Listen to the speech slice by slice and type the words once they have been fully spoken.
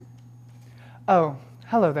Oh,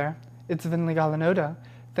 hello there. It's Vinley Galanoda.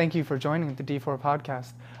 Thank you for joining the D4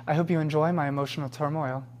 podcast. I hope you enjoy my emotional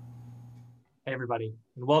turmoil. Hey everybody,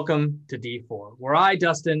 and welcome to D4, where I,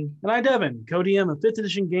 Dustin, And I, Devin, co-DM a 5th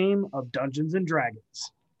edition game of Dungeons &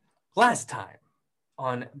 Dragons. Last time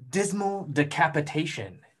on Dismal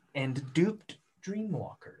Decapitation and Duped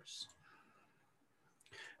Dreamwalkers.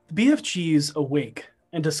 The BFGs awake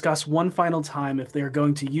and discuss one final time if they are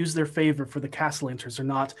going to use their favor for the Castellanters or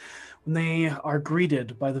not, when they are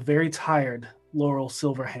greeted by the very tired Laurel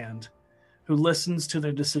Silverhand, who listens to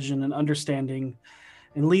their decision and understanding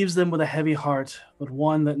and leaves them with a heavy heart, but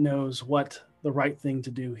one that knows what the right thing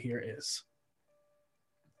to do here is.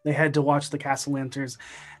 They head to watch the Castellanters'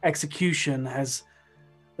 execution as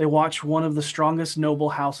they watch one of the strongest noble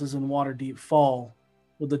houses in Waterdeep fall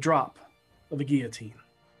with the drop of a guillotine.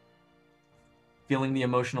 Feeling the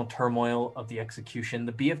emotional turmoil of the execution,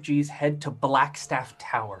 the BFGs head to Blackstaff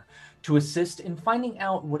Tower to assist in finding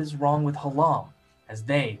out what is wrong with Halam, as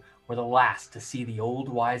they were the last to see the old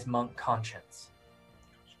wise monk Conscience.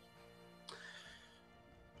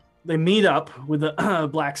 They meet up with the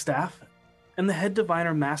Blackstaff and the head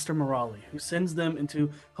diviner Master Morali, who sends them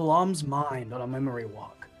into Halam's mind on a memory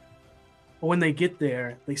walk. But when they get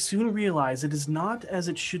there, they soon realize it is not as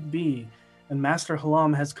it should be, and Master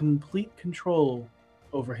Halam has complete control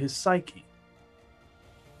over his psyche.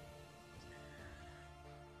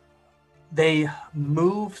 They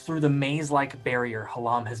move through the maze-like barrier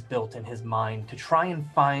Halam has built in his mind to try and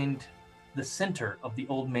find the center of the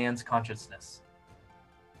old man's consciousness.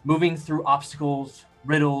 Moving through obstacles,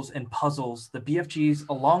 riddles, and puzzles, the BFGs,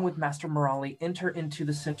 along with Master Morali, enter into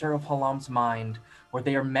the center of Halam's mind, where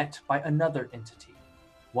they are met by another entity,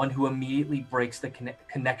 one who immediately breaks the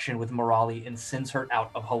connection with Morali and sends her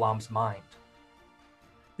out of Halam's mind.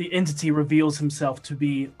 The entity reveals himself to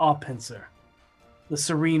be Aupensor, the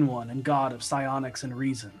Serene One and god of psionics and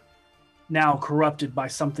reason, now corrupted by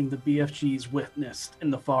something the BFGs witnessed in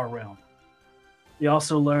the Far Realm. They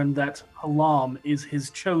also learned that Halam is his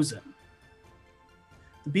chosen.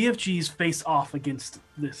 The BFGs face off against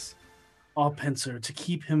this Aupensor to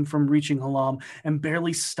keep him from reaching Halam and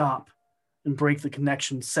barely stop and break the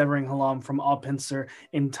connection, severing Halam from Aupensor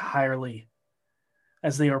entirely,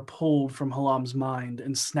 as they are pulled from Halam's mind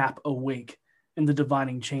and snap awake in the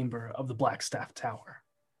divining chamber of the Blackstaff Tower.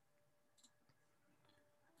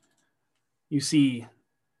 You see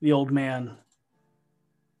the old man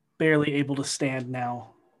barely able to stand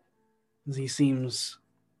now, as he seems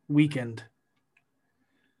weakened.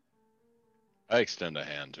 I extend a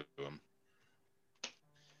hand to him.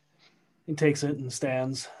 He takes it and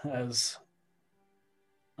stands as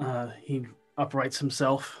he uprights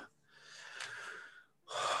himself.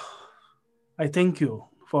 I thank you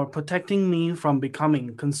for protecting me from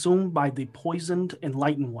becoming consumed by the poisoned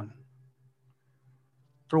Enlightened One.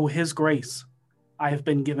 Through his grace, I have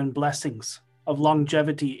been given blessings of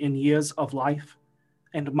longevity in years of life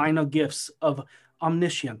and minor gifts of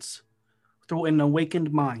omniscience through an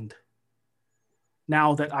awakened mind.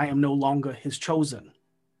 Now that I am no longer his chosen,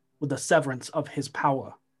 with the severance of his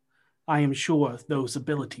power, I am sure those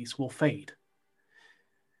abilities will fade.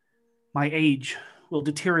 My age will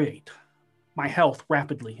deteriorate, my health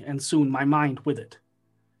rapidly, and soon my mind with it.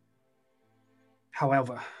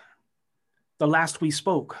 However, the last we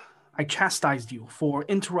spoke, I chastised you for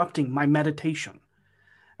interrupting my meditation,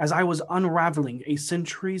 as I was unraveling a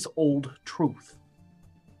centuries-old truth.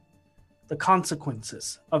 The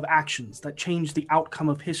consequences of actions that change the outcome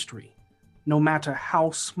of history, no matter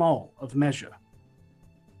how small of measure.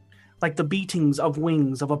 Like the beatings of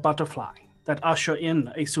wings of a butterfly that usher in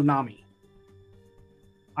a tsunami.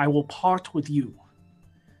 I will part with you,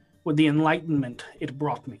 with the enlightenment it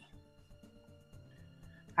brought me.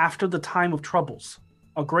 After the time of troubles,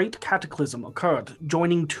 a great cataclysm occurred,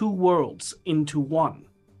 joining two worlds into one.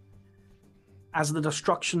 As the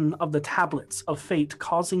destruction of the tablets of fate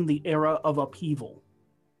causing the era of upheaval,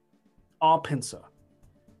 Aupensor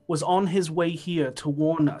was on his way here to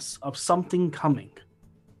warn us of something coming,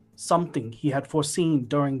 something he had foreseen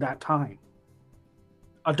during that time.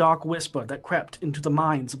 A dark whisper that crept into the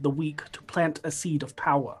minds of the weak to plant a seed of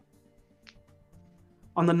power.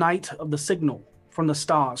 On the night of the signal from the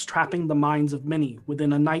stars trapping the minds of many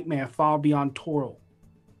within a nightmare far beyond Toril,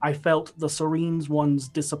 I felt the Serene One's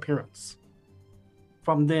disappearance.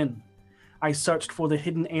 From then, I searched for the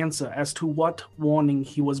hidden answer as to what warning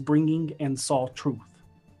he was bringing and saw truth.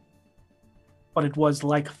 But it was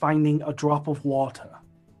like finding a drop of water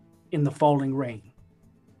in the falling rain,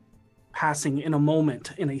 passing in a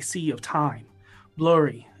moment in a sea of time,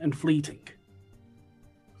 blurry and fleeting.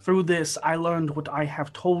 Through this, I learned what I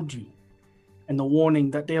have told you and the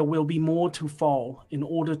warning that there will be more to fall in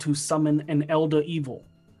order to summon an elder evil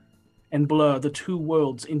and blur the two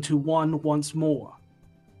worlds into one once more,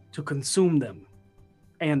 to consume them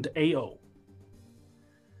and Ao.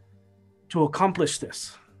 To accomplish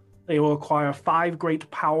this, they will acquire 5 great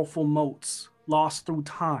powerful motes lost through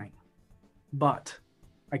time, but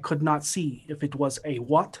I could not see if it was a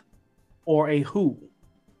what or a who.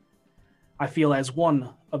 I feel as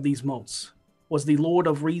one of these motes was the Lord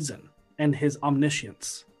of Reason and his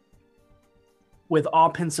omniscience. With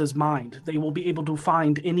Arpensa's mind, they will be able to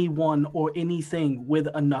find anyone or anything with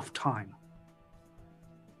enough time.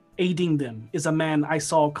 Aiding them is a man I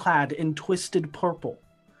saw clad in twisted purple,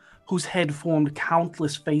 whose head formed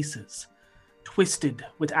countless faces, twisted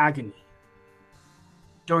with agony.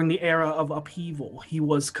 During the era of upheaval, he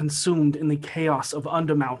was consumed in the chaos of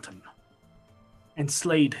Undermountain, and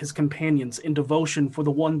slayed his companions in devotion for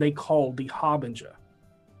the one they called the Harbinger.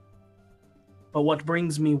 But what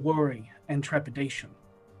brings me worry and trepidation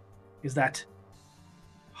is that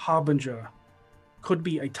Harbinger could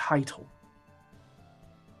be a title.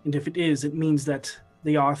 And if it is, it means that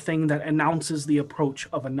they are a thing that announces the approach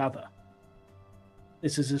of another.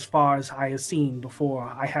 This is as far as I have seen before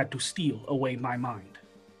I had to steal away my mind.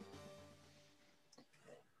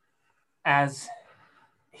 As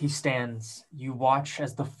he stands, you watch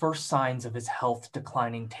as the first signs of his health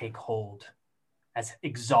declining take hold, as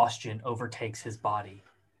exhaustion overtakes his body.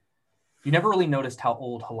 You never really noticed how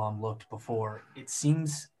old Halam looked before. It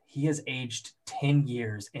seems he has aged 10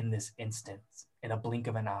 years in this instance, in a blink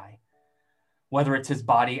of an eye. Whether it's his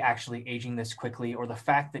body actually aging this quickly or the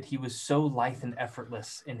fact that he was so lithe and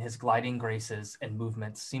effortless in his gliding graces and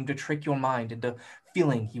movements seemed to trick your mind into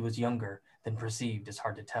feeling he was younger than perceived is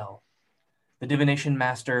hard to tell. The divination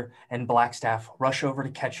master and Blackstaff rush over to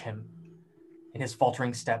catch him in his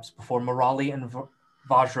faltering steps before Morali and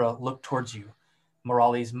Vajra look towards you,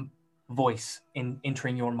 Morali's voice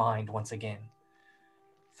entering your mind once again.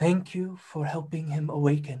 Thank you for helping him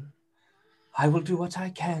awaken. I will do what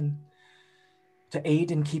I can to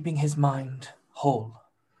aid in keeping his mind whole.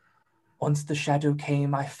 Once the shadow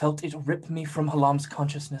came, I felt it rip me from Halam's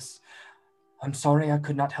consciousness. I'm sorry I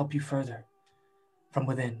could not help you further from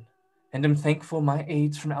within, and am thankful my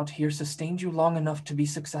aids from out here sustained you long enough to be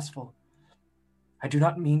successful. I do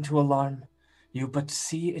not mean to alarm you, but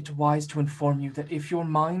see it wise to inform you that if your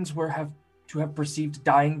minds were to have perceived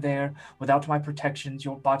dying there without my protections,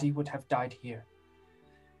 your body would have died here.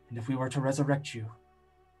 And if we were to resurrect you,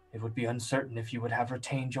 it would be uncertain if you would have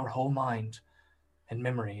retained your whole mind and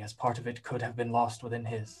memory, as part of it could have been lost within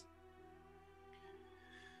his.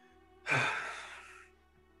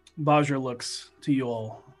 Vajra looks to you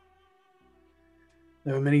all.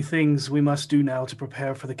 There are many things we must do now to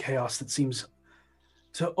prepare for the chaos that seems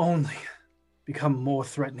to only become more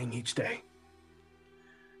threatening each day.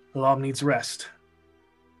 Halam needs rest,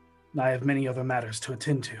 and I have many other matters to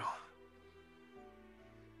attend to.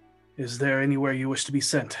 Is there anywhere you wish to be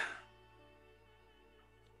sent?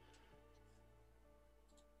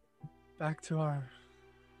 Back to our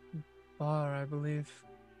bar, I believe.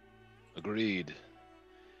 Agreed.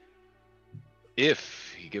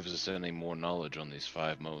 If he gives us any more knowledge on these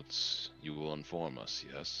 5 motes, you will inform us,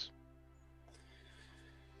 yes?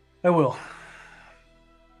 I will.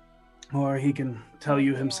 Or he can tell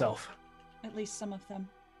you himself. At least some of them.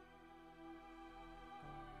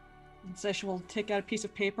 And Sesh will take out a piece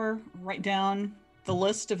of paper, write down the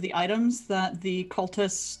list of the items that the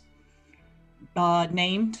cultists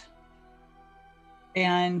named,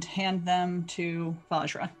 and hand them to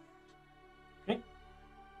Vajra. Okay.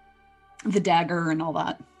 The dagger and all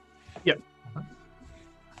that. Yep.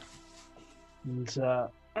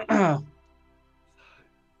 And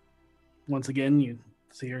once again, you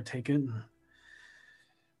see her take it. And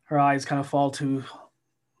her eyes kind of fall to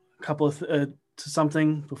a couple of to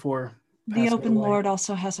something before. The passing Open away. Lord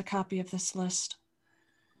also has a copy of this list.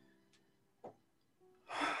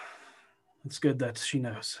 It's good that she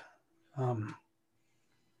knows. I'll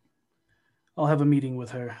have a meeting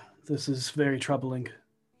with her. This is very troubling,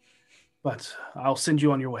 but I'll send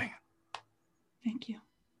you on your way. Thank you.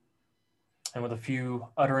 And with a few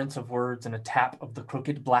utterance of words and a tap of the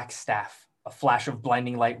crooked black staff, a flash of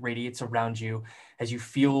blinding light radiates around you as you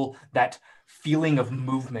feel that feeling of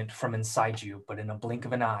movement from inside you, but in a blink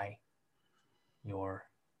of an eye, you're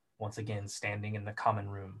once again standing in the common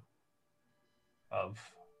room of...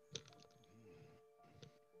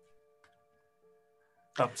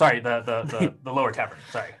 Oh, sorry, the lower tavern,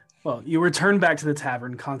 sorry. Well, you return back to the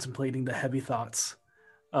tavern, contemplating the heavy thoughts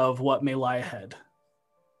of what may lie ahead,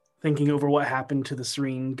 thinking over what happened to the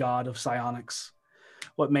serene god of psionics,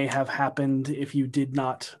 what may have happened if you did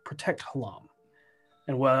not protect Halam,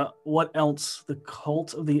 And what else the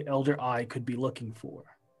cult of the Elder Eye could be looking for.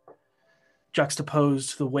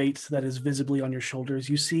 Juxtaposed to the weight that is visibly on your shoulders,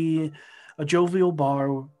 you see a jovial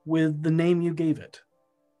bar with the name you gave it.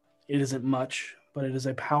 It isn't much, but it is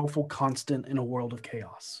a powerful constant in a world of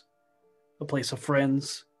chaos. A place of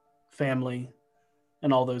friends, family,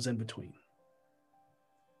 and all those in between.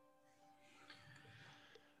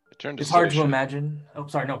 I turned to It's hard to Seisha. imagine. Oh,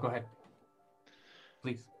 sorry. No, go ahead.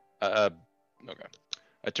 Please. Okay.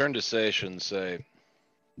 I turn to Seisha and say,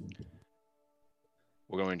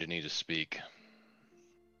 we're going to need to speak.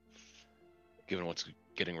 Given what's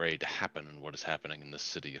getting ready to happen and what is happening in this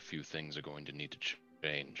city, a few things are going to need to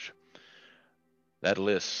change. That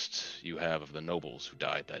list you have of the nobles who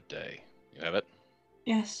died that day, you have it?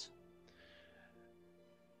 Yes.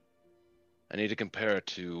 I need to compare it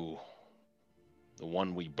to the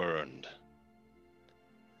one we burned.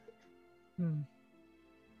 And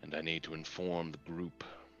I need to inform the group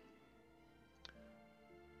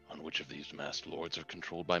on which of these masked lords are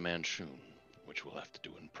controlled by Manshoon, which we'll have to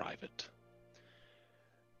do in private.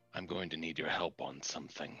 I'm going to need your help on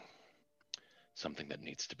something that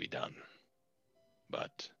needs to be done.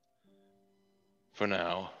 But for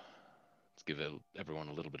now, let's give everyone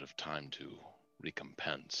a little bit of time to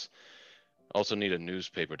recompense. I also need a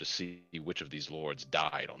newspaper to see which of these lords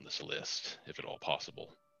died on this list, if at all possible.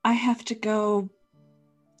 I have to go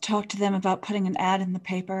talk to them about putting an ad in the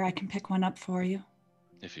paper. I can pick one up for you.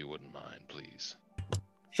 If you wouldn't mind, please.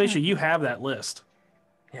 Seisha, you have that list.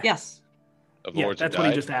 Yeah. Yes. Of Yeah, lords who that's what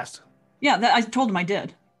he died? just asked. Yeah, I told him I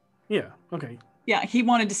did. Yeah, okay. Yeah, he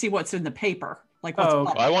wanted to see what's in the paper. Like what's Oh, okay.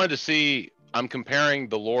 public. I wanted to see, I'm comparing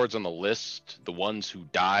the lords on the list, the ones who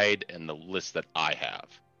died, and the list that I have.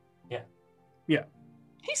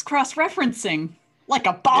 He's cross-referencing like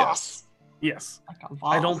a boss. Yes. Like a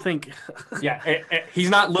boss. I don't think... Yeah,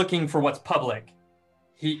 he's not looking for what's public.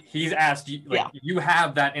 He's asked you, like, you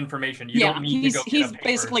have that information. You don't need to go get a he's paper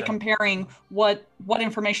basically to- comparing what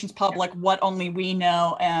information's public, what only we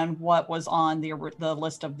know, and what was on the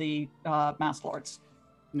list of the mass lords.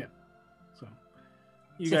 Yeah. So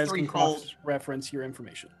you It's a guys can threefold. cross-reference your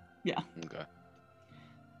information. Okay.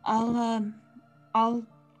 I'll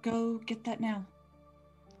go get that now.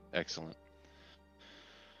 Excellent.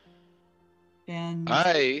 And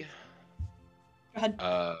I go ahead.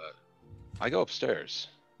 I go upstairs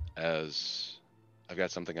as I've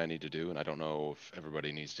got something I need to do, and I don't know if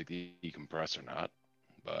everybody needs to decompress or not,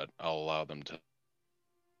 but I'll allow them to.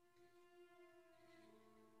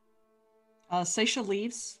 Seisha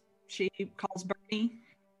leaves. She calls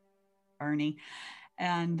Bernie,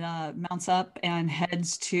 and mounts up and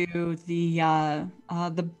heads to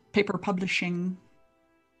the paper publishing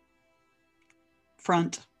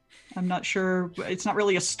front. I'm not sure. It's not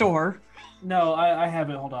really a store. No, I have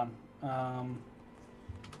it. Hold on.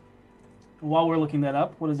 While we're looking that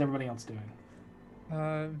up, what is everybody else doing?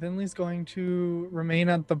 Vinley's going to remain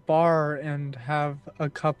at the bar and have a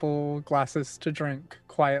couple glasses to drink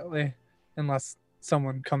quietly, unless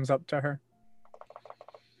someone comes up to her.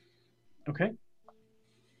 Okay.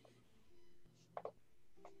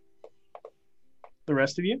 The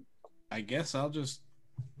rest of you? I guess I'll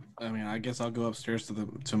go upstairs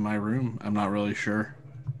to my room. I'm not really sure.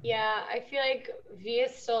 Yeah, I feel like V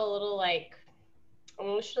is still a little like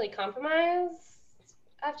emotionally compromised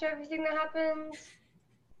after everything that happened.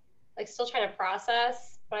 Like still trying to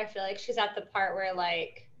process, but I feel like she's at the part where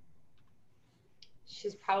like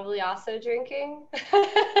she's probably also drinking.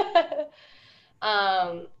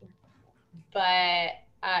 But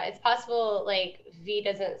it's possible like V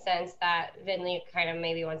doesn't sense that Vinley kind of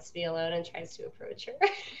maybe wants to be alone and tries to approach her.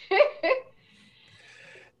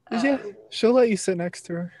 Yeah, she'll let you sit next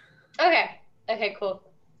to her. Okay, cool.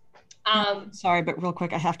 Sorry, but real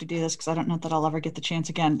quick, I have to do this because I don't know that I'll ever get the chance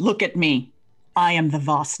again. Look at me. I am the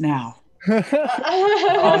Voss now.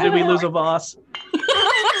 Oh, did we lose a boss?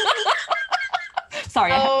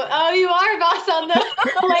 Sorry. Oh, you are Voss on the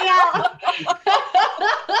layout.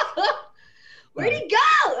 Where'd he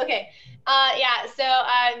go? Okay. Yeah, so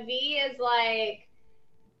V is like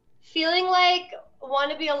feeling like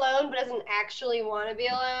want to be alone but doesn't actually want to be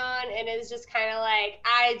alone, and is just kind of like,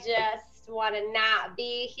 I just want to not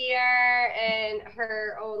be here, and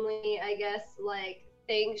her only, I guess, like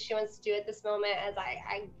thing she wants to do at this moment is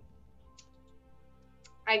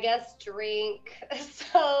I guess drink.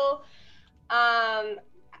 So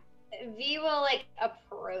V will like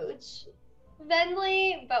approach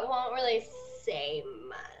Venley but won't really say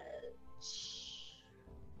much.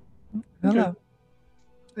 Hello.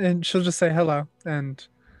 And she'll just say hello and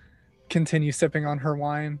continue sipping on her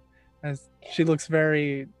wine as she looks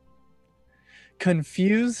very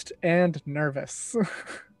confused and nervous.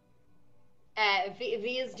 V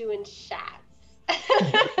is doing shots.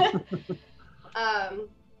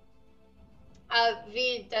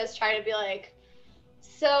 V does try to be like,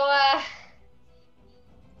 so,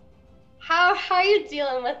 how are you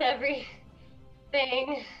dealing with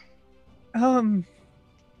everything?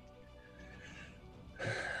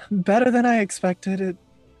 Better than I expected.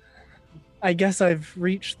 I guess I've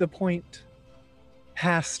reached the point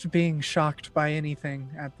past being shocked by anything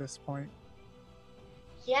at this point.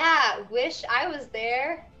 Yeah, wish I was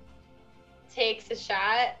there. Takes a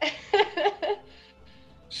shot.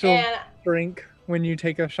 She'll And drink when you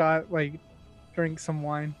take a shot, like drink some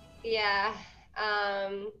wine. yeah,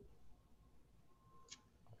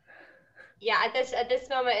 yeah. At this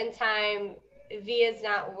moment in time, V is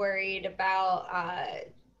not worried about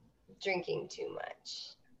drinking too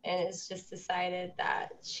much, and has just decided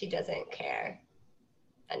that she doesn't care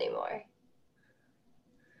anymore.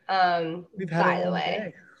 We've had By a the long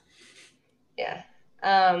way, day.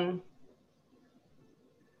 yeah.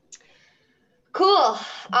 Cool.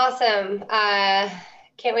 Awesome.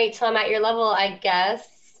 Can't wait till I'm at your level, I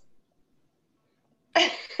guess.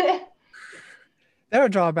 There are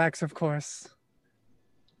drawbacks, of course,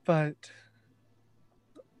 but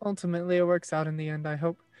ultimately it works out in the end, I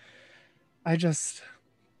hope.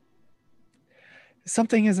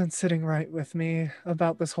 Something isn't sitting right with me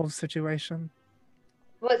about this whole situation.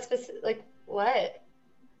 What specific, like, what?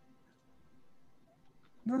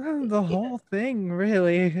 The whole thing,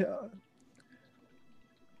 really.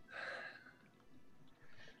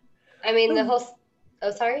 I mean, the whole,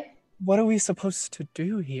 oh, sorry? What are we supposed to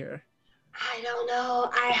do here? I don't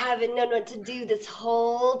know. I haven't known what to do this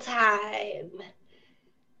whole time.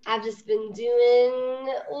 I've just been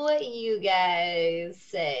doing what you guys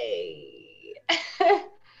say.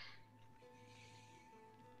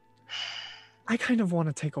 I kind of want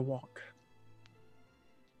to take a walk.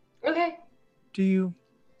 Okay, Do you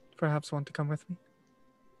perhaps want to come with me?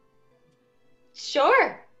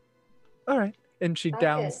 sure. All right. And she Sounds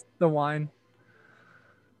downs the wine.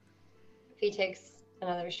 He takes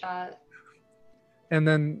another shot. And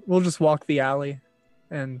then we'll just walk the alley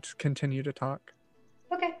and continue to talk.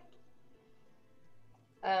 Okay.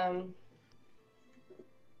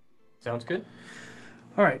 Sounds good.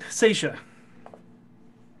 All right, Seisha.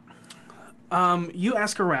 You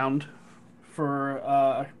ask around for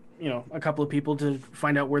a couple of people to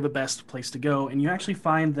find out where the best place to go, and you actually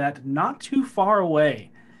find that not too far away,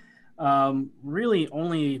 really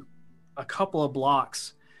only a couple of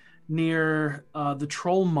blocks near the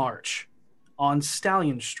Troll March on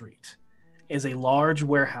Stallion Street, is a large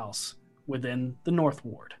warehouse within the North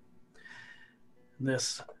Ward.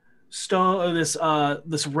 This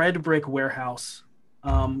red brick warehouse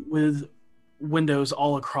with windows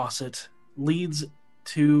all across it leads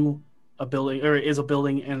to a building, or is a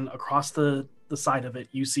building, and across the side of it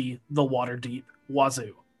you see the Waterdeep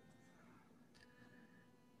Wazoo,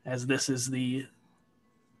 as this is the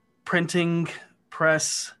printing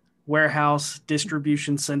press warehouse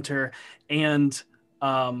distribution center and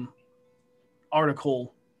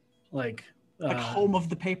article Like home of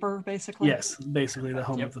the paper, basically. Yes, basically the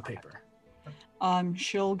home of the paper.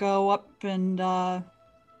 She'll go up and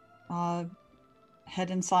head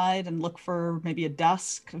inside and look for maybe a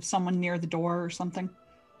desk of someone near the door or something.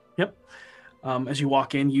 Yep. As you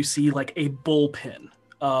walk in, you see like a bullpen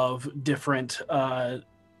of different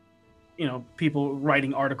people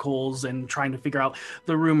writing articles and trying to figure out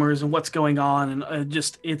the rumors and what's going on, and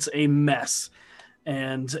it's a mess.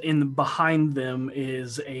 And behind them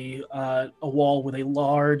is a wall with a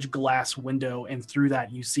large glass window, and through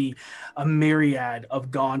that you see a myriad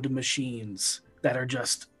of Gond machines that are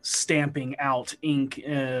just stamping out ink,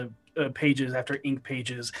 pages after ink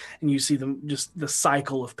pages, and you see them, just the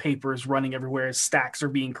cycle of papers running everywhere as stacks are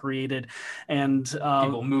being created, and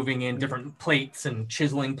people moving in different plates and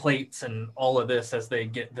chiseling plates and all of this as they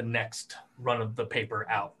get the next run of the paper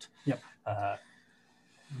out. Yep.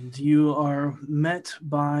 And you are met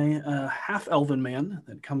by a half-elven man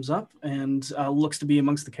that comes up and looks to be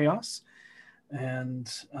amongst the chaos, and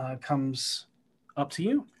comes up to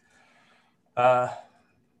you.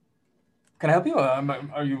 Can I help you?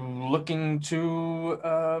 Are you looking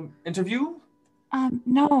to interview?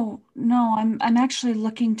 No. I'm actually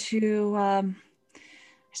looking to. I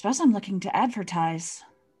suppose I'm looking to advertise.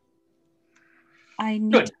 I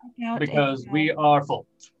need Good, to pick out because we are full.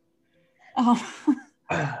 Oh.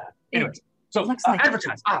 Anyways, so looks like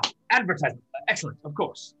advertise. Advertise. Excellent, of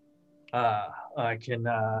course. I can.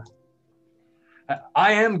 I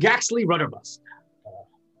am Gaxley Rudderbust,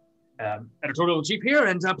 Editorial chief here,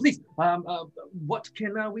 and please, what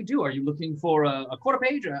can we do? Are you looking for a quarter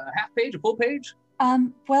page, a half page, a full page?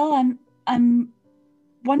 Well, I'm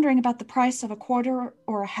wondering about the price of a quarter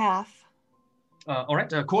or a half. All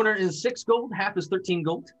right, a quarter is 6 gold, half is 13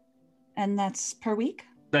 gold. And that's per week?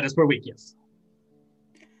 That is per week, yes.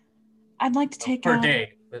 I'd like to take per out...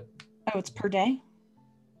 day. But... Oh, it's per day?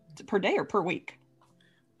 Is it per day or per week?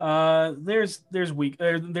 There's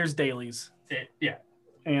dailies. Yeah.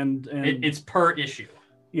 And it's per issue.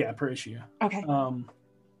 Yeah, per issue. Okay.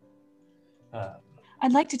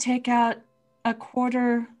 I'd like to take out a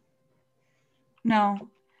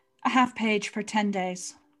half page for 10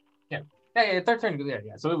 days. Yeah, 13.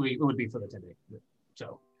 Yeah. So it would be for the 10 days.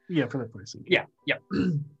 So yeah, for the price. Yeah.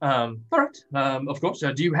 All right. Of course.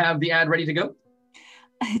 Do you have the ad ready to go?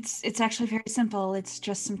 It's actually very simple. It's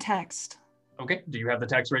just some text. Okay. Do you have the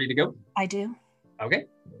text ready to go? I do. Okay.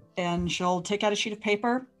 And she'll take out a sheet of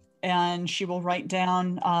paper and she will write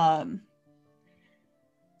down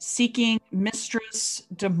seeking Mistress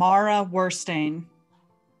Damara Werstein.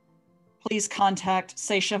 Please contact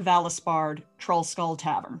Seisha Valispard, Troll Skull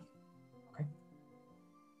Tavern. Okay.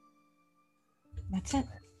 That's it.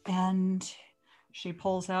 And she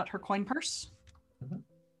pulls out her coin purse. Mm-hmm.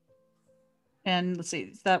 And let's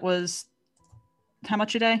see, that was how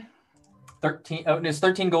much a day? 13. Oh, it's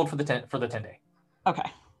 13 gold for the 10 day.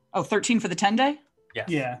 Okay. Oh, 13 for the 10 day? Yes.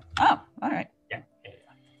 Yeah. Oh, all right. Yeah.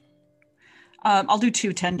 I'll do 2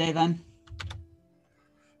 10-day then.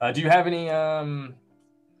 Do you have any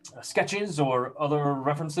sketches or other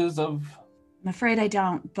references of? I'm afraid I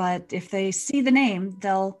don't, but if they see the name,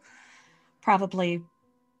 they'll probably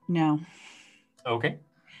know. Okay.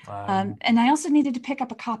 And I also needed to pick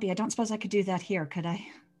up a copy. I don't suppose I could do that here, could I?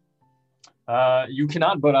 You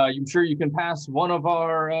cannot, but I'm sure you can pass one of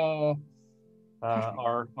our oh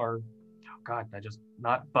God,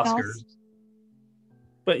 not buskers.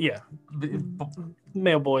 But yeah,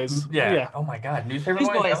 mail boys. Yeah. Oh my God, newspaper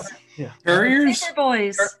boys. Yeah. Couriers. Paper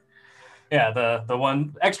boys. Yeah, the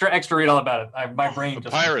one extra read all about it. My brain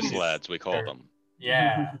just Pirates lads, we call them.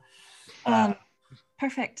 Yeah.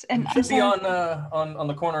 Perfect. And should be on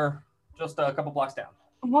the corner, just a couple blocks down.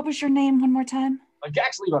 What was your name one more time?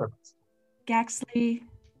 Gaxley Rudderbust. Gaxley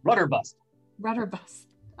Rudderbust. Rudderbust.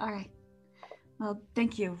 All right. Well,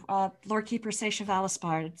 thank you, Lord Keeper Seisha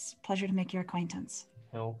Valispard. It's a pleasure to make your acquaintance.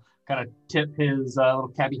 He'll kind of tip his little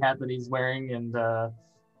cabbie hat that he's wearing, and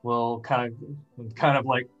will kind of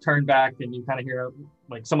like turn back, and you kind of hear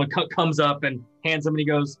like someone comes up and hands him, and he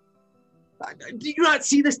goes, "Do you not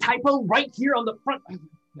see this typo right here on the front?"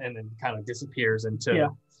 And then kind of disappears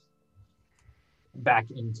back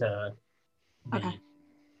into. Okay.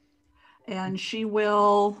 And she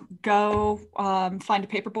will go find a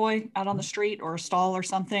paper boy out on the street or a stall or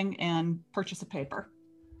something and purchase a paper.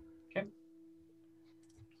 Okay.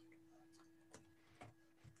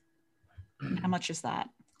 And how much is that?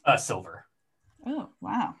 Silver. Oh,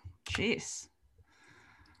 wow. Jeez.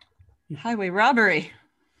 Highway robbery.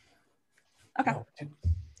 Okay. Oh,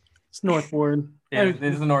 It's North Ward. Yeah, it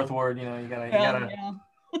is the North Ward. You know, you gotta Yeah.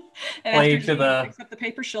 And play after to she the. picks up the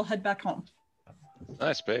paper, she'll head back home.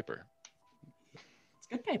 Nice paper. It's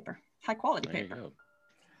good paper. High quality There you paper.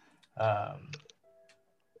 go.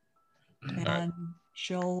 And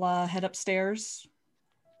she'll head upstairs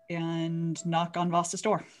and knock on Vasta's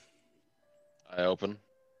door. I open.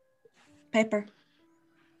 Paper.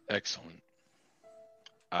 Excellent.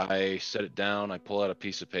 I set it down. I pull out a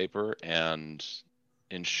piece of paper, and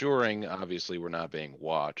ensuring, obviously, we're not being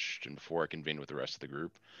watched, and before I convene with the rest of the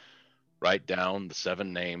group, write down the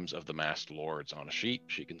 7 names of the masked lords on a sheet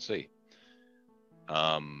she can see.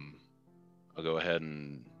 I'll go ahead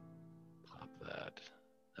and pop that.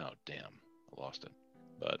 Oh, damn. I lost it.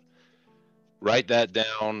 But write that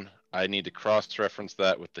down. I need to cross-reference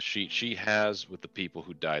that with the sheet she has with the people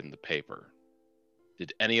who died in the paper.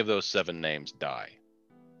 Did any of those 7 names die?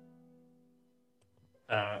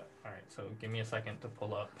 All right, so give me a second to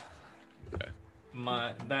pull up Okay.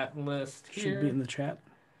 that list here. Should be in the chat.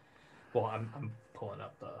 Well, I'm pulling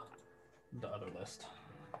up the other list.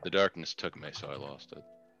 The darkness took me, so I lost it.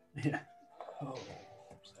 Yeah. Oh,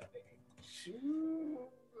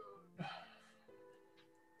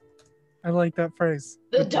 I like that phrase.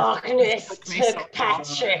 The darkness took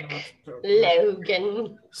Patrick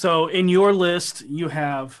Logan. So in your list, you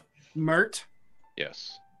have Mert,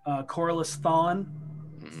 Yes. Corliss Thawne,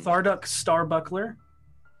 Mhm. Tharduk Starbuckler,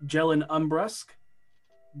 Jelen Umbrusk,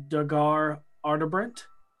 Dagar Ardabrant,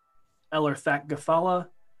 Elerthak Gathala,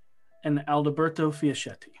 and Alberto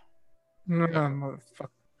Fiaschetti. No, motherfucker.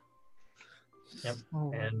 Yep.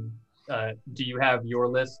 Oh. And do you have your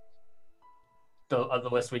list? the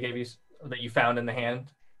list we gave you that you found in the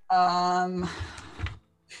hand?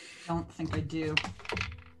 Don't think I do.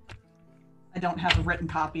 I don't have a written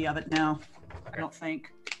copy of it now. I don't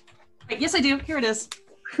think. Wait, yes, I do. Here it is.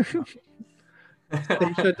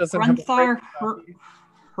 Stacia doesn't have a Runthar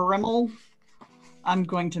Harimmel. I'm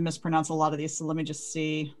going to mispronounce a lot of these, so let me just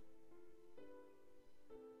see.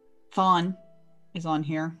 Thon is on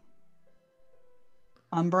here.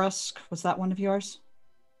 Umbrusk, was that one of yours?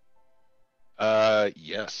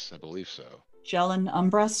 Yes, I believe so. Jellin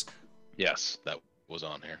Umbrusk? Yes, that was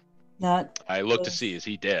on here. That I looked to was- see, is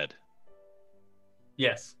he dead?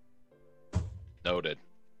 Yes. Noted.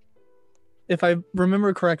 If I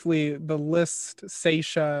remember correctly, the list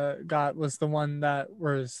Stacia got was the one that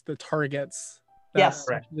was the targets that Yes.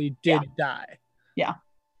 actually did die.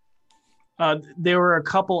 There were a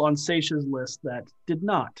couple on Seisha's list that did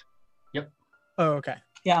not. Oh, okay.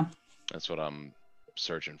 Yeah. That's what I'm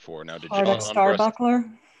searching for. Now, did Hardak Jellin Umbrusk...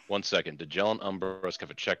 Starbuckler. 1 second. Did Jellin Umbrusk have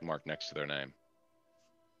a check mark next to their name?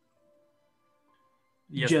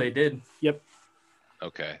 Yes, Je- they did. Yep.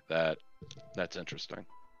 Okay, that's interesting.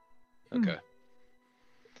 Hmm. Okay.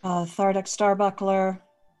 Thardak Starbuckler.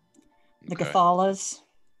 The Okay. Gathalas.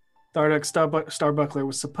 Thardak Starbuckler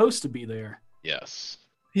was supposed to be there. Yes.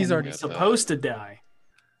 He's and already was got that. supposed to die.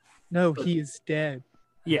 No, he is dead.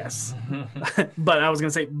 Yes. But I was going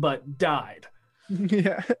to say, but died.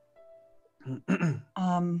 Yeah.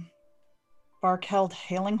 Barkheld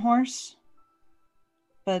Hailing Horse.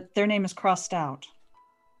 But their name is crossed out.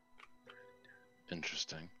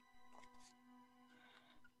 Interesting.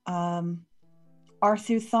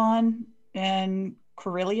 Arthuthon and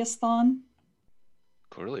Corellius Thon.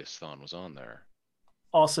 Corellius Thon was on there.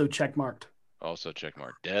 Also checkmarked. Also check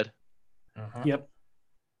mark. Dead? Yep.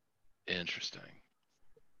 Interesting.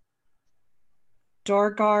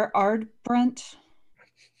 Dorgar Ardbrent.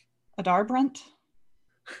 Adarbrent.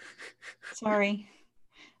 Sorry.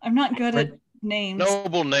 I'm not good at names.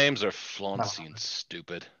 Noble names are flauncy and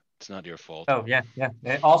stupid. It's not your fault. Oh yeah.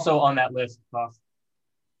 And also on that list, boss.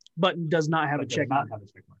 But does not have a Does check not mark. have a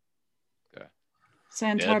check mark.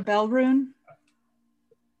 Santar Dead. Belrune.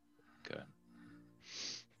 Okay.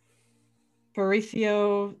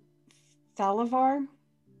 Barithio Thalavar.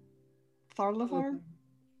 Tharlavar.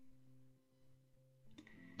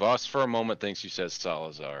 Voss for a moment thinks you said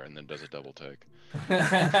Salazar and then does a double take.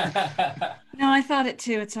 No, I thought it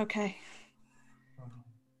too. It's okay.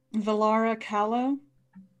 Valara Callow.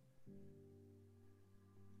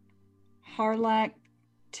 Harlak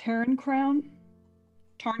Tarncrown.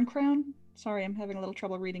 Sorry, I'm having a little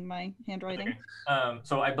trouble reading my handwriting. Okay.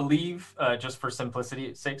 So I believe, just for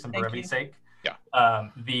simplicity's sake and Thank brevity's you. sake, Yeah.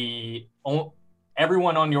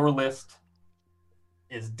 Everyone on your list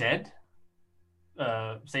is dead.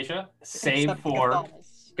 Stacia, save Except for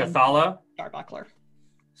Gathalas and Gathala,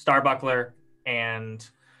 Starbuckler. and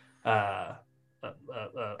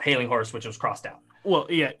Hailing Horse, which was crossed out. Well,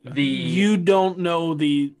 yeah. The You don't know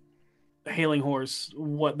the Hailing Horse,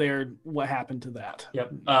 what happened to that.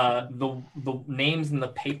 Yep. The names in the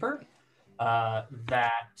paper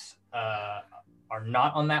that are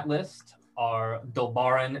not on that list are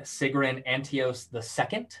Dolbaran Sigrin Antios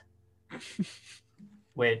II,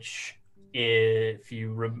 which, if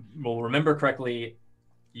you will remember correctly,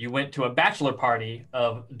 you went to a bachelor party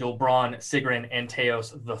of Dolbran Sigrin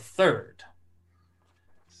Antios III,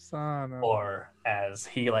 Son of... or as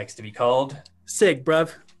he likes to be called, Sig,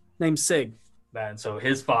 bruv. Name's Sig. and so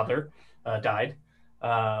his father died.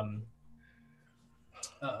 Oh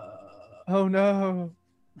no.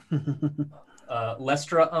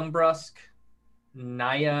 Lestra Umbrusk,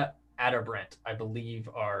 Naya Adderbrant, I believe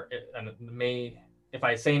are, and if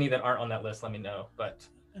I say any that aren't on that list, let me know. But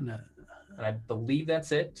and I believe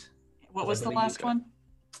that's it. What was the last one?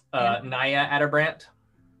 Naya Adderbrant,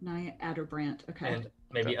 Naya Adderbrant. Okay. and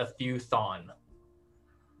maybe a few Thon.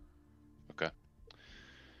 Okay.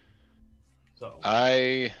 So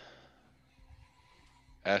I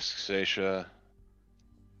asked Stacia.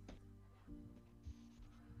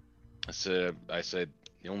 I said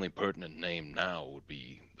the only pertinent name now would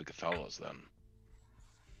be the Gathalas then.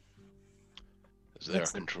 As they are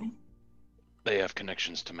That's control. okay. They have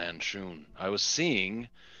connections to Manchun. I was seeing,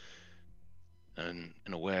 and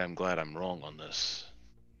in a way I'm glad I'm wrong on this.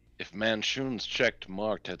 If Manchun's checked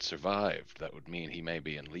marked had survived, that would mean he may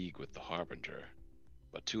be in league with the Harbinger.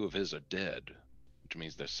 But 2 of his are dead, which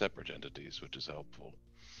means they're separate entities, which is helpful.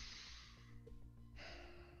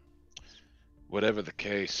 Whatever the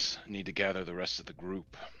case, I need to gather the rest of the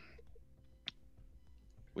group.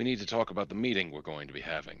 We need to talk about the meeting we're going to be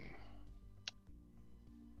having,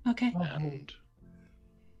 Okay. and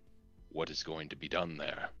what is going to be done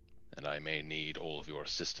there. and I may need all of your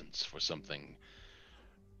assistance for something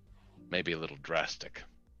maybe a little drastic.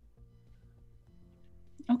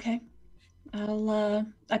 Okay.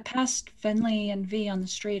 I passed Venley and V on the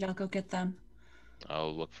street. I'll go get them.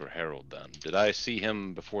 I'll look for Harold then. Did I see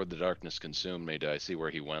him before the darkness consumed me? Did I see where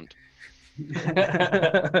he went?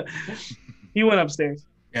 He went upstairs.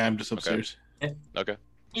 Yeah, I'm just upstairs. Okay.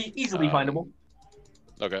 Easily findable.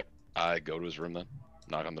 Okay. I go to his room then.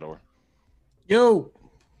 Knock on the door. Yo!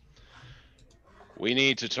 We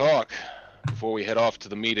need to talk before we head off to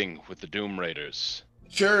the meeting with the Doom Raiders.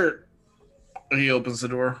 Sure. He opens the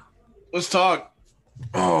door. Let's talk.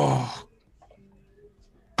 Oh.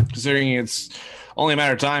 Considering it's only a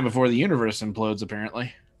matter of time before the universe implodes,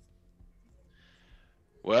 apparently.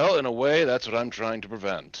 Well, in a way, that's what I'm trying to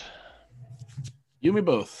prevent. You and me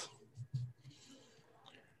both.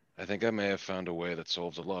 I think I may have found a way that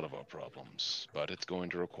solves a lot of our problems, but it's going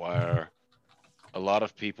to require a lot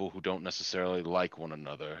of people who don't necessarily like one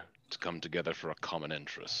another to come together for a common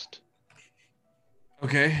interest.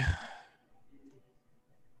 Okay.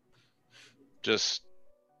 Just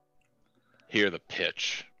hear the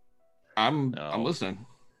pitch. I'm listening.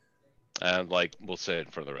 And, like, we'll say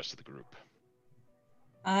it for the rest of the group.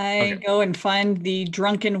 I go and find the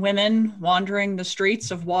drunken women wandering the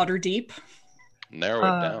streets of Waterdeep. Narrow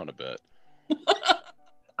it down a bit.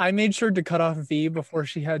 I made sure to cut off V before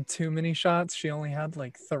she had too many shots. She only had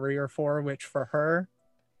like 3 or 4, which for her,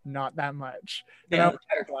 not that much. And I only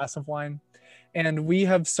had a glass of wine. And we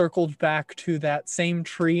have circled back to that same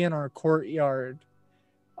tree in our courtyard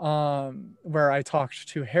where I talked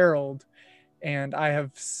to Harold. And I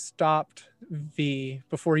have stopped V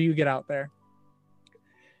before you get out there.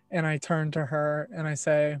 And I turn to her and I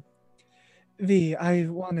say, V, I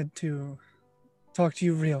wanted to talk to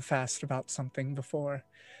you real fast about something before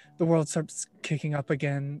the world starts kicking up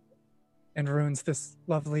again and ruins this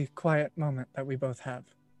lovely, quiet moment that we both have.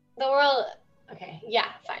 The world. Okay, yeah,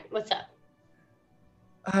 fine. What's up?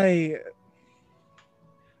 I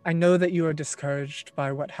know that you are discouraged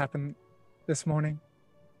by what happened this morning,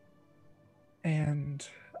 and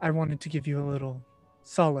I wanted to give you a little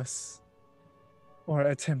solace, or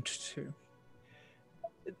attempt to.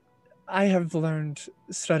 I have learned,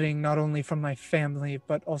 studying not only from my family,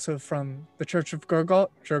 but also from the Church of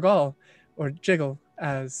Jurgal, or Jiggle,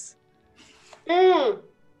 as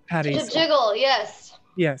Patty said. Jiggle, yes.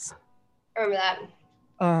 Yes. I remember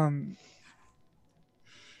that.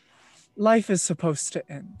 Life is supposed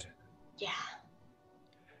to end. Yeah.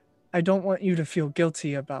 I don't want you to feel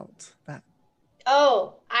guilty about that.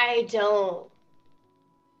 Oh, I don't.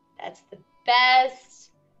 That's the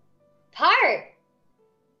best part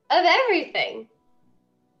of everything.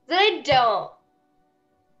 That I don't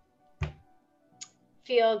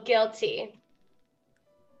feel guilty.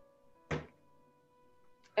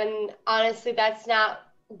 And honestly,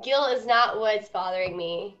 guilt is not what's bothering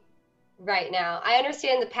me right now. I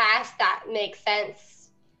understand the past, that makes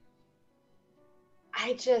sense.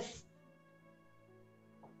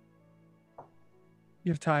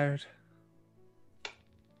 You're tired.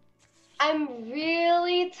 I'm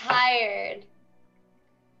really tired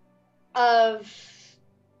of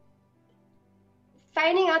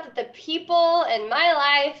finding out that the people in my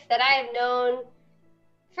life that I have known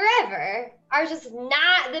forever are just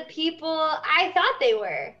not the people I thought they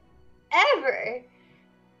were, ever.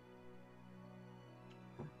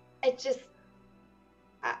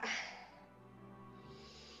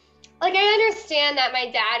 Like, I understand that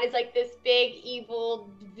my dad is like this big evil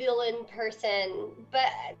villain person,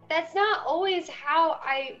 but that's not always how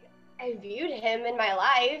I viewed him in my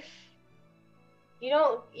life.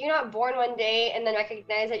 You're not born one day and then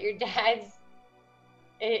recognize that your dad's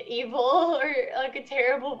evil or like a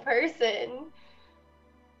terrible person,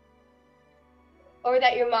 or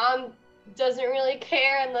that your mom doesn't really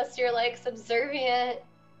care unless you're like subservient,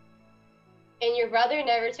 and your brother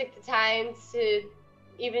never took the time to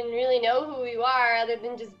even really know who you are other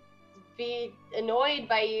than just be annoyed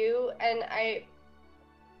by you. And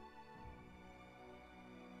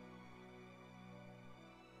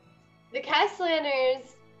the Castellaners,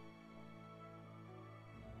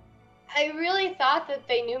 I really thought that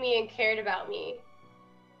they knew me and cared about me.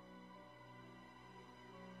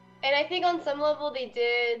 And I think on some level they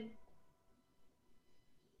did,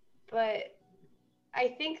 but I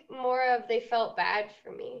think more of they felt bad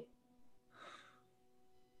for me.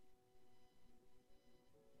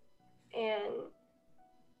 And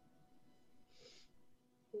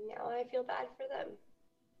now I feel bad for them.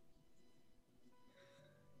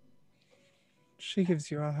 She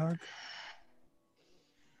gives you a hug.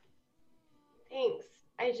 Thanks.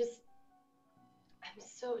 I'm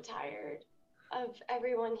so tired. of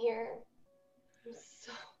everyone here. I'm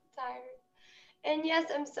so tired. And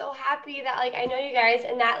yes, I'm so happy that like I know you guys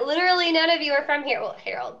and that literally none of you are from here. Well,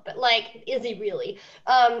 Harold, but like, is he really?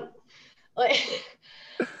 Like,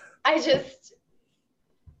 I just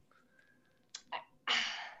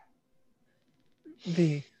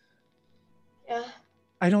V. Yeah.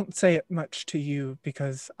 I don't say it much to you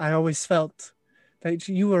because I always felt that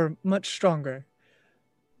you were much stronger.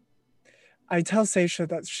 I tell Seisha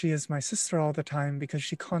that she is my sister all the time because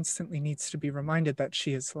she constantly needs to be reminded that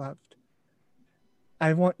she is loved.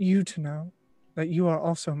 I want you to know that you are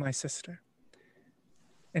also my sister.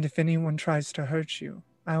 And if anyone tries to hurt you,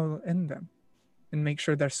 I will end them and make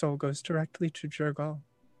sure their soul goes directly to Jergal.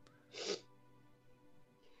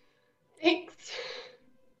 Thanks.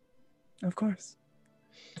 Of course.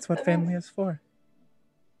 That's what family is for.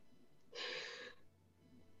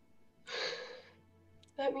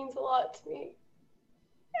 That means a lot to me.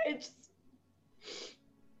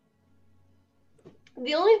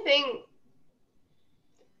 The only thing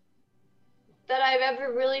that I've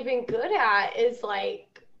ever really been good at is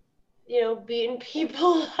like, you know, beating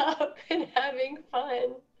people up and having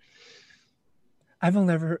fun. I've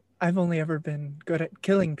only ever been good at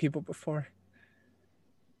killing people before.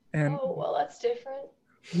 And oh, well, that's different.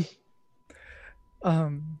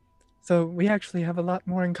 so we actually have a lot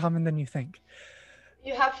more in common than you think.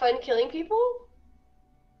 You have fun killing people?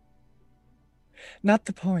 Not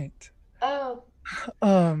the point. Oh.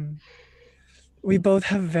 We both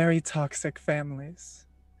have very toxic families.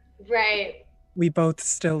 Right. We both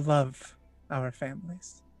still love our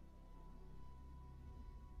families.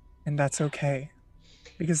 And that's okay.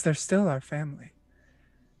 Because they're still our family.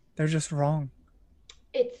 They're just wrong.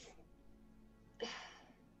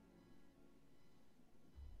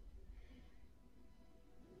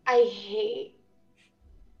 I hate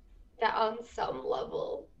that on some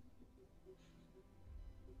level.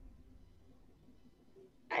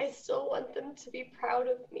 I still want them to be proud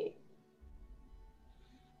of me.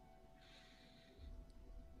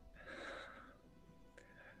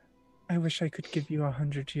 I wish I could give you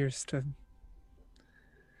 100 years to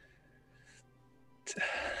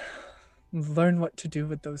learn what to do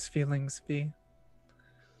with those feelings, V.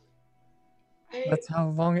 That's how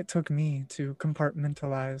long it took me to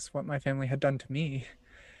compartmentalize what my family had done to me.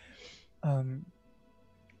 I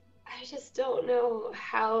just don't know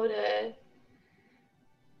how to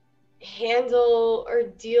handle or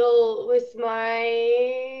deal with my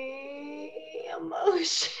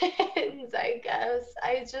emotions, I guess.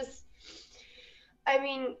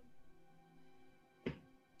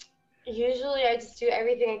 Usually I just do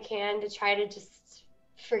everything I can to try to just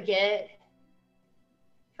forget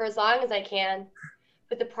for as long as I can.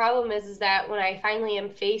 But the problem is that when I finally am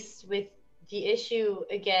faced with the issue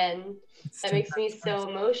again, that makes me so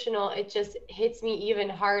emotional, it just hits me even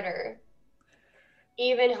harder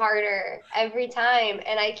every time.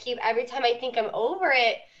 And every time I think I'm over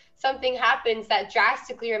it, something happens that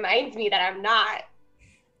drastically reminds me that I'm not.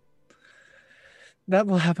 That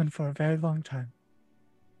will happen for a very long time.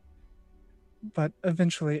 But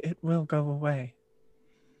eventually it will go away.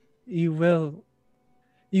 You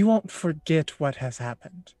won't forget what has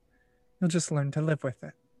happened. You'll just learn to live with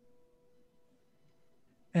it.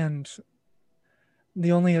 And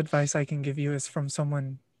the only advice I can give you is from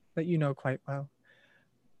someone that you know quite well.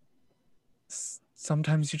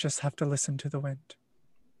 Sometimes you just have to listen to the wind.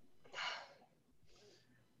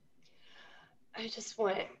 I just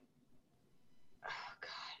want, oh God,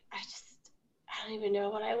 I don't even know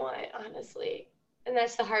what I want, honestly. And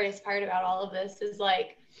that's the hardest part about all of this is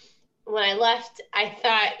like, when I left, I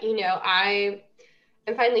thought, you know, I'm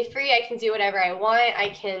finally free. I can do whatever I want.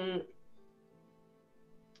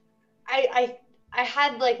 I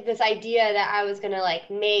had like this idea that I was going to like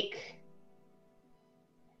make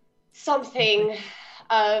something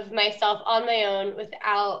of myself on my own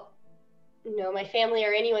without, you know, my family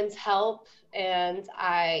or anyone's help. And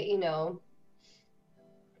I, you know,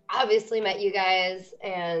 obviously met you guys,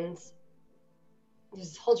 and there's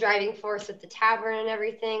this whole driving force with the tavern and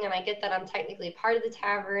everything. And I get that I'm technically part of the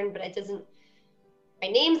tavern, but my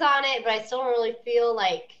name's on it, but I still don't really feel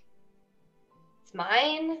like it's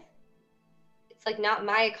mine. It's like not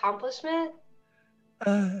my accomplishment.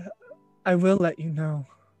 I will let you know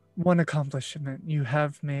one accomplishment you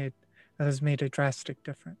have made that has made a drastic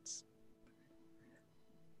difference.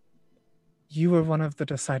 You were one of the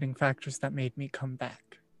deciding factors that made me come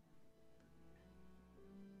back.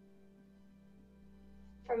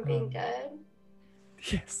 From being dead?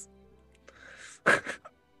 Yes.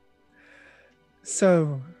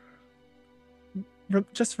 So,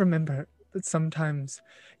 just remember that sometimes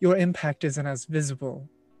your impact isn't as visible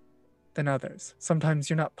than others. Sometimes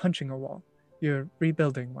you're not punching a wall, you're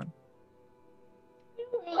rebuilding one.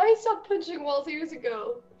 I stopped punching walls years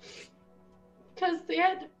ago because they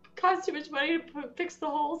had to cost too much money to fix the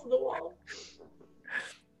holes in the wall.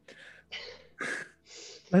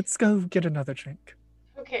 Let's go get another drink.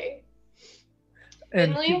 Okay.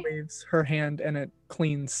 And she Finley? waves her hand and it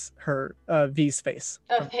cleans her V's face.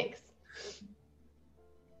 Oh, thanks.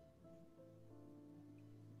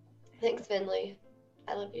 Thanks, Finley.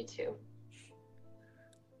 I love you too.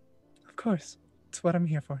 Of course. It's what I'm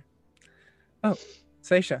here for. Oh,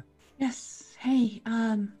 Seisha. Yes. Hey,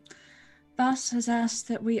 Voss has asked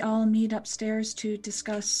that we all meet upstairs to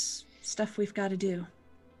discuss stuff we've got to do.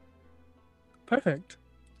 Perfect.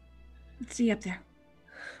 Let's see you up there.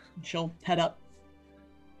 She'll head up.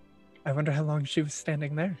 I wonder how long she was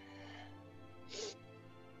standing there.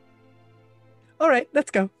 All right, let's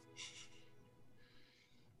go.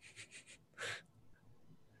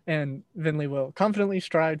 And Vinley will confidently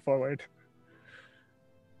stride forward.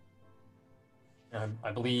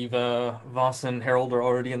 I believe Voss and Harold are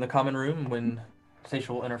already in the common room when Seisha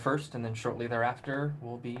will enter first, and then shortly thereafter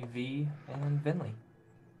will be V and Vinley.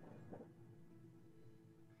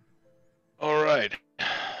 All right.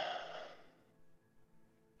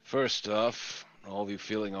 First off, all of you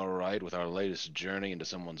feeling all right with our latest journey into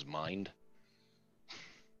someone's mind?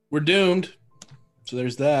 We're doomed. So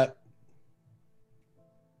there's that.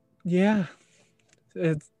 Yeah.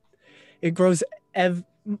 It grows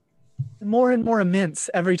more and more immense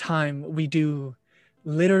every time we do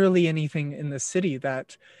literally anything in the city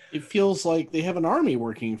that... It feels like they have an army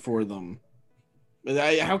working for them.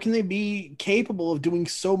 How can they be capable of doing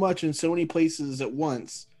so much in so many places at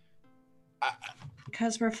once?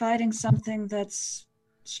 Because we're fighting something that's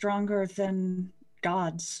stronger than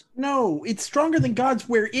gods. No, it's stronger than gods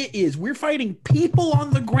where it is. We're fighting people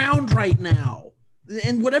on the ground right now.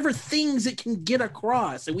 And whatever things it can get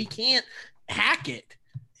across, and we can't hack it.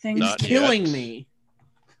 Things it's killing me.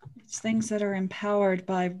 It's things that are empowered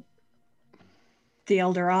by the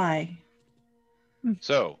Elder Eye.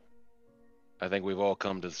 So, I think we've all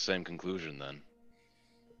come to the same conclusion then.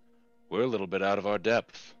 We're a little bit out of our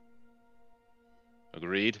depth.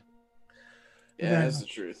 Agreed? Yeah, that's the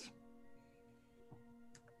truth.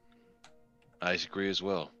 I agree as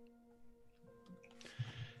well.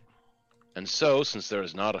 And so, since there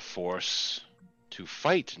is not a force to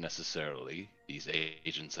fight necessarily these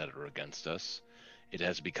agents that are against us, it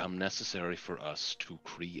has become necessary for us to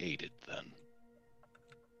create it then.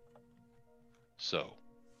 So,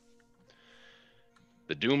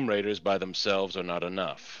 the Doom Raiders by themselves are not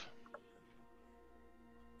enough.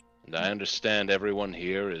 And I understand everyone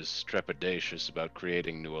here is trepidatious about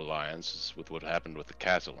creating new alliances with what happened with the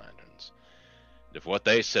Castellanterns. And if what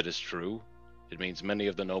they said is true, it means many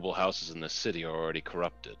of the noble houses in the city are already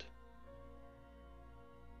corrupted.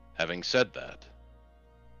 Having said that,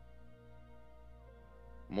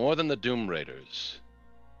 more than the Doom Raiders,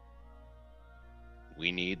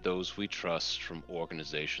 we need those we trust from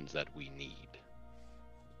organizations that we need.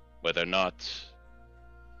 Whether not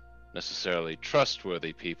necessarily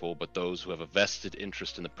trustworthy people, but those who have a vested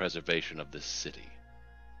interest in the preservation of this city.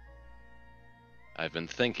 I've been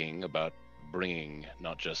thinking about bringing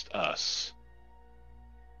not just us,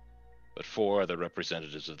 but 4 other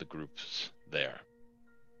representatives of the groups there.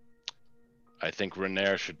 I think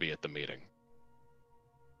Renaer should be at the meeting.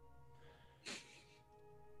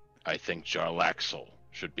 I think Jarlaxle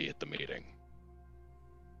should be at the meeting.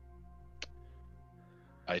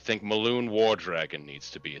 I think Maloon Wardragon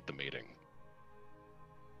needs to be at the meeting.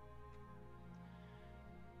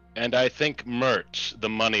 And I think Mert, the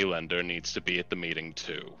moneylender, needs to be at the meeting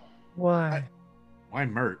too. Why? Why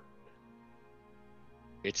Mert?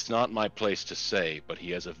 It's not my place to say, but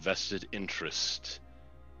he has a vested interest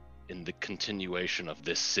in the continuation of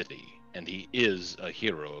this city, and he is a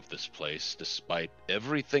hero of this place despite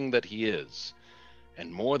everything that he is.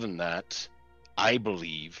 And more than that, I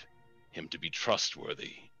believe him to be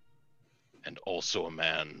trustworthy, and also a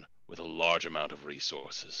man with a large amount of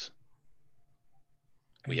resources.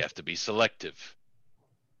 We have to be selective.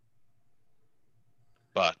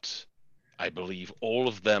 But I believe all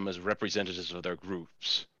of them as representatives of their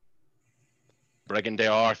groups. Bregan de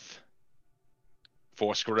Arth,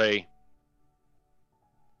 Forskeray,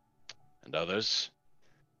 and others.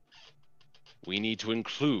 We need to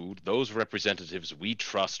include those representatives we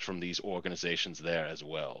trust from these organizations there as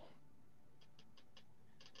well.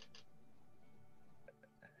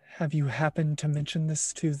 Have you happened to mention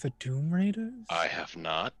this to the Doom Raiders? I have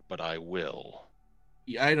not, but I will.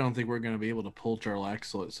 Yeah, I don't think we're going to be able to pull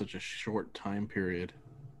Jarlaxle at such a short time period.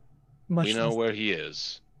 We know where he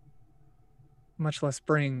is. much less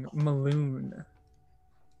bring Maloon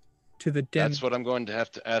to the den. That's what I'm going to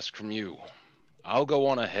have to ask from you. I'll go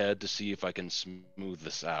on ahead to see if I can smooth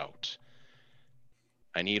this out.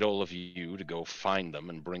 I need all of you to go find them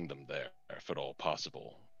and bring them there, if at all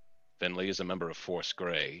possible. Finley is a member of Force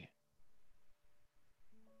Grey.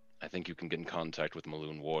 I think you can get in contact with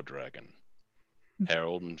Maloon War Dragon.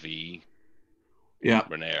 Harold and V. Yeah.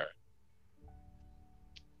 Renair.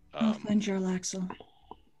 I'll find your Laxel.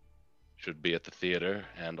 Should be at the theater,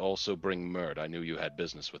 and also bring Mert. I knew you had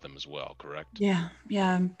business with him as well, correct? Yeah,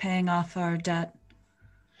 I'm paying off our debt.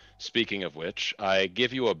 Speaking of which, I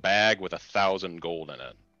give you a bag with 1,000 gold in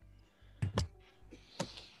it.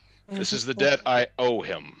 This is the debt I owe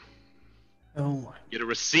him. Oh. Get a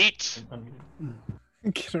receipt.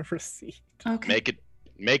 Get a receipt. Okay.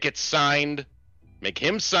 Make it signed. Make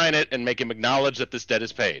him sign it and make him acknowledge that this debt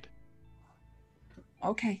is paid.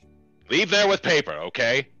 Okay. Leave there with paper,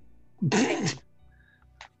 okay?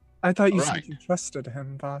 I thought you All said right. you trusted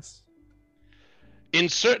him, boss. In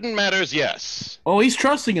certain matters, yes. Oh, he's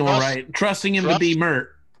trusting him, all right. Trusting him to be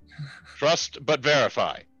Mert. Trust but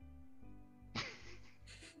verify.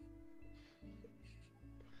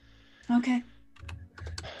 Okay.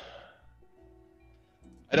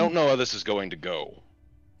 I don't know how this is going to go.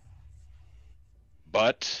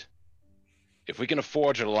 But if we can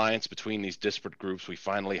forge an alliance between these disparate groups, we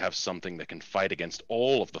finally have something that can fight against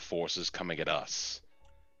all of the forces coming at us.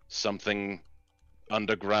 Something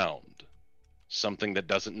underground. Something that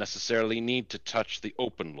doesn't necessarily need to touch the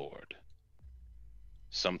Open Lord.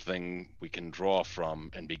 Something we can draw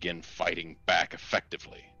from and begin fighting back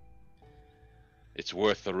effectively. It's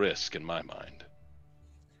worth the risk in my mind.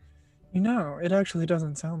 You know, it actually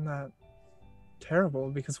doesn't sound that terrible,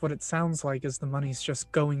 because what it sounds like is the money's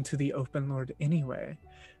just going to the Open Lord anyway.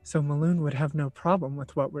 So Maloon would have no problem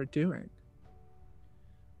with what we're doing.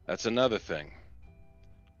 That's another thing.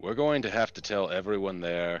 We're going to have to tell everyone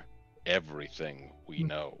there everything we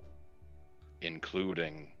know,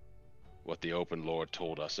 including what the Open Lord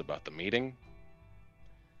told us about the meeting.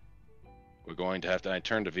 We're going to have to, I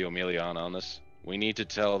turn to Viomelion on this, we need to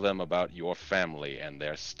tell them about your family and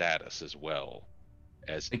their status as well,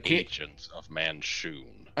 as agents of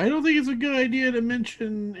Manshoon. I don't think it's a good idea to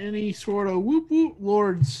mention any sort of whoop-whoop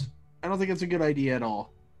lords. I don't think it's a good idea at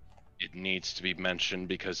all. It needs to be mentioned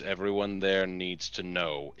because everyone there needs to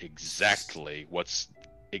know exactly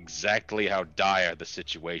how dire the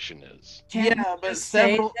situation is. Can Yeah, but we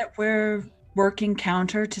say several- that we're working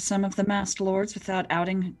counter to some of the masked lords without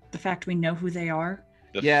outing the fact we know who they are?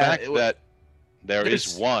 The Yeah, fact that there is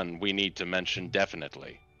there's- one we need to mention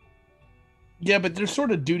definitely. Yeah, but they're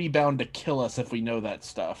sort of duty bound to kill us if we know that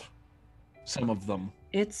stuff. Some of them.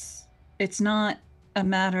 It's not a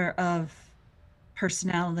matter of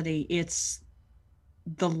personality, it's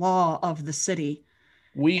the law of the city.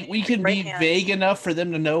 We can be Right. vague enough for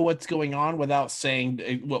them to know what's going on without saying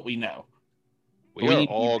what we know. We are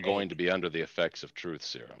all going to be under the effects of truth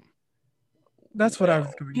serum. That's what I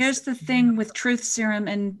was going to say. Here's the thing with truth serum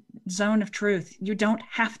and zone of truth. You don't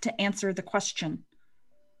have to answer the question.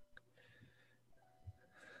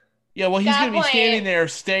 Yeah, well, he's That going to be point- standing there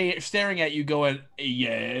staring at you going,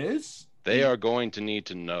 yes? They are going to need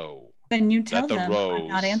to know. Then you tell the them I'm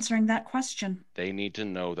not Rose- answering that question. They need to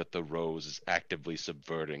know that the Rose is actively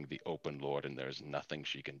subverting the Open Lord and there's nothing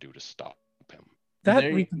she can do to stop him.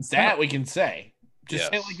 That we can say. Just say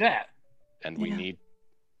it Yes. like that. And we Yeah. need...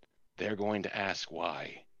 They're going to ask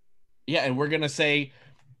why. Yeah, and we're going to say,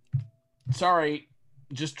 sorry,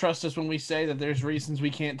 just trust us when we say that there's reasons we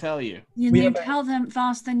can't tell you. You tell them,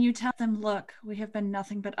 Voss, then you tell them, look, we have been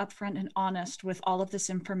nothing but upfront and honest with all of this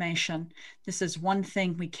information. This is one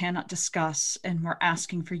thing we cannot discuss, and we're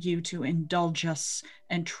asking for you to indulge us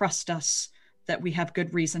and trust us that we have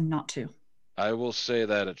good reason not to. I will say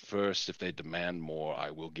that at first, if they demand more, I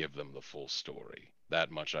will give them the full story. That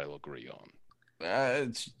much I'll agree on.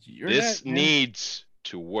 This needs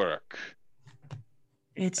to work.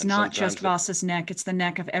 It's And not just sometimes Voss's neck, it's the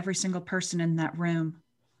neck of every single person in that room.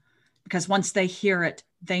 Because once they hear it,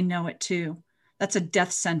 they know it too. That's a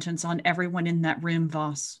death sentence on everyone in that room,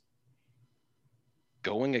 Voss.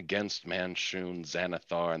 Going against Manshoon,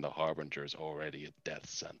 Xanathar, and the Harbinger is already a death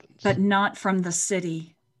sentence. But not from the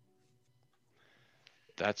city.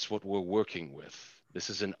 That's what we're working with. This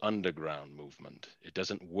is an underground movement. It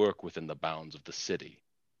doesn't work within the bounds of the city.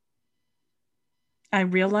 I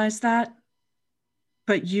realize that.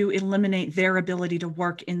 But you eliminate their ability to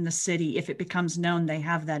work in the city if it becomes known they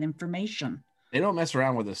have that information. They don't mess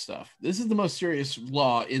around with this stuff. This is the most serious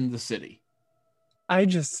law in the city. I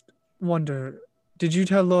just wonder, did you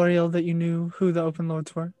tell L'Oreal that you knew who the Open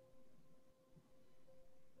Lords were?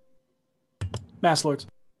 Mass Lords.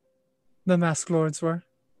 The Masked Lords were?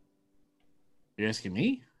 You're asking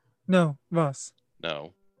me? No, Voss.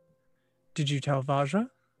 No. Did you tell Vajra?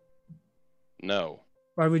 No.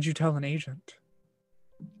 Why would you tell an agent?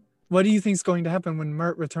 What do you think's going to happen when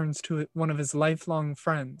Mert returns to one of his lifelong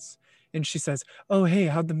friends and she says, "Oh, hey,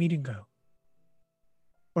 how'd the meeting go?"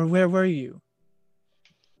 Or "Where were you?"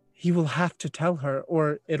 He will have to tell her,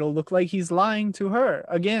 or it'll look like he's lying to her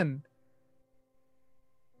again.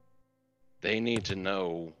 They need to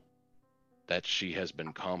know that she has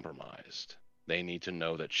been compromised. They need to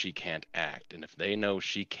know that she can't act. And if they know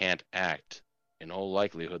she can't act, in all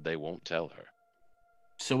likelihood, they won't tell her.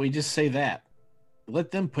 So we just say that.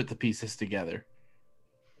 Let them put the pieces together.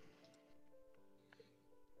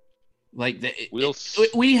 Like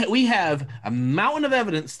we have a mountain of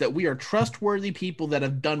evidence that we are trustworthy people that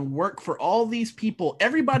have done work for all these people.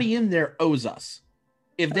 Everybody in there owes us.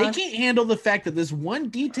 If they can't handle the fact that this one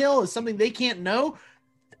detail is something they can't know,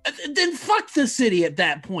 then fuck the city at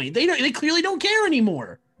that point. They clearly don't care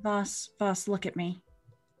anymore. Voss, look at me.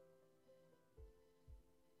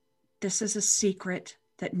 This is a secret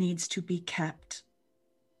that needs to be kept.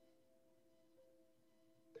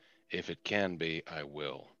 If it can be, I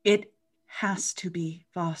will. It has to be,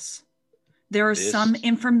 Voss. There is some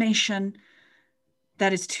information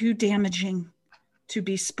that is too damaging to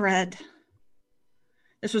be spread.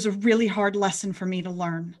 This was a really hard lesson for me to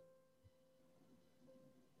learn.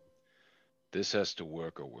 This has to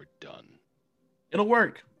work or we're done. It'll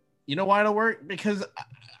work. You know why it'll work? Because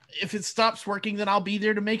if it stops working, then I'll be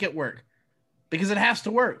there to make it work. Because it has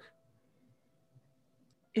to work.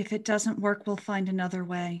 If it doesn't work, we'll find another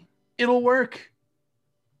way. It'll work.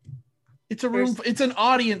 It's a room. It's an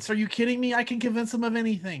audience. Are you kidding me? I can convince them of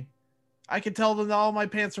anything. I can tell them that all my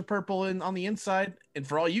pants are purple and on the inside, and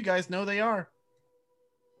for all you guys know, they are.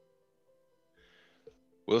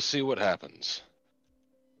 We'll see what happens.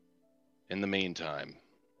 In the meantime,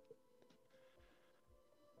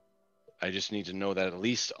 I just need to know that at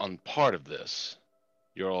least on part of this,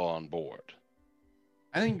 you're all on board.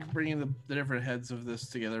 I think bringing the different heads of this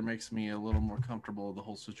together makes me a little more comfortable with the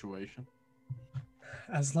whole situation.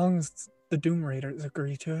 As long as the Doom Raiders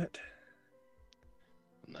agree to it.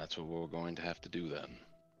 And that's what we're going to have to do then.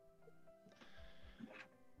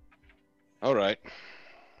 All right.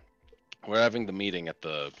 We're having the meeting at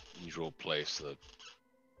the usual place.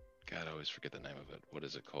 God, I always forget the name of it. What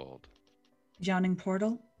is it called? Yawning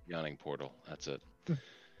Portal? Yawning Portal. That's it. You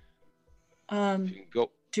can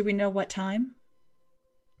go. Do we know what time?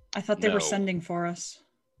 I thought they were sending for us.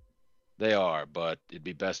 They are, but it'd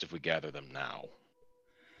be best if we gather them now.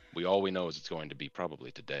 All we know is it's going to be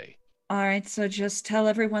probably today. All right, so just tell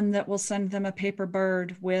everyone that we'll send them a paper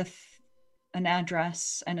bird with an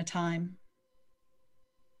address and a time.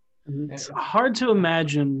 It's hard to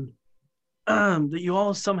imagine that you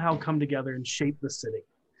all somehow come together and shape the city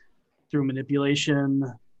through manipulation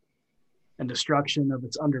and destruction of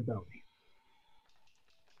its underbelly.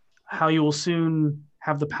 How you will soon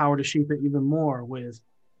have the power to shape it even more with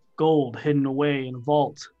gold hidden away in a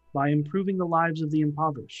vault by improving the lives of the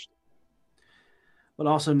impoverished. But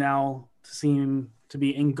also now seem to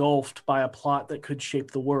be engulfed by a plot that could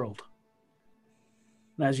shape the world.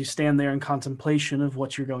 And as you stand there in contemplation of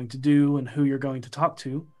what you're going to do and who you're going to talk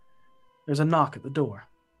to, there's a knock at the door.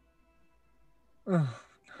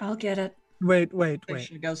 I'll get it. Wait.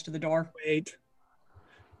 She goes to the door. Wait.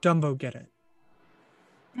 Dumbo, get it.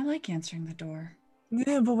 I like answering the door.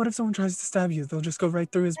 Yeah, but what if someone tries to stab you? They'll just go right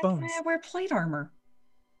through his bones. I wear plate armor.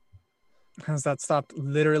 Has that stopped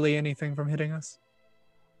literally anything from hitting us?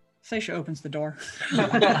 Seisha opens the door.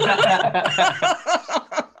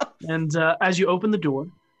 And as you open the door,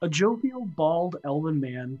 a jovial, bald, elven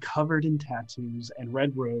man covered in tattoos and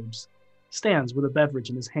red robes stands with a beverage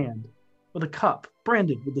in his hand, with a cup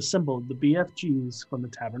branded with the symbol of the BFGs from the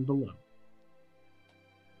tavern below.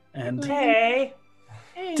 And Hey!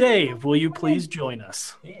 Dave, will you please join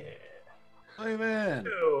us? Yeah. Hey, man.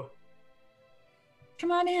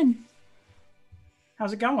 Come on in.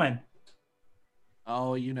 How's it going?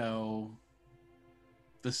 Oh, you know,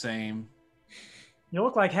 the same. You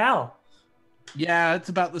look like hell. Yeah, it's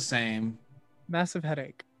about the same. Massive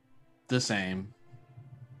headache. The same.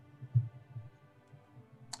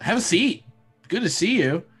 Have a seat. Good to see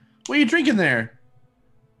you. What are you drinking there?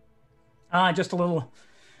 Just a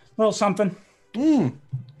little something.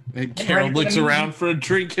 And Carol looks around for a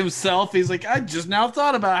drink himself. He's like, I just now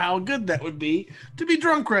thought about how good that would be to be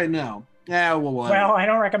drunk right now. Yeah, well, what? Well, I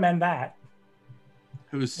don't recommend that.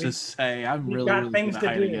 Who's to say? I'm We've really got good things at to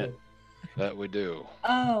hiding do. it. That we do.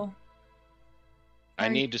 Oh. I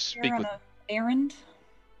need to speak with... Errand?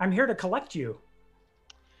 I'm here to collect you.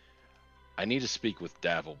 I need to speak with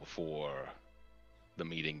Davil before the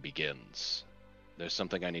meeting begins. There's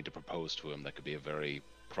something I need to propose to him that could be a very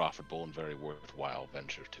profitable and very worthwhile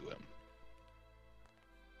venture to him.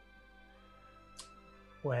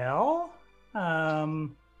 Well,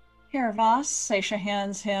 Here, Voss. Seisha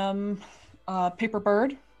hands him a paper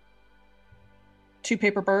bird. 2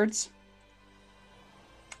 paper birds.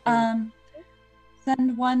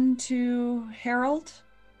 Send one to Harold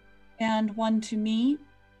and one to me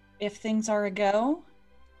if things are a go,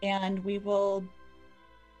 and we will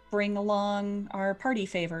bring along our party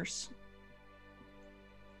favors.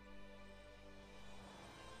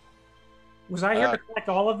 Was I here to collect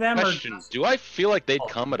all of them? Question, do I feel like they'd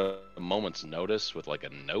come at a moment's notice with like a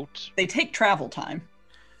note? They take travel time.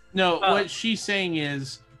 No, what she's saying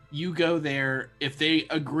is you go there. If they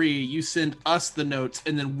agree, you send us the notes,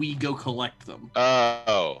 and then we go collect them.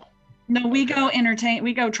 Oh. No, we go entertain.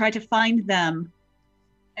 We go try to find them,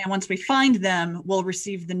 and once we find them, we'll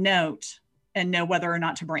receive the note and know whether or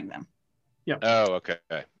not to bring them. Yep. Oh, okay.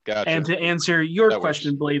 Gotcha. And to answer your That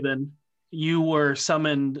question, Blaven, you were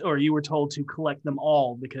summoned, or you were told to collect them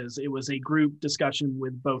all because it was a group discussion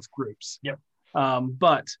with both groups. Yep.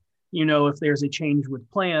 But you know, if there's a change with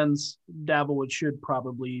plans, Davilwood should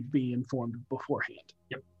probably be informed beforehand.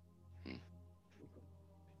 Yep.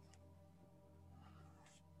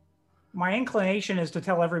 My inclination is to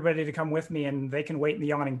tell everybody to come with me, and they can wait in the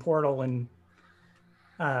yawning portal, and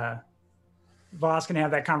Voss can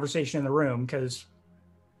have that conversation in the room, because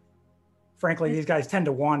frankly, these guys tend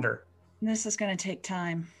to wander. This is going to take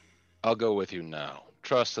time. I'll go with you now.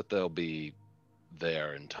 Trust that they'll be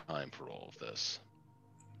there in time for all of this.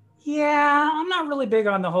 Yeah, I'm not really big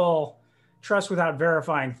on the whole trust without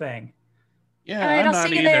verifying thing. Yeah, All right, I'm I'll not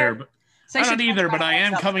see you there. either. So I'm she not talks either, about but I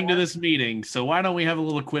am what's up coming to for. this meeting, so why don't we have a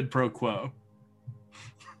little quid pro quo?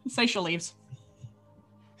 Seisha leaves.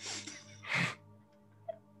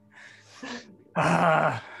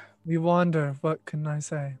 We wander. What can I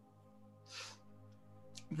say?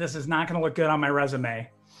 This is not going to look good on my resume.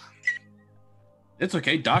 It's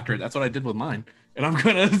okay, doctor. That's what I did with mine. And I'm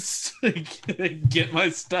going to get my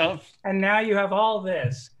stuff. And now you have all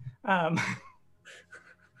this.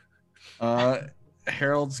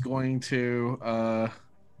 Harold's going to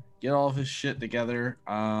get all of his shit together.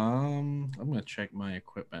 I'm going to check my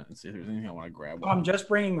equipment and see if there's anything I want to grab. I'm just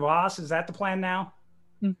bringing Voss. Is that the plan now?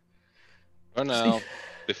 For now,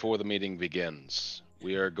 before the meeting begins,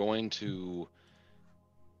 we are going to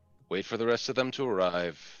wait for the rest of them to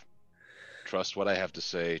arrive. Trust what I have to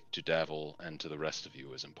say to Davil and to the rest of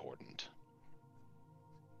you is important.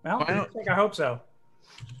 Well, I hope so.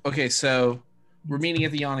 Okay, so we're meeting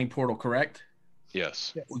at the Yawning Portal, correct?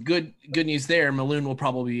 Yes. Well, good news there. Maloon will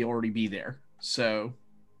probably already be there. So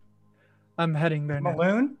I'm heading there now.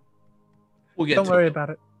 Maloon? We'll get Don't to worry it. about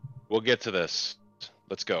it. We'll get to this.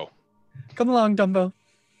 Let's go. Come along, Dumbo.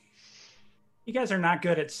 You guys are not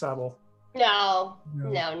good at subtle. No,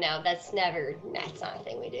 that's not a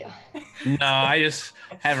thing we do. No, I just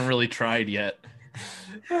haven't really tried yet.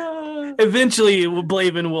 Eventually,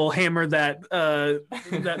 Blaven will hammer that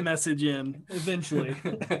that message in. Eventually,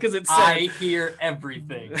 because it's said. I hear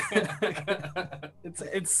everything.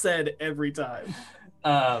 it's said every time.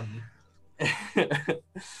 All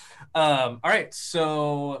right.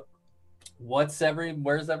 So, where's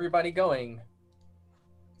everybody going?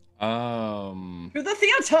 To the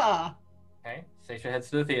theater. Okay, Seisha heads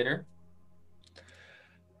to the theater.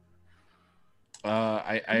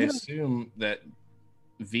 I assume that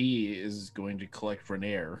V is going to collect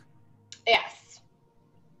Renair. Yes.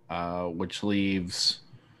 Which leaves.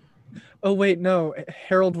 Oh wait, no.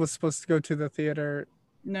 Harold was supposed to go to the theater.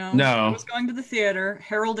 No. No. I was going to the theater.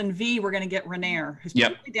 Harold and V were going to get Renair, who's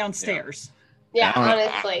probably downstairs. Yeah,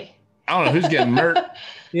 honestly. I don't know who's getting Mert.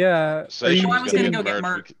 Yeah. So I was going to go get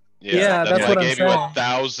Mert. Yeah, that's what I I'm gave saying. you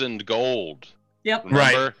 1,000 gold. Yep.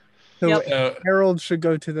 Remember? So Harold should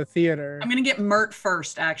go to the theater. I'm going to get Mert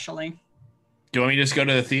first, actually. Do you want me to just go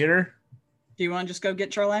to the theater? Do you want to just go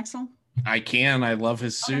get Charlaxle? I can. I love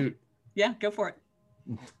his suit. Yeah, go for it.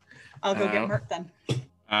 I'll go get Mert then.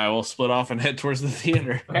 I will split off and head towards the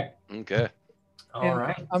theater. Okay. All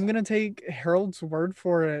right. I'm going to take Harold's word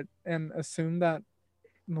for it and assume that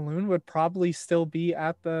Maloon would probably still be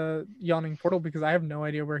at the Yawning Portal because I have no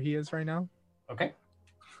idea where he is right now. Okay.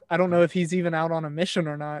 I don't know if he's even out on a mission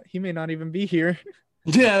or not. He may not even be here.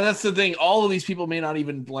 Yeah, that's the thing. All of these people may not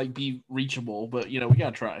even be reachable, but we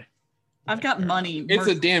gotta try. I've got money. It's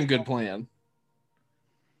a damn good plan.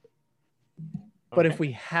 But if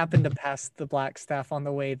we happen to pass the Black Staff on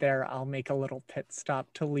the way there, I'll make a little pit stop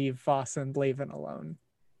to leave Voss and Blaven alone.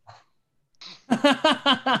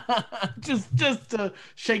 just to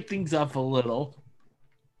shake things up a little.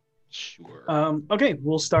 Sure. Okay,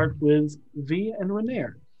 we'll start with V and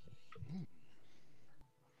Renair.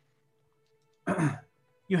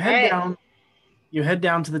 You head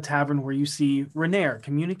down to the tavern where you see Renair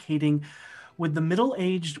communicating with the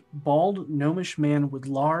middle-aged, bald, gnomish man with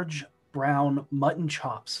large, brown mutton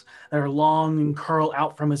chops that are long and curl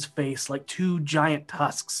out from his face like two giant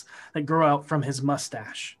tusks that grow out from his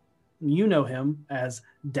mustache. You know him as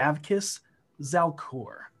Davkis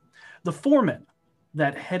Zalkor, the foreman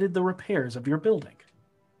that headed the repairs of your building.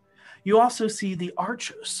 You also see the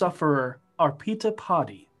arch-sufferer Arpita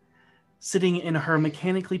Padi sitting in her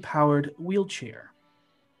mechanically powered wheelchair.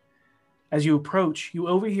 As you approach, you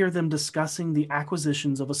overhear them discussing the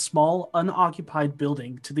acquisitions of a small, unoccupied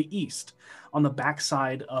building to the east on the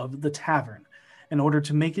backside of the tavern in order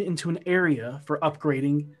to make it into an area for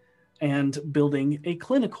upgrading and building a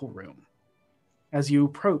clinical room. As you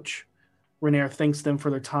approach, Renair thanks them for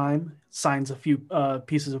their time, signs a few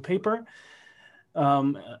pieces of paper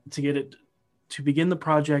to begin the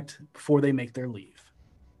project before they make their leave.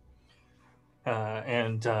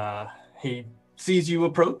 And he sees you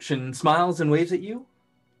approach and smiles and waves at you.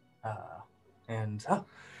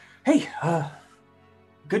 Hey,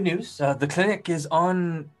 good news. The clinic is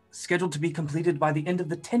scheduled to be completed by the end of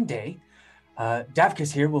the 10-day.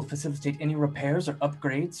 Davkis here will facilitate any repairs or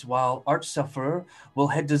upgrades, while Arch-Sufferer will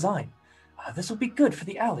head design. This will be good for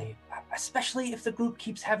the alley, especially if the group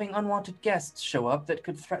keeps having unwanted guests show up that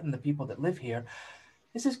could threaten the people that live here.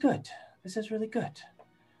 This is good. This is really good.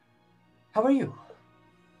 How are you?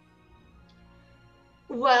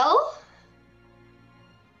 Well,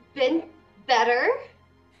 been better.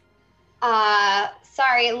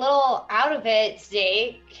 Sorry, a little out of it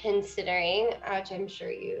today, considering, which I'm sure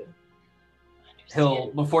you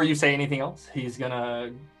understand. Before you say anything else, he's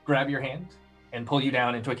gonna grab your hand and pull you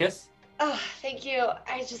down into a kiss. Oh, thank you.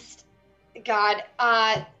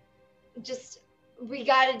 We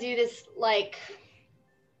gotta do this,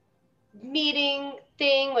 meeting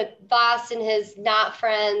thing with Voss and his not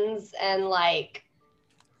friends, and,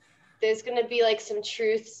 there's gonna be, some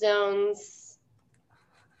truth zones.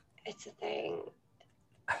 It's a thing.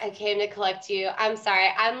 I came to collect you. I'm sorry.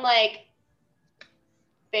 I'm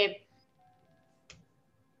babe,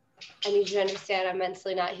 I need you to understand I'm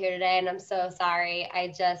mentally not here today, and I'm so sorry.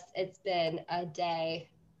 It's been a day.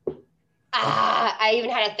 I even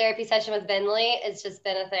had a therapy session with Vinley. It's just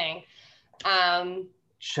been a thing.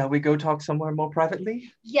 Shall we go talk somewhere more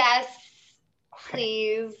privately? Yes,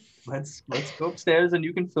 please. Let's go upstairs and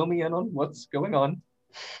you can fill me in on what's going on.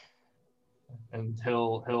 And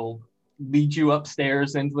he'll lead you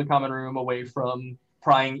upstairs into the common room away from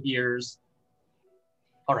prying ears.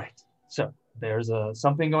 All right, so there's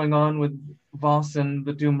something going on with Voss and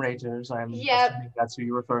the Doom Raiders. I'm assuming that's who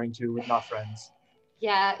you're referring to with not friends.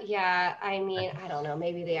 Yeah. I mean, I don't know.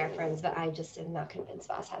 Maybe they are friends, but I just am not convinced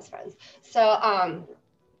Voss has friends. So,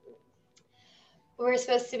 we're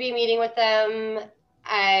supposed to be meeting with them.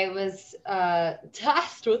 I was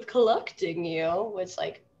tasked with collecting you, which,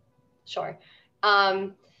 sure.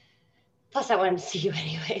 Plus, I wanted to see you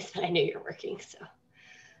anyways, but I knew you were working, so.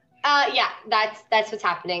 Yeah, that's what's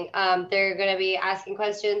happening. They're going to be asking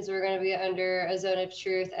questions. We're going to be under a zone of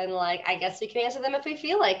truth, and, I guess we can answer them if we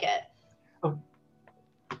feel like it. Oh.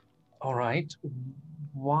 All right.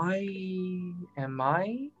 Why am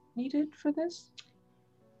I needed for this?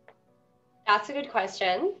 That's a good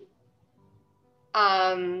question.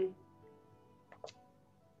 I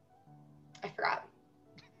forgot.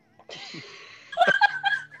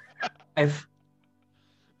 If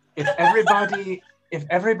everybody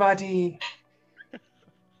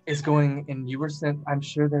is going and you were sent, I'm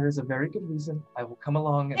sure there is a very good reason. I will come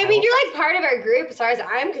along. And you're part of our group as far as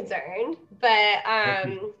I'm concerned, but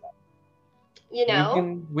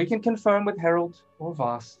we can confirm with Harold or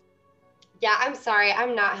Voss. Yeah, I'm sorry.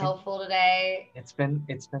 I'm not helpful today. It's been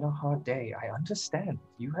a hard day. I understand.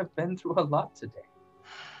 You have been through a lot today.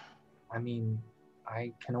 I mean,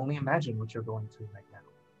 I can only imagine what you're going through right now.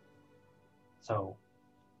 So,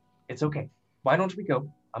 it's okay. Why don't we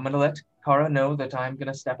go? I'm going to let Kara know that I'm going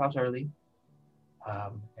to step out early.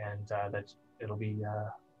 And that it'll be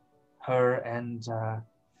her and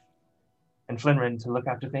Flinrin to look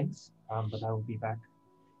after things. But I will be back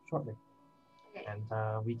shortly. Okay. And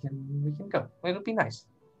we can go. It'll be nice.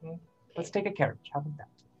 Let's take a carriage. How about that?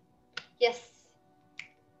 Yes.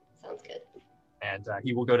 Sounds good. And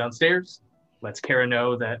he will go downstairs. Lets Kara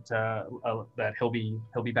know that that he'll be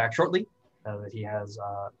back shortly. That he has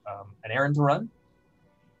an errand to run.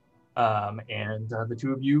 And the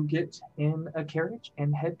two of you get in a carriage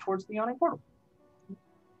and head towards the yawning portal.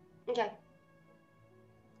 Okay.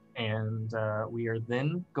 And we are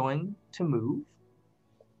then going to move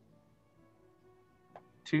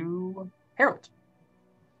to Harold,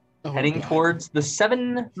 heading towards the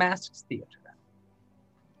Seven Masks Theater.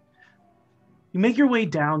 You make your way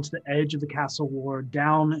down to the edge of the castle ward,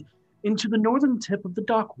 down into the northern tip of the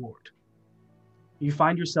dock ward. You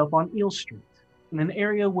find yourself on Eel Street, in an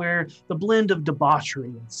area where the blend of debauchery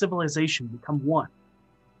and civilization become one.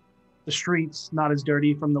 The streets not as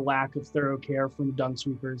dirty from the lack of thorough care from the dung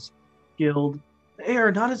sweepers guild. The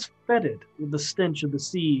air not as fetid with the stench of the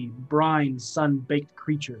sea, brine, sun-baked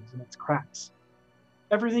creatures in its cracks.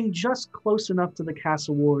 Everything just close enough to the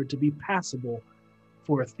castle ward to be passable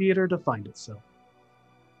for a theater to find itself.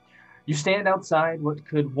 You stand outside what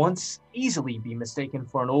could once easily be mistaken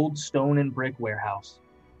for an old stone and brick warehouse.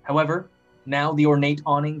 However, now the ornate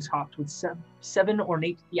awning topped with seven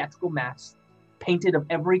ornate theatrical masks, painted of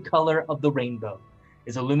every color of the rainbow,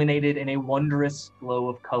 is illuminated in a wondrous glow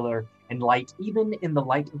of color and light, even in the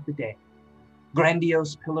light of the day.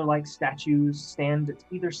 Grandiose pillar-like statues stand at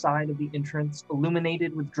either side of the entrance,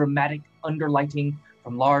 illuminated with dramatic underlighting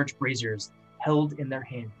from large braziers held in their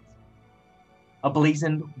hands. A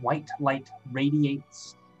blazoned white light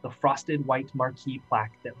radiates the frosted white marquee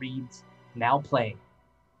plaque that reads, "Now playing,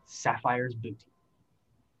 Sapphire's Booty."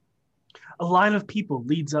 A line of people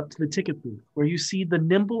leads up to the ticket booth, where you see the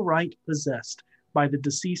nimble right possessed by the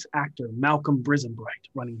deceased actor Malcolm Brisenbright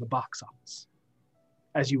running the box office.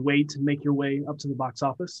 As you wait and make your way up to the box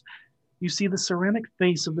office, you see the ceramic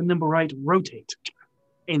face of the nimble right rotate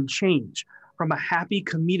and change from a happy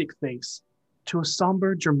comedic face to a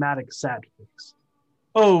somber, dramatic, sad face.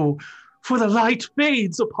 Oh, for the light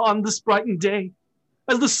fades upon this brightened day,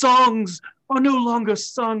 as the songs are no longer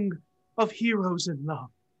sung of heroes in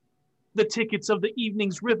love. The tickets of the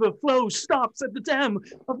evening's river flow stops at the dam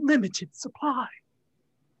of limited supply.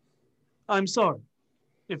 I'm sorry,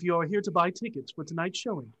 if you are here to buy tickets for tonight's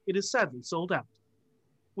showing, it is sadly sold out.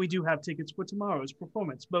 We do have tickets for tomorrow's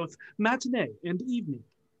performance, both matinee and evening,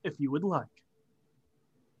 if you would like.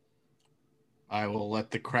 I will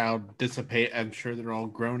let the crowd dissipate. I'm sure they're all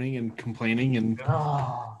groaning and complaining, and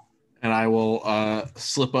I will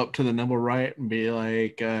slip up to the nimble right and be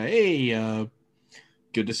like, "Hey,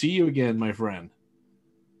 good to see you again, my friend."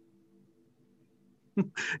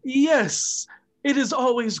 Yes, it is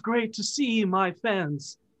always great to see my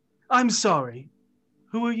fans. I'm sorry.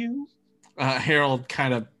 Who are you? Harold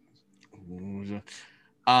kind of...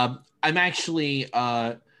 I'm actually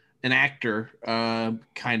an actor,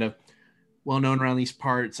 kind of well-known around these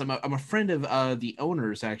parts. I'm a friend of the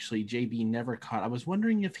owners, actually, JB Nevercaught. I was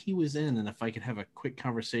wondering if he was in and if I could have a quick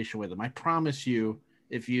conversation with him. I promise you,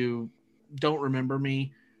 if you don't remember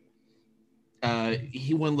me,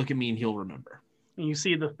 he won't look at me and he'll remember. And you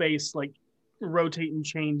see the face like rotate and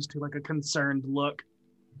change to like a concerned look.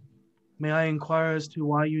 May I inquire as to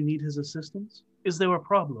why you need his assistance? Is there a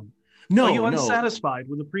problem? No, Are you unsatisfied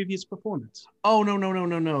with the previous performance? Oh,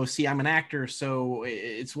 no. See, I'm an actor, so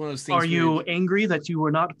it's one of those things. Are you angry that you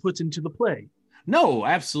were not put into the play? No,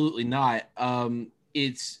 absolutely not.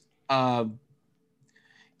 It's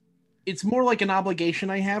more like an obligation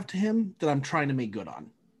I have to him that I'm trying to make good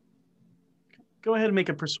on. Go ahead and make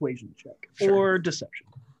a persuasion check. Sure. Or deception.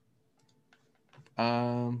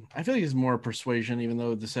 I feel like it's more persuasion, even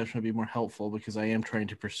though deception would be more helpful because I am trying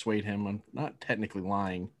to persuade him. I'm not technically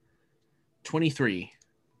lying. 23.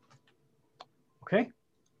 Okay.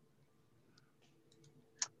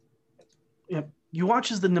 Yep. You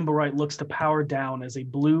watch as the nimble right looks to power down as a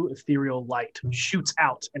blue ethereal light shoots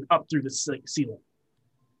out and up through the ceiling.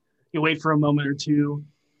 You wait for a moment or two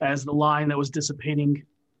as the line that was dissipating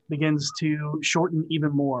begins to shorten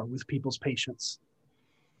even more with people's patience.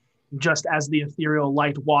 Just as the ethereal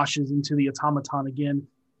light washes into the automaton again,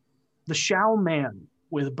 the Shao man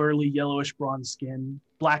with burly yellowish bronze skin,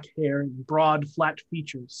 black hair, and broad, flat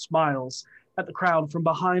features smiles at the crowd from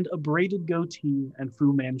behind a braided goatee and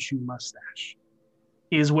Fu Manchu mustache.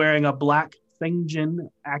 He is wearing a black Fengjin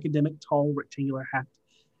academic tall rectangular hat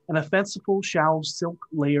and a fanciful Shao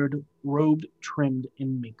silk-layered robe trimmed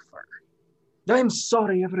in mink fur. I'm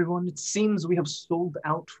sorry, everyone. It seems we have sold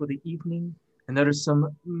out for the evening, and there is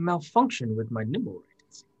some malfunction with my nimble right,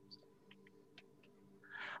 it seems.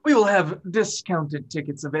 We will have discounted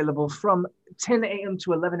tickets available from 10 a.m.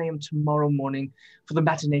 to 11 a.m. tomorrow morning for the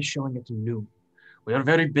matinee showing at noon. We are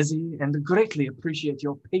very busy and greatly appreciate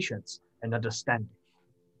your patience and understanding.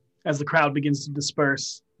 As the crowd begins to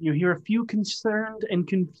disperse, you hear a few concerned and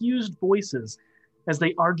confused voices as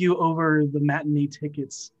they argue over the matinee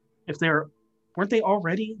tickets. If weren't they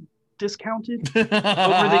already discounted over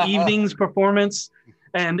the evening's performance?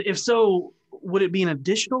 And if so, would it be an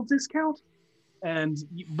additional discount?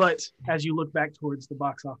 But as you look back towards the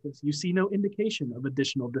box office, you see no indication of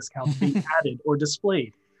additional discounts being added or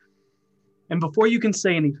displayed. And before you can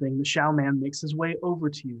say anything, the Shao Man makes his way over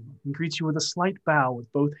to you and greets you with a slight bow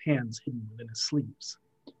with both hands hidden within his sleeves.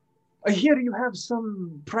 I hear you have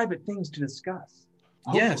some private things to discuss.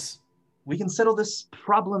 Yes. We can settle this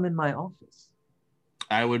problem in my office.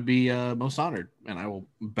 I would be most honored, and I will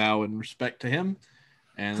bow in respect to him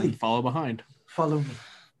and then follow behind. Follow me.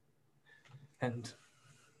 And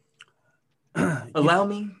allow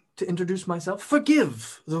me to introduce myself.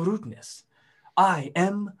 Forgive the rudeness. I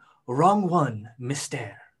am Wrong One,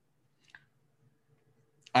 Mister.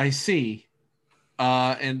 I see.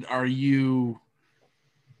 And are you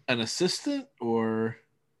an assistant or?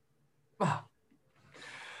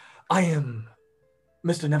 I am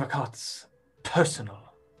Mr. Nevercott's personal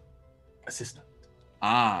assistant.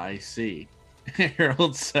 Ah, I see.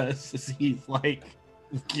 Harold says as he's like,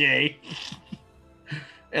 gay.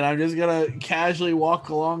 And I'm just going to casually walk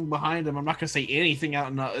along behind him. I'm not going to say anything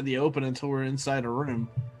out in the open until we're inside a room.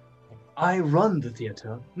 I run the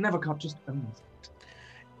theater. Nevercott just owns it.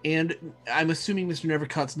 And I'm assuming Mr.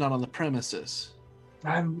 Nevercott's not on the premises.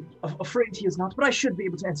 I'm afraid he is not, but I should be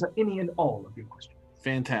able to answer any and all of your questions.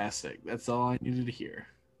 Fantastic. That's all I needed to hear.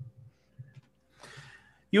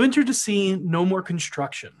 You enter to see no more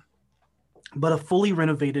construction, but a fully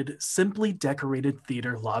renovated, simply decorated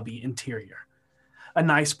theater lobby interior. A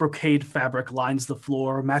nice brocade fabric lines the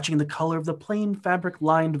floor, matching the color of the plain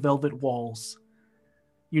fabric-lined velvet walls.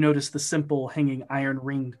 You notice the simple hanging iron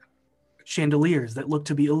ring chandeliers that look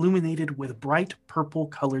to be illuminated with bright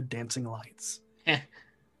purple-colored dancing lights.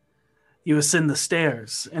 You ascend the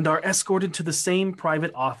stairs and are escorted to the same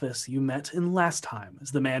private office you met in last time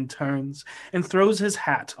as the man turns and throws his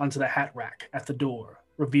hat onto the hat rack at the door,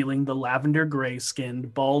 revealing the lavender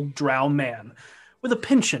gray-skinned, bald drow man with a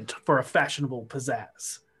penchant for a fashionable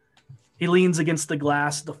pizzazz. He leans against the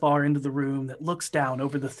glass at the far end of the room that looks down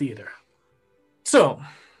over the theater. So,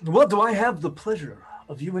 what do I have the pleasure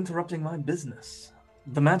of you interrupting my business?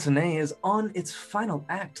 The matinee is on its final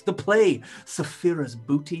act. The play, Saphira's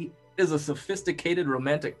Booty, is a sophisticated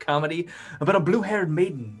romantic comedy about a blue-haired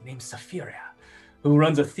maiden named Saphira, who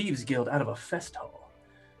runs a thieves' guild out of a fest hall.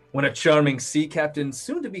 When a charming sea captain,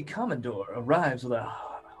 soon-to-be commodore, arrives with a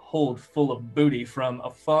hold full of booty from a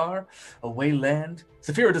far away land,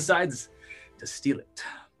 Saphira decides to steal it.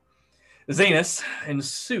 Zanus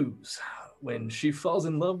ensues when she falls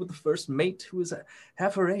in love with the first mate who is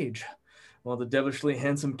half her age, while the devilishly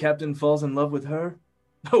handsome captain falls in love with her.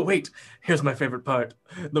 Oh, wait, here's my favorite part.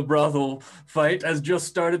 The brothel fight has just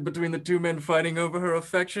started between the two men fighting over her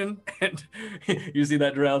affection. And you see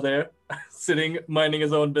that drow there, sitting, minding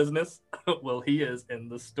his own business? Well, he is in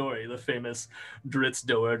the story, the famous Dritz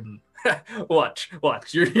Doerden. Watch,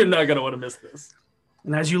 you're not going to want to miss this.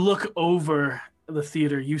 And as you look over the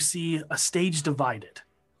theater, you see a stage divided.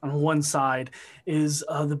 On one side is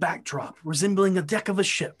the backdrop, resembling a deck of a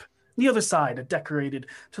ship. The other side, decorated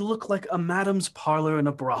to look like a madam's parlor in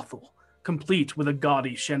a brothel, complete with a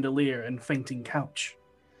gaudy chandelier and fainting couch.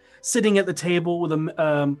 Sitting at the table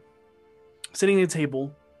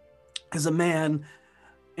is a man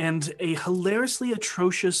and a hilariously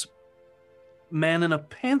atrocious man in a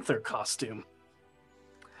panther costume.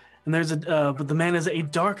 And but the man is a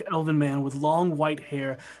dark elven man with long white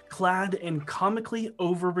hair, clad in comically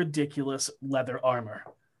over-ridiculous leather armor.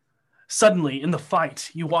 Suddenly, in the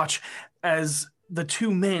fight, you watch as the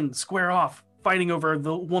two men square off, fighting over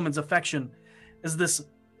the woman's affection, as this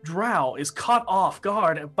drow is caught off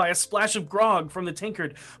guard by a splash of grog from the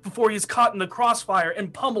tankard before he is caught in the crossfire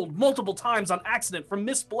and pummeled multiple times on accident from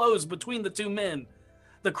missed blows between the two men.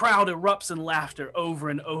 The crowd erupts in laughter over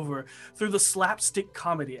and over through the slapstick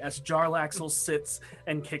comedy as Jarlaxle sits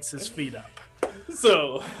and kicks his feet up.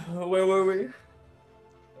 So, where were we?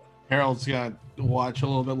 Harold's going to watch a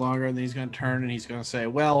little bit longer, and then he's going to turn and he's going to say,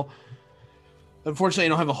 well, unfortunately, I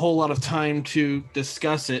don't have a whole lot of time to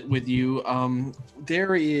discuss it with you.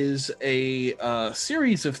 There is a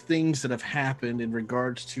series of things that have happened in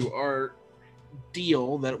regards to our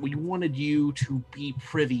deal that we wanted you to be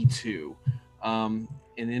privy to. And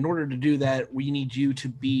in order to do that, we need you to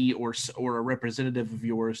be, or a representative of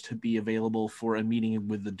yours, to be available for a meeting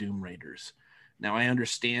with the Doom Raiders. Now, I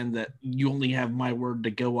understand that you only have my word to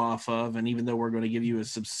go off of, and even though we're going to give you a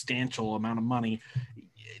substantial amount of money,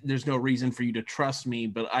 there's no reason for you to trust me,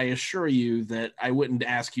 but I assure you that I wouldn't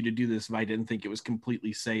ask you to do this if I didn't think it was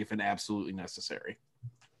completely safe and absolutely necessary.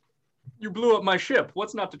 You blew up my ship.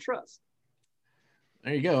 What's not to trust?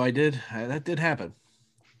 There you go. I did. That did happen.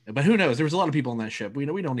 But who knows? There was a lot of people on that ship. We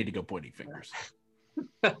don't need to go pointing fingers.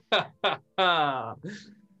 Go ahead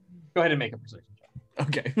and make a perception check.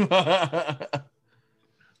 Okay.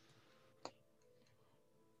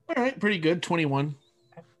 All right, pretty good. 21.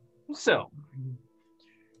 So,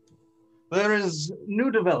 there is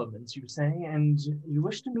new developments, you say, and you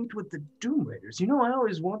wish to meet with the Doom Raiders. You know, I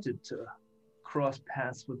always wanted to cross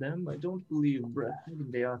paths with them. I don't believe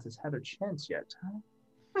Hagen has had a chance yet.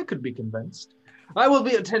 I could be convinced. I will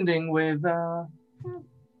be attending with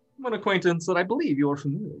one acquaintance that I believe you're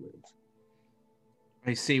familiar with.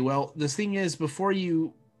 I see. Well, the thing is, before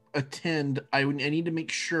you attend, I need to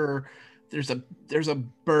make sure there's a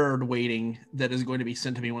bird waiting that is going to be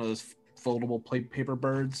sent to me, one of those foldable paper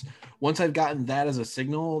birds. Once I've gotten that as a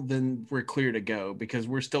signal, then we're clear to go, because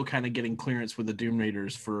we're still kind of getting clearance with the Doom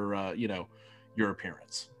Raiders for your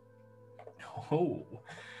appearance. Oh,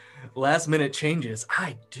 last minute changes.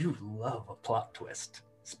 I do love a plot twist.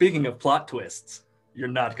 Speaking of plot twists, you're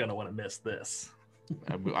not going to want to miss this.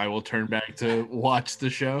 I will turn back to watch the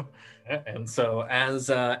show. And so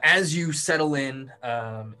as you settle in,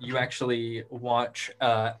 you actually watch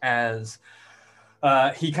as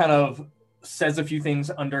he kind of says a few things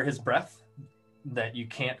under his breath that you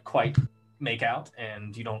can't quite make out,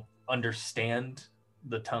 and you don't understand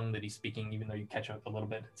the tongue that he's speaking, even though you catch up a little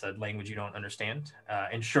bit. It's a language you don't understand.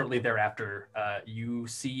 And shortly thereafter, you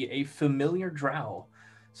see a familiar drow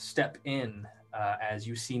step in as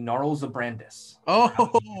you see Gnarls of Brandis.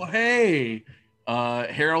 Oh, hey.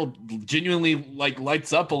 Harold genuinely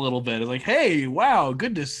lights up a little bit. It's like, hey, wow,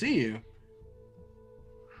 good to see you.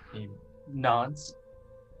 He nods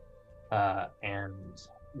and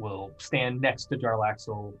will stand next to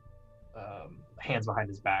Jarlaxle, hands behind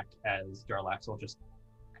his back, as Jarlaxle just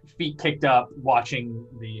feet kicked up, watching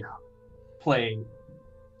the play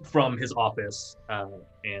from his office,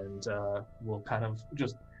 and will kind of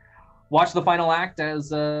just watch the final act as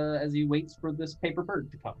he waits for this paper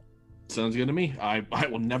bird to come. Sounds good to me. I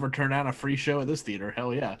will never turn down a free show at this theater.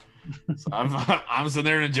 Hell yeah. So I'm sitting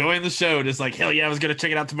there enjoying the show, just like, hell yeah, I was gonna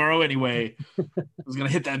check it out tomorrow anyway. I was gonna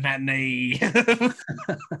hit that matinee.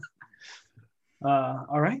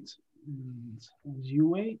 All right. And as you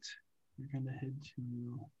wait, you're gonna head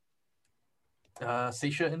to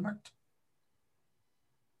Seisha and Mert.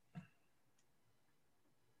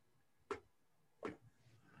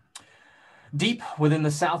 Deep within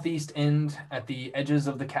the southeast end, at the edges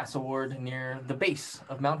of the castle ward near the base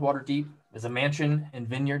of Mount Waterdeep, is a mansion and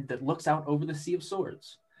vineyard that looks out over the Sea of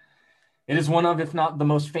Swords. It is one of, if not the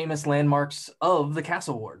most famous landmarks of the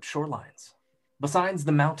castle ward shorelines. Besides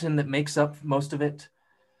the mountain that makes up most of it,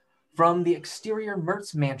 from the exterior,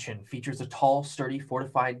 Mert's mansion features a tall, sturdy,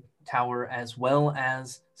 fortified tower, as well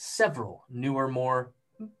as several newer, more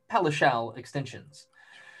palatial extensions.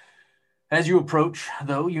 As you approach,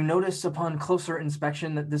 though, you notice upon closer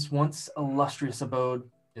inspection that this once illustrious abode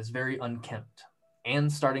is very unkempt and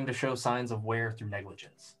starting to show signs of wear through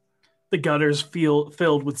negligence. The gutters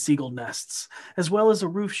filled with seagull nests, as well as a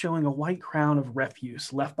roof showing a white crown of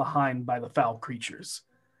refuse left behind by the foul creatures.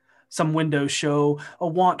 Some windows show a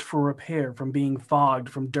want for repair from being fogged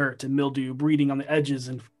from dirt and mildew breeding on the edges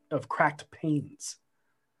of cracked panes.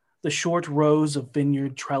 The short rows of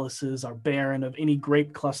vineyard trellises are barren of any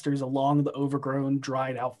grape clusters along the overgrown,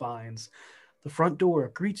 dried-out vines. The front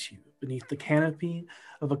door greets you beneath the canopy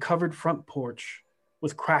of a covered front porch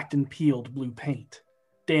with cracked and peeled blue paint,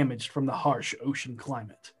 damaged from the harsh ocean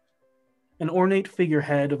climate. An ornate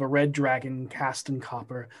figurehead of a red dragon cast in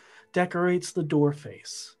copper decorates the door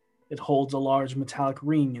face. It holds a large metallic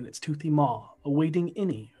ring in its toothy maw, awaiting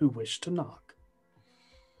any who wish to knock.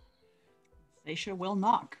 Seisha will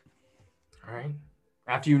knock. All right.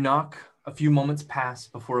 After you knock, a few moments pass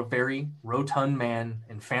before a very rotund man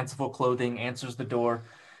in fanciful clothing answers the door.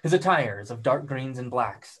 His attire is of dark greens and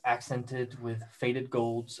blacks, accented with faded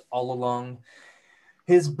golds all along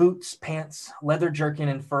his boots, pants, leather jerkin,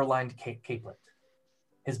 and fur-lined capelet.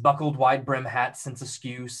 His buckled wide-brim hat sends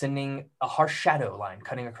askew, sending a harsh shadow line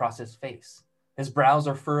cutting across his face. His brows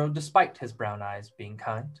are furrowed despite his brown eyes being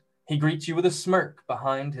kind. He greets you with a smirk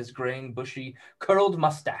behind his graying, bushy, curled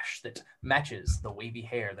mustache that matches the wavy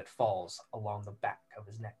hair that falls along the back of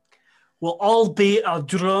his neck. We'll all be a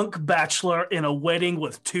drunk bachelor in a wedding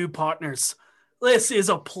with 2 partners. This is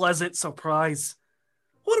a pleasant surprise.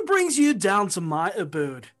 What brings you down to my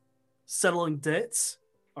abode? Settling debts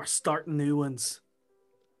or starting new ones?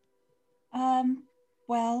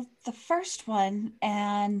 Well, the first one,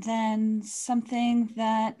 and then something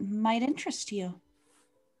that might interest you.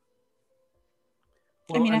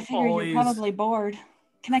 Well, I figure you're probably bored.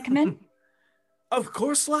 Can I come in? Of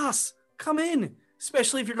course, lass. Come in.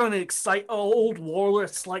 Especially if you're going to excite old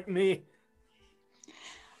warlords like me.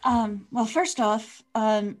 Well, first off,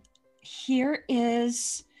 here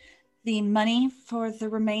is the money for the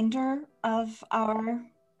remainder of our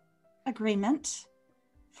agreement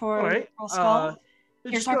for All right. Pearl Skull.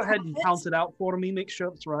 Just go ahead and count it out for me. Make sure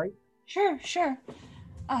it's right. Sure.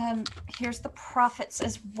 Here's the profits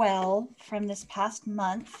as well from this past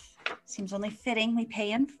month. Seems only fitting we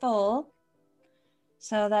pay in full.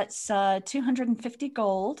 So that's 250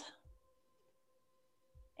 gold.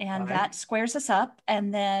 And that squares us up.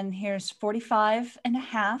 And then here's 45 and a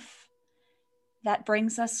half. That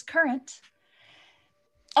brings us current.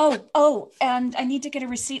 Oh, and I need to get a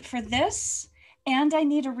receipt for this. And I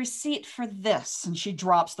need a receipt for this. And she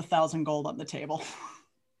drops the 1,000 gold on the table.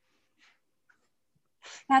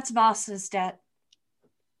 That's Voss's debt.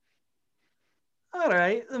 All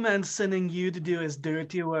right. The man's sending you to do his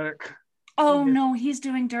dirty work. Oh, no, he's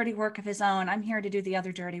doing dirty work of his own. I'm here to do the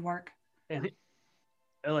other dirty work. And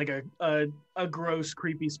like a gross,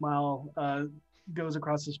 creepy smile goes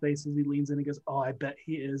across his face as he leans in and goes, "Oh, I bet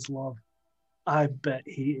he is, love. I bet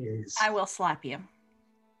he is." I will slap you.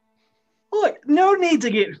 Look, no need to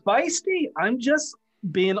get feisty. I'm just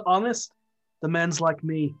being honest. The men's like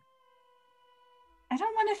me. I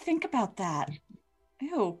don't want to think about that.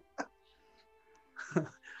 Ew.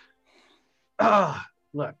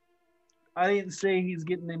 Look, I didn't say he's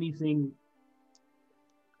getting anything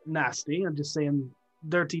nasty. I'm just saying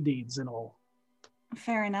dirty deeds and all.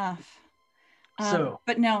 Fair enough.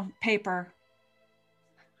 But no, paper.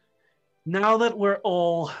 Now that we're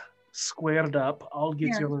all squared up, I'll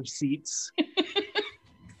get your receipts.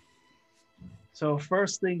 So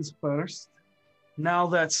first things first, now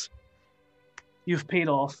that you've paid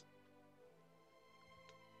off,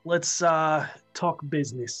 let's talk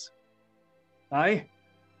business. Aye?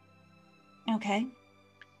 Okay.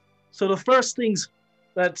 So the first things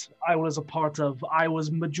that I was a part of, I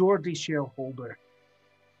was majority shareholder,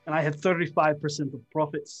 and I had 35% of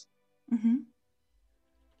profits. Mm-hmm.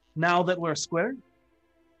 Now that we're square,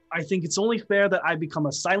 I think it's only fair that I become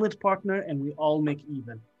a silent partner and we all make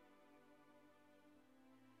even.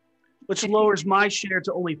 Which lowers my share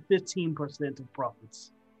to only 15% of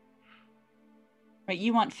profits. Right,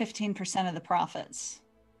 you want 15% of the profits.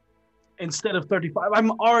 Instead of 35.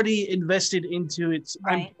 I'm already invested into it.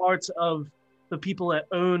 Right. I'm part of the people that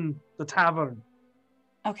own the tavern.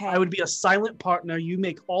 Okay. I would be a silent partner. You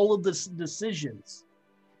make all of the decisions.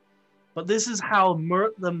 But this is how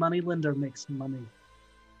Mert the moneylender makes money.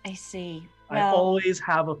 I see. I always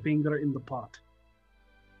have a finger in the pot.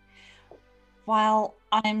 While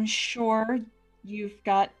I'm sure you've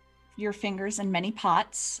got your fingers in many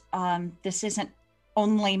pots, this isn't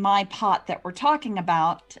only my pot that we're talking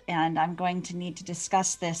about, and I'm going to need to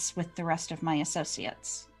discuss this with the rest of my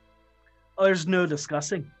associates. Oh, there's no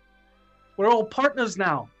discussing. We're all partners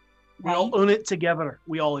now. We all own it together.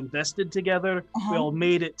 We all invested together. We all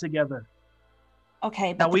made it together.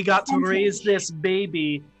 Okay. Now we got to raise this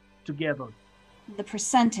baby together. The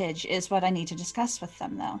percentage is what I need to discuss with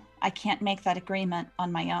them, though. I can't make that agreement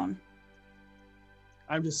on my own.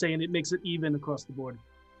 I'm just saying it makes it even across the board.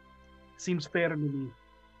 Seems fair to me.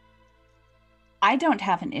 I don't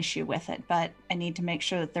have an issue with it, but I need to make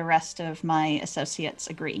sure that the rest of my associates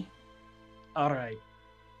agree. All right.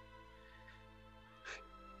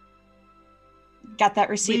 Got that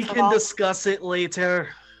receipt? We can discuss it later.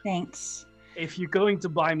 Thanks. If you're going to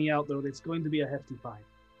buy me out, though, it's going to be a hefty fine.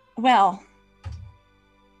 Well,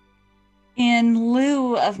 in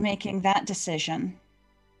lieu of making that decision,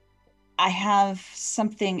 I have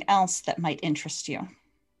something else that might interest you.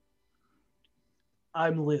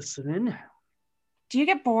 I'm listening. Do you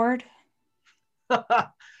get bored?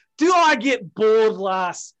 Do I get bored,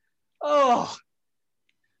 lass? Oh.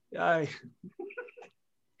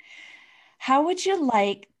 How would you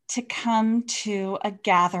like to come to a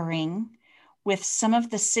gathering with some of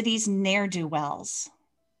the city's ne'er-do-wells?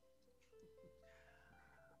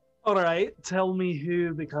 All right, tell me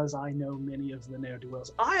who, because I know many of the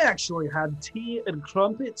ne'er-do-wells. I actually had tea and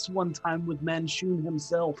crumpets one time with Manshoon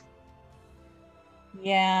himself.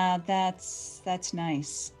 Yeah, that's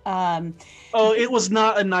nice. It was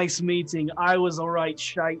not a nice meeting. I was a right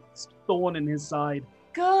shite thorn in his side.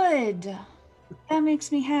 Good. That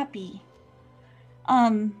makes me happy.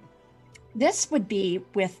 This would be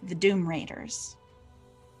with the Doom Raiders.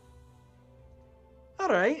 All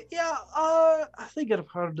right, yeah, I think I've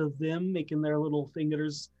heard of them making their little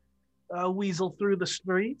fingers weasel through the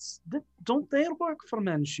streets. Don't they work for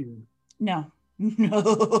Manshoon? No. No.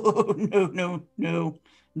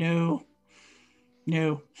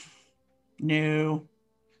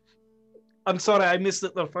 I'm sorry, I missed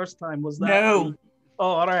it the first time. Was that? No. Oh,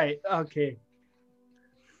 all right. Okay.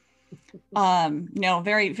 No,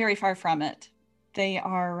 very, very far from it. They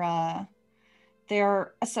are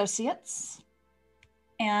They're associates,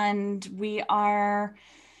 and we are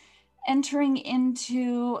entering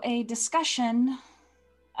into a discussion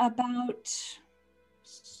about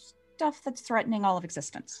stuff that's threatening all of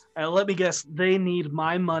existence. Let me guess, they need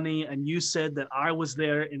my money, and you said that I was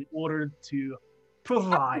there in order to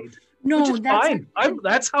provide. No, which is fine.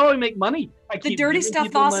 That's how I make money. The dirty stuff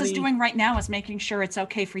Voss is doing right now is making sure it's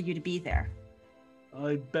okay for you to be there.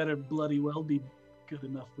 I better bloody well be good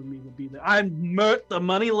enough for me to be there. I'm Mert the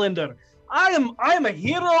Moneylender. I am a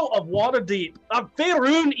hero of Waterdeep. I'm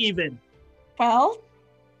Faerun even. Well,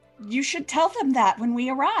 you should tell them that when we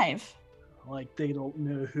arrive. Like they don't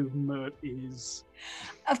know who Mert is.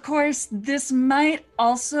 Of course, this might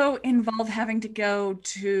also involve having to go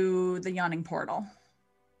to the Yawning Portal.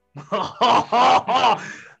 Oh,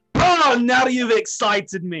 now you've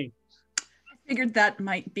excited me. I figured that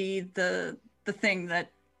might be the thing that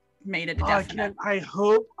made it a definite. I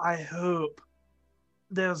hope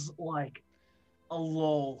there's like a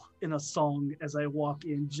lull in a song as I walk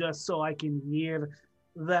in, just so I can hear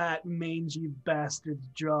that mangy bastard's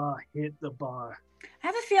jaw hit the bar. I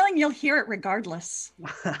have a feeling you'll hear it regardless.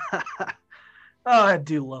 I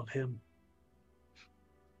do love him.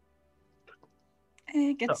 I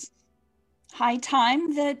think it's high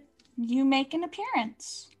time that you make an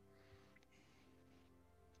appearance.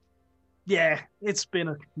 Yeah, it's been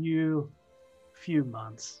a few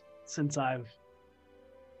months since I've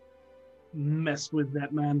messed with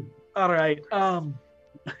that man. All right,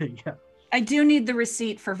 yeah. I do need the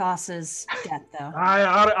receipt for Voss's debt, though.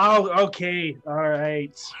 Okay, all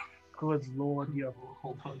right. Good Lord, yo.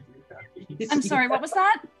 Hold on. I'm sorry, what was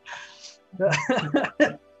that?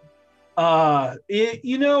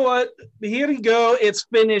 You know what? Here you go. It's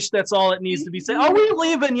finished. That's all it needs to be said. Are we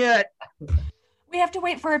leaving yet? We have to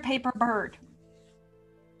wait for a paper bird.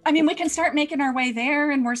 I mean, we can start making our way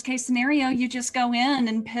there. In worst case scenario, you just go in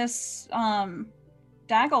and piss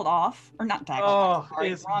Daggled off, or not Daggled. Oh, sorry,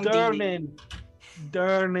 it's wrong Durnan.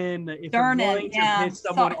 Durnan. If you're going to piss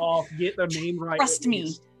someone off, get their name right.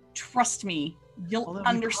 Trust me. You'll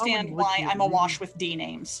understand why I'm awash with D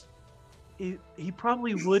names. He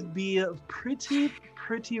probably would be pretty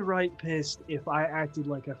right pissed if I acted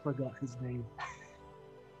like I forgot his name.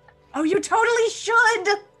 Oh, you totally should.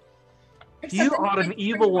 You are an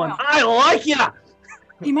evil one. I like ya.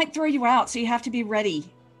 He might throw you out, so you have to be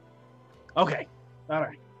ready. Okay. All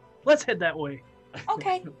right. Let's head that way.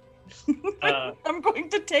 Okay. I'm going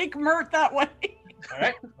to take Mert that way. All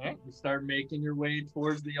right. You start making your way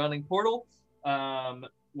towards the Yawning Portal,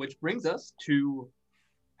 which brings us to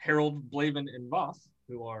Harold, Blaven, and Voss,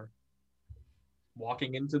 who are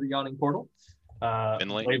walking into the Yawning Portal.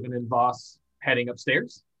 Blaven and Voss heading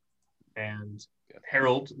upstairs, and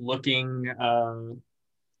Harold looking.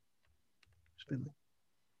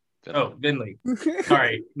 Vinley.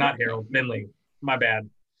 Sorry, not Harold. Vinley. My bad.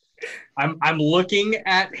 I'm looking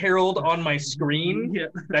at Harold on my screen. Yeah.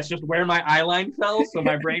 That's just where my eyeline fell, so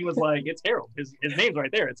my brain was like, "It's Harold. His name's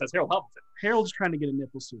right there. It says Harold Hamilton." Harold's trying to get a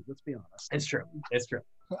nipple suit. Let's be honest. It's true. It's true.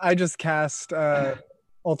 I just cast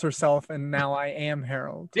Alter Self, and now I am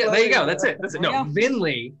Harold. Yeah, there you go. That's it. No,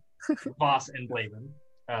 Vinley, Voss, and Blaven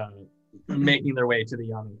making their way to the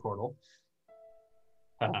Yawning Portal.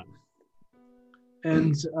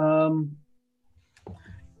 And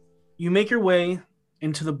you make your way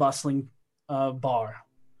into the bustling bar,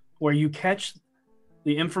 where you catch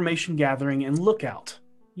the information gathering and lookout,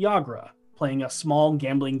 Yagra, playing a small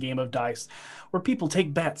gambling game of dice where people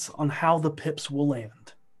take bets on how the pips will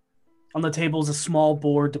land. On the table is a small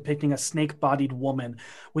board depicting a snake-bodied woman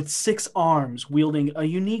with 6 arms wielding a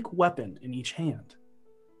unique weapon in each hand.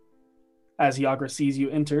 As Yagra sees you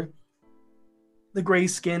enter, the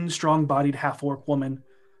gray-skinned, strong-bodied half-orc woman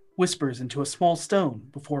whispers into a small stone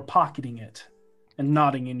before pocketing it and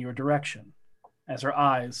nodding in your direction as her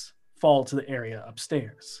eyes fall to the area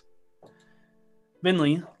upstairs.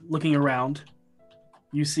 Vinley, looking around,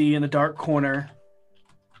 you see in a dark corner,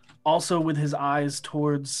 also with his eyes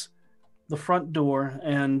towards the front door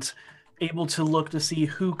and able to look to see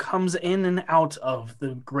who comes in and out of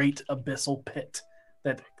the great abyssal pit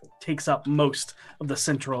that takes up most of the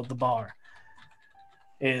center of the bar,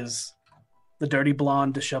 is the dirty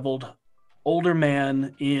blonde, disheveled older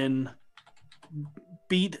man in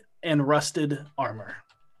beat and rusted armor.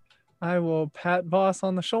 I will pat Voss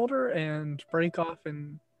on the shoulder and break off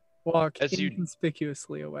and walk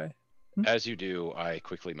inconspicuously away. As you do, I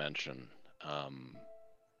quickly mention, I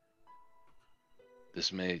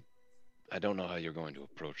don't know how you're going to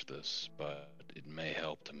approach this, but it may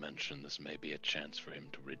help to mention this may be a chance for him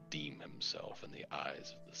to redeem himself in the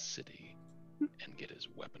eyes of the city and get his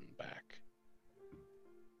weapon back.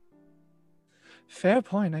 Fair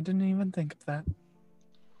point. I didn't even think of that.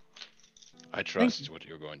 I trust what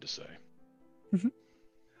you're going to say. Mm-hmm.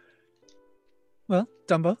 Well,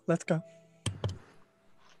 Dumbo, let's go.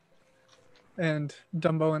 And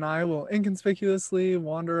Dumbo and I will inconspicuously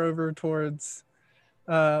wander over towards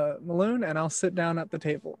Maloon, and I'll sit down at the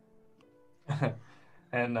table.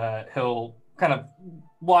 And he'll kind of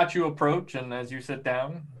watch you approach, and as you sit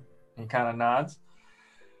down, he kind of nods.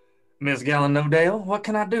 Miss Gallinodale, what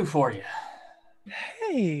can I do for you?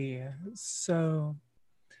 Hey, so...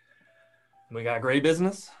 We got great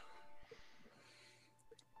business?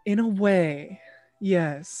 In a way,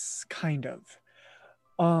 yes, kind of.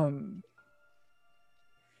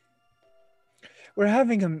 We're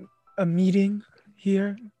having a meeting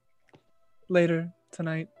here later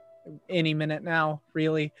tonight, any minute now,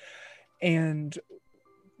 really. And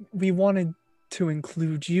we wanted to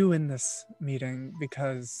include you in this meeting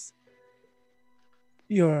because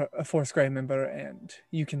you're a Fourth Grey member and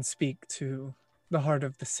you can speak to the heart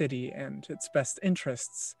of the city and its best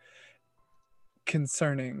interests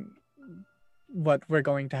concerning what we're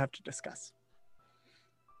going to have to discuss.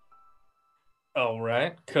 All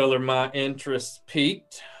right. Color my interest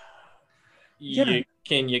peaked. Yeah.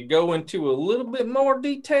 Can you go into a little bit more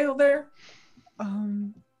detail there?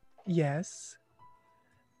 Yes.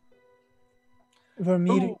 We're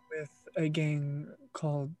meeting with a gang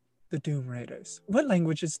called the Doom Raiders. What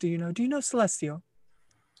languages do you know? Do you know Celestial?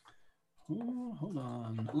 Ooh, hold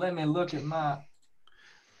on. Let me look at my...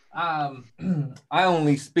 I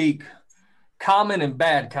only speak Common and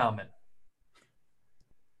Bad Common.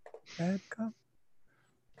 Bad Common?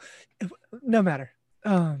 No matter.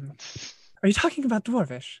 Are you talking about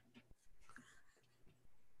Dwarvish?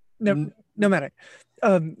 No matter.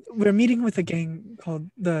 We're meeting with a gang called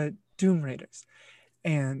the Doom Raiders,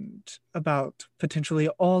 and about potentially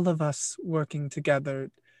all of us working together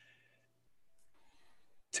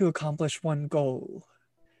to accomplish one goal.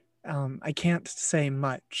 I can't say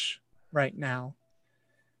much right now,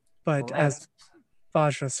 but as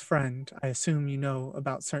Vajra's friend, I assume you know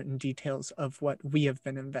about certain details of what we have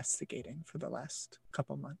been investigating for the last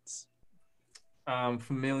couple months. I'm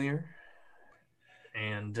familiar.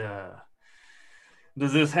 And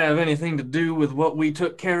does this have anything to do with what we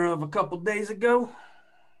took care of a couple days ago?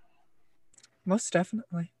 Most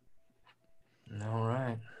definitely. All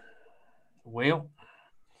right. Well,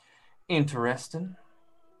 interesting.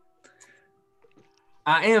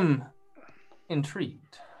 I am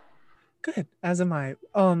intrigued. Good, as am I.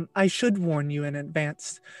 I should warn you in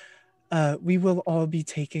advance. We will all be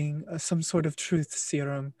taking some sort of truth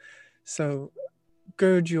serum, so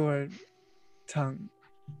gird your tongue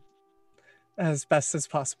as best as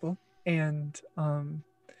possible. And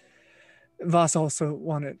Voss also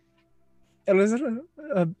wanted Elizabeth,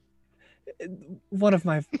 one of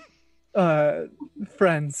my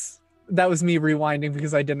friends. That was me rewinding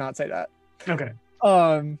because I did not say that. Okay.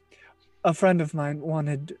 A friend of mine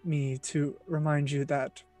wanted me to remind you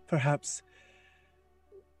that perhaps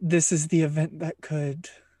this is the event that could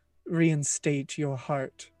reinstate your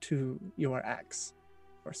heart to your axe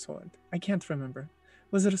or sword. I can't remember.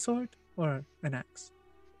 Was it a sword or an axe?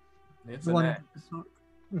 It's an axe.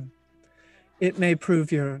 It may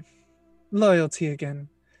prove your loyalty again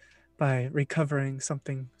by recovering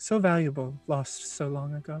something so valuable lost so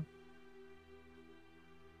long ago.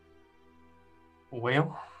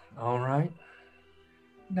 Well, all right.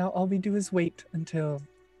 Now all we do is wait until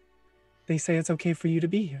they say it's okay for you to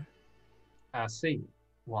be here. I see.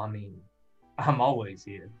 Well, I mean, I'm always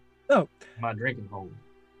here. Oh. My drinking hole.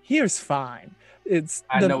 Here's fine.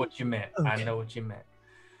 I know what you meant. Okay. I know what you meant.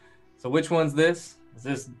 So which one's this? Is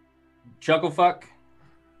this Chucklefuck?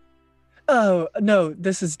 Oh, no,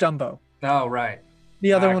 this is Dumbo. Oh, right.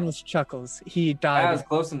 The other one was Chuckles. He died. That was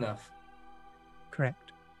close enough. Correct.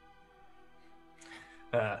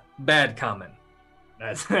 Bad Common.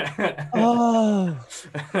 That's Oh.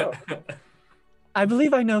 I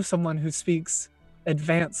believe I know someone who speaks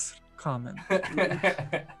advanced Common.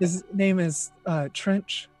 His name is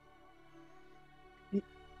Trench.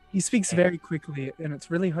 He speaks very quickly, and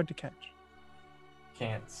it's really hard to catch.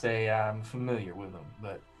 Can't say I'm familiar with him,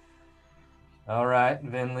 but all right,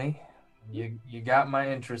 Vinley, you got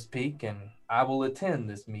my interest peak, and I will attend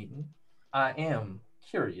this meeting. I am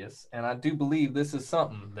curious, and I do believe this is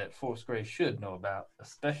something that Fourth Grey should know about,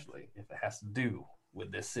 especially if it has to do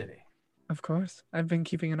with this city. Of course. I've been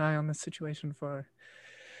keeping an eye on this situation for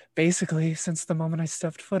basically since the moment I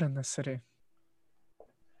stepped foot in this city.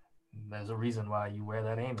 There's a reason why you wear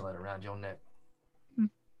that amulet around your neck.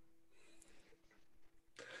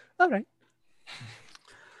 All right.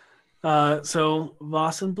 So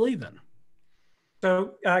Voss and Bleven,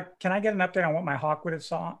 So can I get an update on what my hawk would have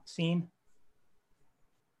seen?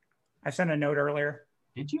 I sent a note earlier.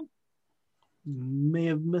 Did you? May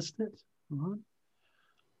have missed it.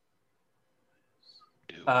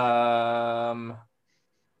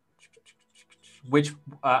 Which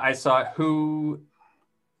I saw who.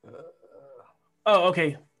 Oh,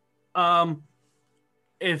 okay.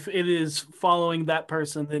 If it is following that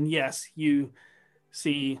person, then yes, you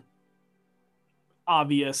see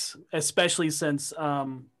obvious, especially since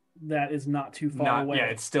that is not too far away. Yeah,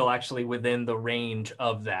 it's still actually within the range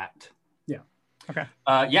of that. Yeah. Okay.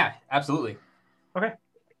 Yeah, absolutely. Okay.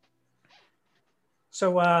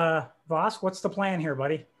 So, Voss, what's the plan here,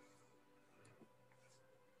 buddy?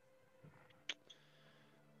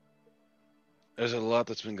 There's a lot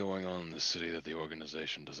that's been going on in the city that the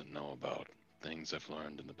organization doesn't know about. Things I've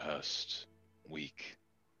learned in the past week.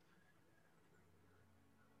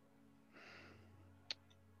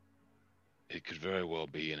 It could very well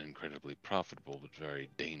be an incredibly profitable but very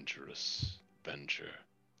dangerous venture.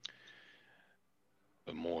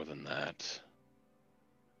 But more than that,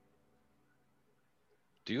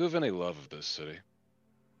 do you have any love of this city?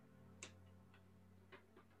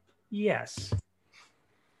 Yes.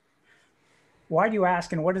 Why do you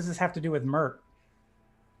ask, and what does this have to do with Mert?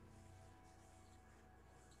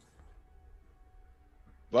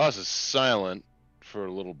 Voss is silent for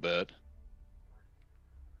a little bit.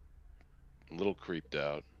 A little creeped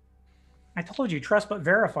out. I told you, trust but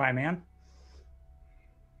verify, man.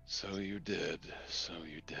 So you did. So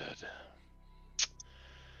you did.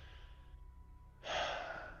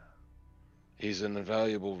 He's an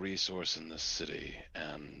invaluable resource in this city,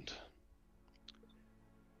 and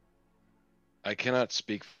I cannot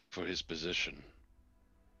speak for his position.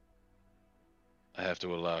 I have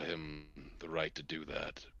to allow him the right to do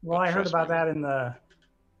that. Well, I heard about that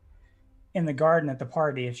in the garden at the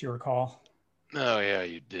party, if you recall. Oh, yeah,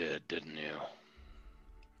 you did, didn't you?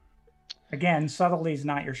 Again, subtlety is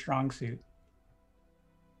not your strong suit.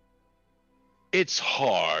 It's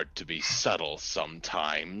hard to be subtle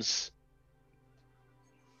sometimes.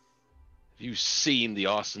 Have you seen the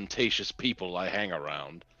ostentatious people I hang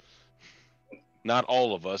around? Not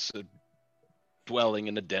all of us are dwelling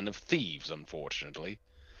in a den of thieves, unfortunately.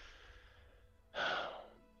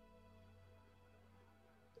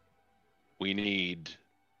 We need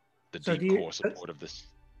the deep core support of this.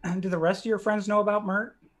 Do the rest of your friends know about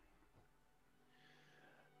Mert?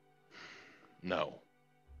 No.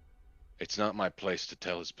 It's not my place to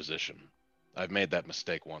tell his position. I've made that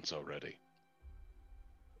mistake once already.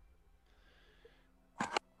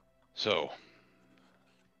 So.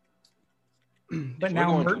 But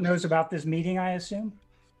now Mert knows about this meeting, I assume?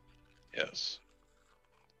 Yes.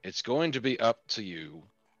 It's going to be up to you,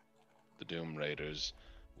 the Doom Raiders,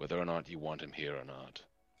 whether or not you want him here or not.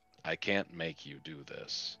 I can't make you do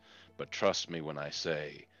this, but trust me when I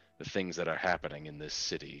say the things that are happening in this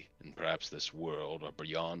city and perhaps this world are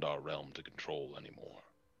beyond our realm to control anymore.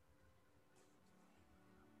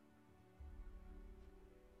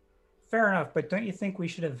 Fair enough, but don't you think we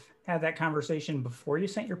should have had that conversation before you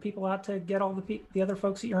sent your people out to get all the other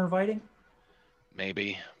folks that you're inviting?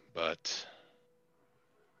 Maybe, but...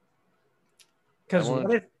 Because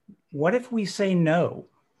what if we say no?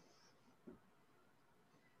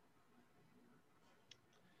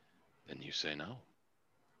 Then you say no.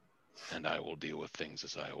 And I will deal with things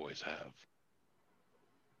as I always have.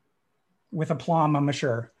 With aplomb, I'm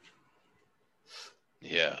sure.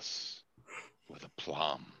 Yes, with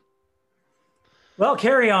aplomb. Well,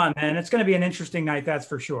 carry on, man. It's going to be an interesting night, that's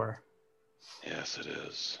for sure. Yes, it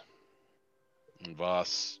is. And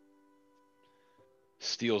Voss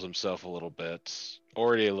steals himself a little bit,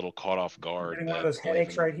 already a little caught off guard. Getting one of those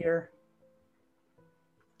headaches right here.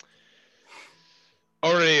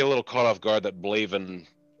 Already a little caught off guard that Blaven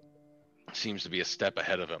seems to be a step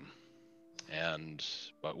ahead of him,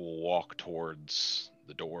 but will walk towards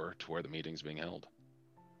the door to where the meeting's being held.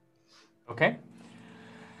 Okay.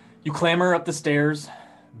 You clamber up the stairs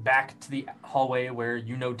back to the hallway where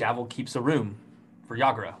you know Davil keeps a room for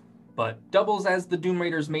Yagra, but doubles as the Doom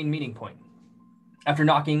Raiders' main meeting point. After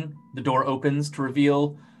knocking, the door opens to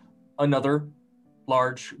reveal another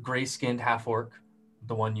large, gray-skinned half-orc,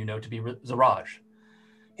 the one you know to be Zaraj.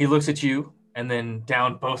 He looks at you and then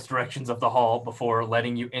down both directions of the hall before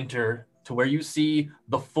letting you enter to where you see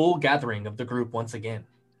the full gathering of the group once again.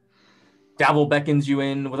 Davil beckons you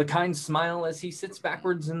in with a kind smile as he sits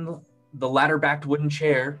backwards in the ladder-backed wooden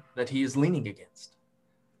chair that he is leaning against.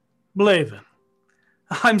 Blaven,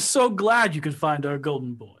 I'm so glad you could find our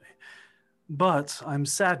golden boy. But I'm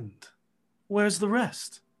saddened. Where's the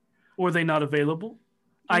rest? Were they not available?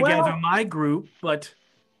 I gather my group, but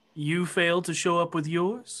You failed to show up with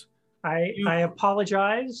yours? I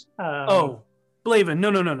apologize. Oh, Blaven,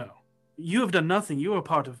 no. You have done nothing. You are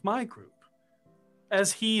part of my group.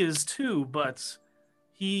 As he is too, but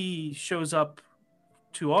he shows up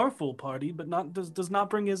to our full party, but does not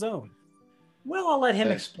bring his own. Well, I'll let him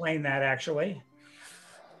explain that, actually.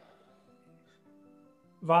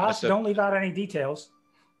 Voss, don't leave out any details.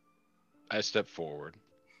 I step forward.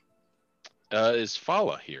 Is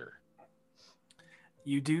Fala here?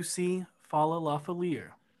 You do see Fala Lafalier.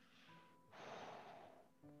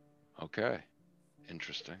 Okay.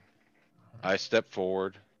 Interesting. I step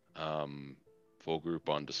forward, full group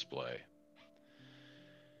on display.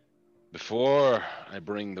 Before I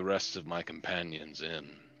bring the rest of my companions in,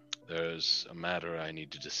 there's a matter I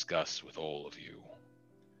need to discuss with all of you.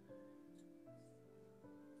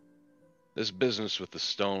 This business with the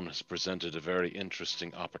stone has presented a very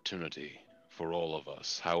interesting opportunity for all of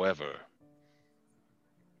us. However,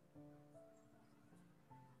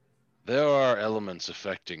 there are elements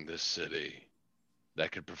affecting this city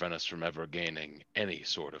that could prevent us from ever gaining any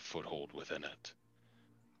sort of foothold within it.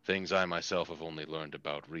 Things I myself have only learned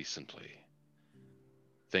about recently.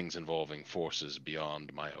 Things involving forces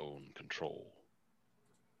beyond my own control.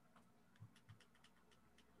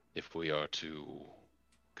 If we are to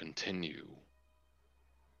continue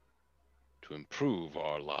to improve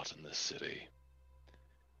our lot in this city,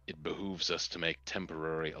 it behooves us to make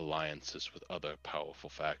temporary alliances with other powerful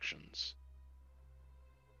factions.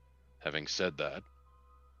 Having said that,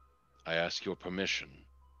 I ask your permission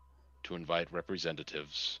to invite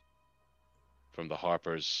representatives from the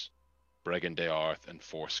Harpers, Bregan de Arth, and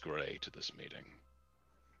Force Grey to this meeting.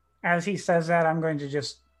 As he says that, I'm going to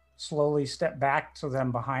just slowly step back so that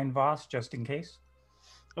I'm behind Voss, just in case.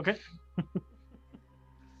 Okay.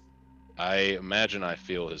 I imagine I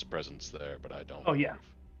feel his presence there, but I don't. Oh, yeah.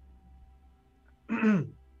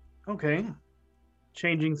 Okay.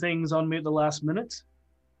 Changing things on me at the last minute.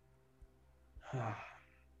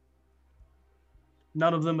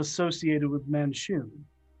 None of them associated with Manshoon.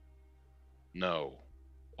 No.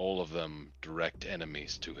 All of them direct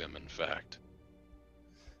enemies to him, in fact.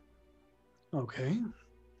 Okay.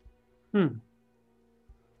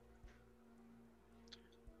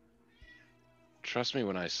 Trust me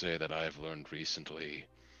when I say that I have learned recently,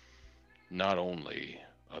 not only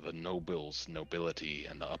are the nobility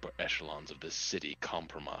and the upper echelons of this city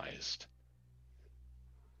compromised,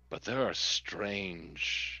 but there are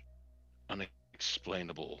strange,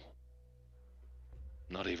 unexplainable,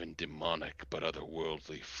 not even demonic, but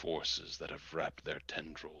otherworldly forces that have wrapped their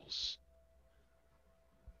tendrils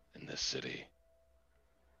in this city.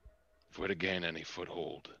 If we're to gain any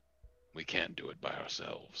foothold, we can't do it by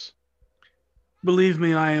ourselves. Believe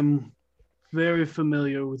me, I am very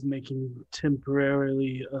familiar with making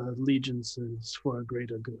temporarily allegiances for a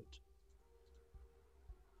greater good.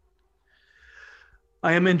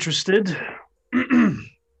 I am interested,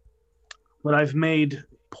 but I've made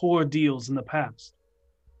poor deals in the past.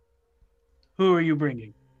 Who are you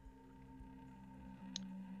bringing?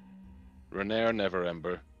 Renaer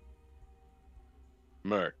Neverember,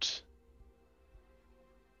 Mert,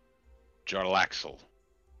 Jarlaxle,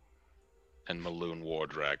 and Maloon War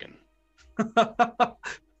Dragon.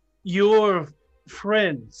 You're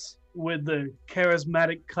friends with the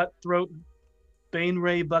charismatic cutthroat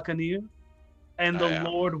Baneray Buccaneer and the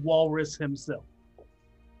Lord Walrus himself.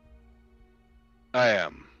 I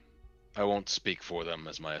am. I won't speak for them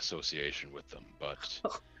as my association with them, but...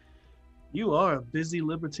 You are a busy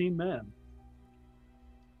libertine man.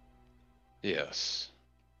 Yes.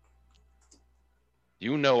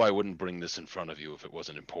 You know I wouldn't bring this in front of you if it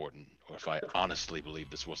wasn't important, or if I honestly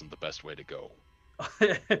believed this wasn't the best way to go.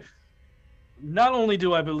 Not only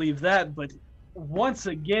do I believe that, but once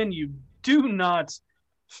again, you do not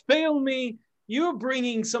fail me. You're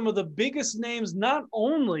bringing some of the biggest names, not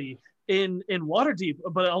only in Waterdeep,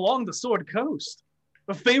 but along the Sword Coast,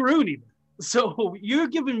 Faerun even. So you're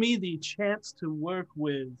giving me the chance to work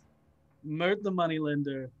with Mert the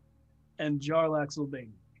Moneylender and Jarlaxle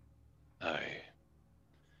Bane. Aye.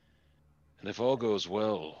 And if all goes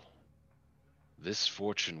well, this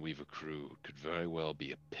fortune we've accrued could very well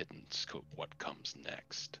be a pittance of what comes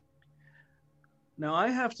next. Now, I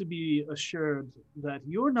have to be assured that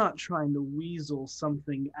you're not trying to weasel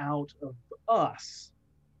something out of us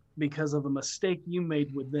because of a mistake you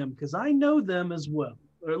made with them, because I know them as well,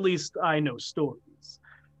 or at least I know stories.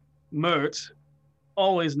 Mert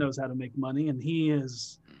always knows how to make money, and he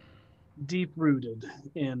is deep-rooted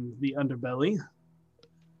in the underbelly.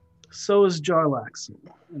 So is Jarlaxle,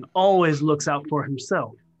 and always looks out for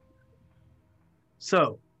himself.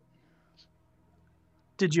 So,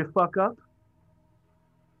 did you fuck up?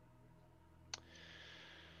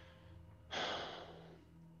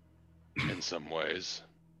 in some ways.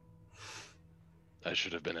 I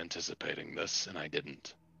should have been anticipating this, and I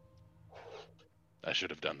didn't. I should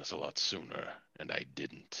have done this a lot sooner, and I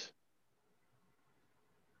didn't.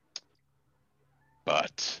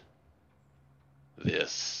 But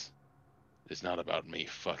this is not about me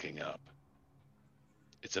fucking up.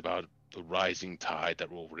 It's about the rising tide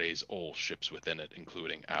that will raise all ships within it,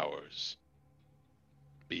 including ours.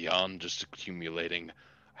 Beyond just accumulating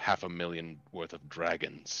 500,000 worth of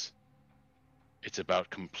dragons. It's about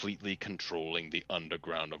completely controlling the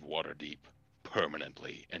underground of Waterdeep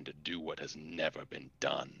permanently and to do what has never been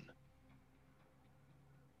done.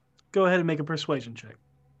 Go ahead and make a persuasion check.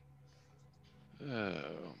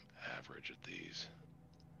 Oh, average at these.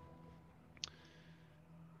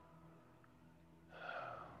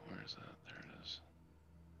 Where is that? There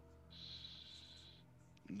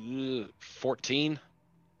it is. 14.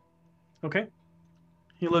 Okay.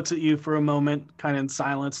 He looks at you for a moment, kind of in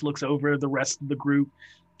silence, looks over the rest of the group,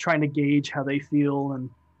 trying to gauge how they feel.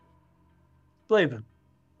 And Blaven,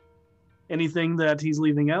 anything that he's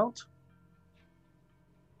leaving out?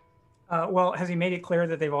 Well, has he made it clear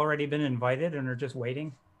that they've already been invited and are just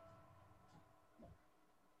waiting?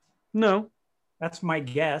 No. That's my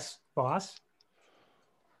guess, boss.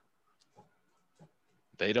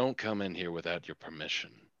 They don't come in here without your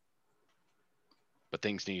permission. But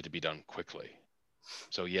things need to be done quickly.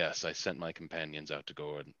 So yes, I sent my companions out to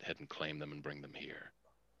go ahead and claim them and bring them here.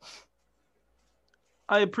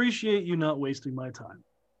 I appreciate you not wasting my time.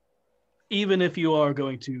 Even if you are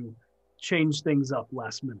going to change things up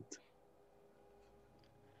last minute.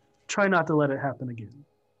 Try not to let it happen again.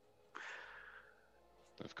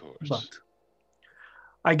 Of course. But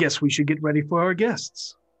I guess we should get ready for our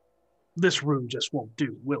guests. This room just won't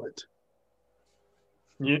do, will it?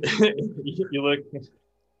 You look...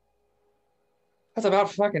 That's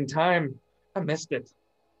about fucking time. I missed it.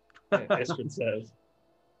 Istrid says.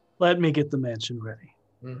 Let me get the mansion ready.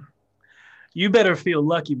 You better feel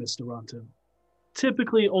lucky, Mr. Ronto.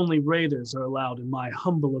 Typically, only raiders are allowed in my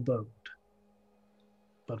humble abode.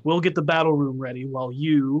 But we'll get the battle room ready while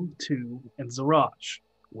you, two, and Zaraj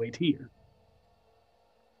wait here.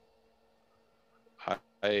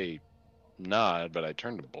 I nod, but I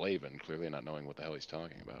turn to Blaven, clearly not knowing what the hell he's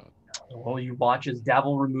talking about. Well, you watch as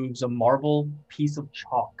Davil removes a marble piece of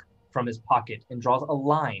chalk from his pocket and draws a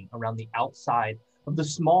line around the outside of the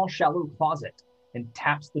small, shallow closet and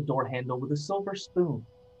taps the door handle with a silver spoon.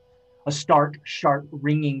 A stark, sharp,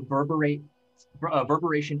 ringing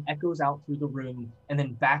reverberation echoes out through the room and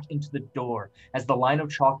then back into the door as the line of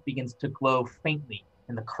chalk begins to glow faintly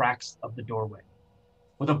in the cracks of the doorway.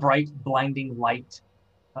 With a bright, blinding light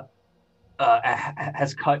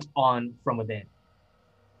has cut on from within.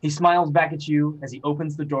 He smiles back at you as he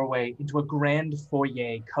opens the doorway into a grand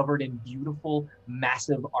foyer covered in beautiful,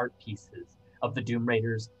 massive art pieces of the Doom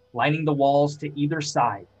Raiders, lining the walls to either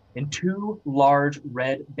side, and two large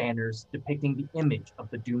red banners depicting the image of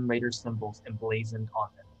the Doom Raider symbols emblazoned on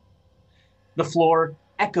them. The floor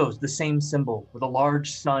echoes the same symbol with a large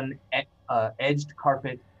sun-edged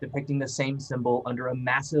carpet depicting the same symbol under a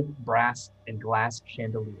massive brass and glass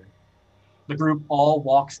chandelier. The group all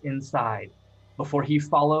walks inside before he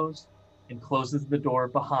follows and closes the door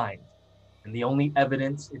behind, and the only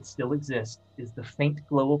evidence it still exists is the faint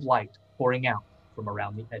glow of light pouring out from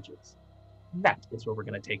around the edges. That is where we're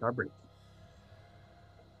going to take our break.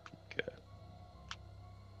 Okay.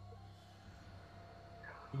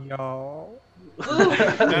 Yo.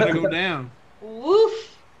 Gotta go down.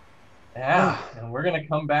 Woof. Yeah, and we're going to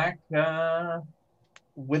come back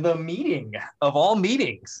with a meeting of all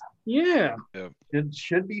meetings. Yeah. Yep. It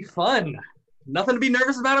should be fun. Nothing to be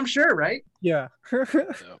nervous about, I'm sure, right? Yeah.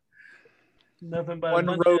 Nothing but One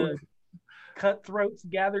a bunch rogue. of cutthroats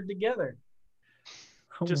gathered together.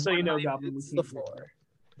 Just so you know, Goblin, we the can't floor.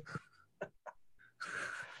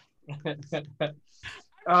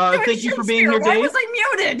 Thank you for being here, Why Dave. was I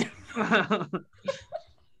muted?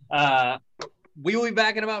 We will be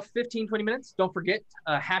back in about 15-20 minutes. Don't forget,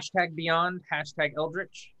 hashtag Beyond, hashtag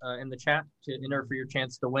Eldritch in the chat to enter for your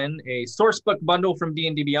chance to win a sourcebook bundle from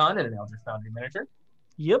D&D Beyond and an Eldritch Foundry miniature.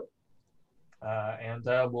 Yep. And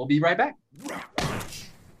we'll be right back.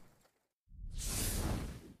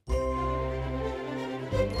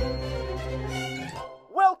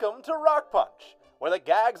 Welcome to Rock Punch, where the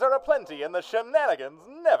gags are aplenty and the shenanigans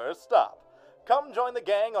never stop. Come join the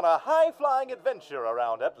gang on a high-flying adventure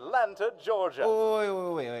around Atlanta, Georgia.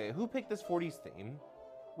 Wait. Who picked this 40s theme?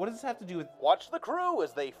 What does this have to do with... Watch the crew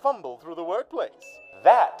as they fumble through the workplace.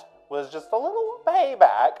 That was just a little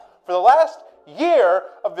payback for the last year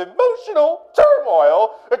of emotional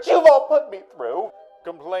turmoil that you've all put me through.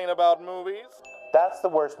 Complain about movies? That's the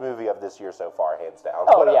worst movie of this year so far, hands down.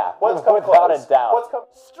 Oh, yeah. Without a doubt.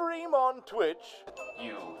 Stream on Twitch.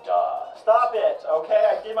 You duh. Stop it, okay?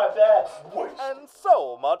 I did my best. And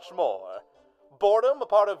so much more. Boredom a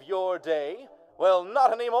part of your day? Well,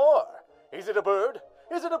 not anymore. Is it a bird?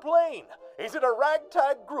 Is it a plane? Is it a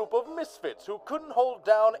ragtag group of misfits who couldn't hold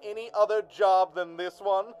down any other job than this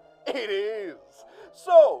one? It is.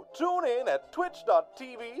 So, tune in at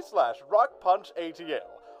twitch.tv/rockpunchatl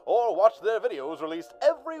or watch their videos released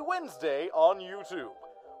every Wednesday on YouTube.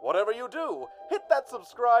 Whatever you do, hit that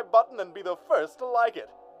subscribe button and be the first to like it.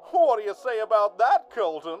 What do you say about that,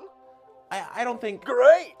 Colton? I don't think...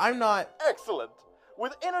 Great! I'm not... Excellent!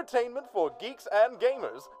 With entertainment for geeks and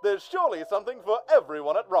gamers, there's surely something for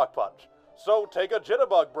everyone at Rock Punch. So take a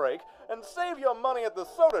jitterbug break and save your money at the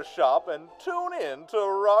soda shop and tune in to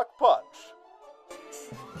Rock Punch.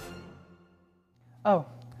 Oh,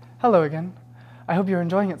 hello again. I hope you're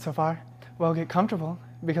enjoying it so far. Well, get comfortable,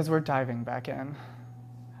 because we're diving back in.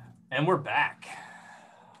 And we're back.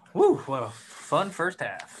 Woo, what a fun first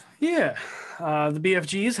half. Yeah, the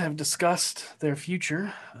BFGs have discussed their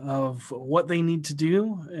future of what they need to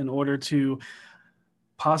do in order to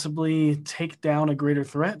possibly take down a greater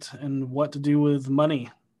threat and what to do with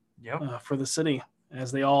money for the city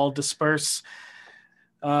as they all disperse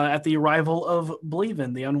at the arrival of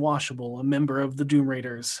Blaven, the Unwashable, a member of the Doom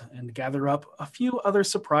Raiders, and gather up a few other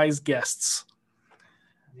surprise guests.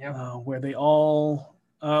 Where they all,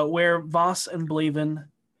 where Voss and Blaven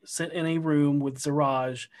sit in a room with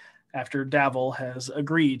Ziraj after Davil has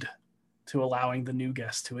agreed to allowing the new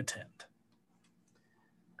guests to attend.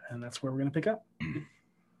 And that's where we're going to pick up.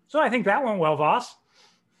 So I think that went well, Voss.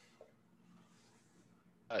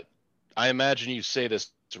 I imagine you say this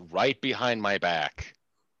right behind my back,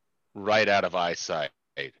 right out of eyesight.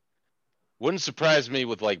 Wouldn't surprise me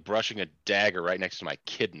with like brushing a dagger right next to my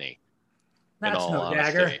kidney. That's no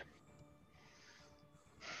dagger.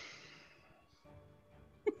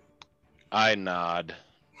 I nod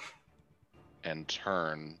and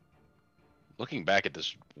turn, looking back at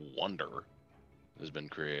this wonder that has been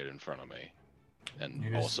created in front of me,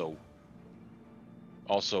 and also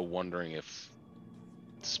wondering if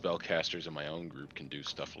spellcasters in my own group can do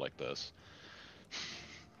stuff like this.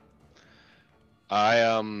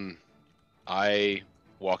 I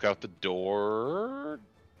walk out the door.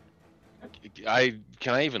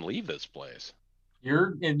 Can I even leave this place?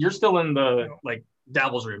 You're still in the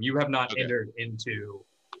Davil's room. You have not entered into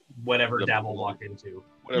whatever Davil walked into.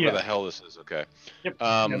 Whatever the hell this is. Okay. Yep.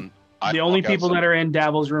 The only people that are in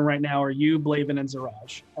Davil's room right now are you, Blaven, and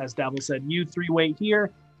Ziraj. As Davil said, you three wait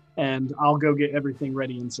here, and I'll go get everything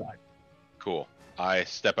ready inside. Cool. I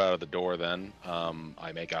step out of the door then.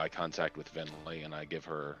 I make eye contact with Vinley, and I give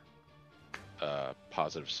her a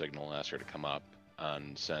positive signal and ask her to come up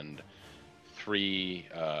and send 3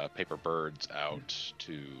 paper birds out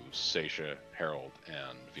to Seisha, Harold,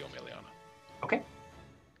 and Viomeliana. Okay.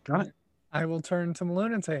 Got it. I will turn to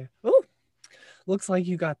Malone and say, "Oh, looks like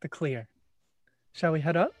you got the clear. Shall we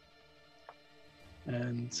head up?"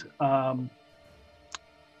 And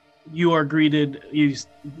you are greeted. You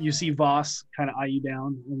see Voss kind of eye you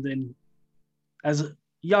down, and then as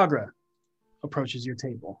Yagra approaches your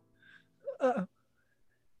table.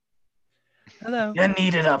 Hello. You're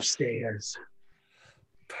needed upstairs.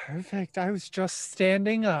 Perfect. I was just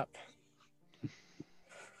standing up.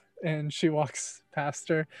 And she walks past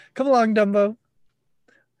her. Come along, Dumbo.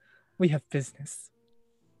 We have business.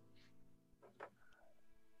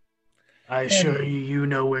 I assure you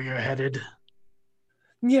know where you're headed.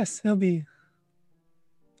 Yes, he'll be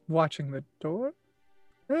watching the door.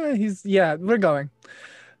 We're going.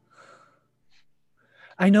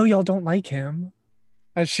 I know y'all don't like him.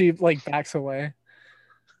 As she backs away.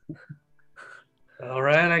 All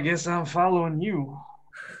right, I guess I'm following you.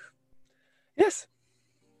 Yes.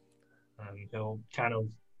 And he'll kind of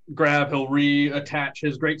he'll reattach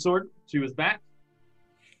his greatsword to his back.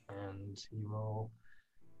 And he will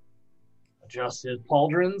adjust his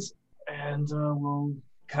pauldrons and we'll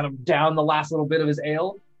kind of down the last little bit of his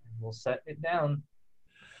ale. And we'll set it down.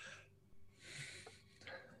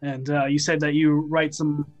 And you said that you write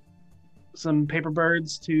some paper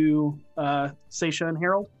birds to Seisha and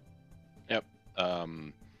Harold? Yep.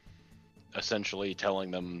 Essentially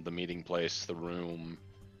telling them the meeting place, the room,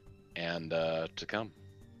 and to come.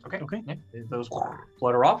 Okay. Yeah. Those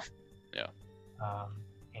flutter off. Yeah.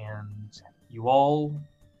 And you all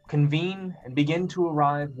convene and begin to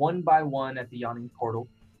arrive one by one at the yawning portal.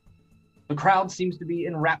 The crowd seems to be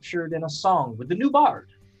enraptured in a song with the new bard.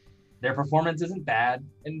 Their performance isn't bad,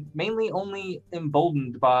 and mainly only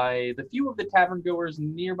emboldened by the few of the tavern goers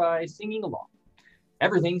nearby singing along.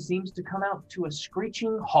 Everything seems to come out to a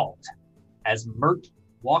screeching halt as Mert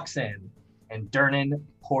walks in and Durnan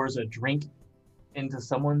pours a drink into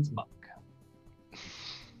someone's mug.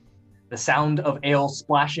 The sound of ale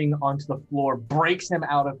splashing onto the floor breaks him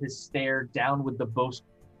out of his stare down with the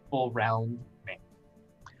boastful round man.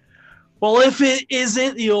 Well, if it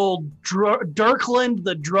isn't the old Dirkland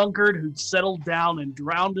the drunkard who'd settled down and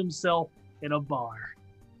drowned himself in a bar,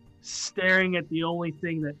 staring at the only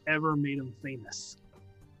thing that ever made him famous,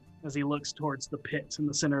 as he looks towards the pit in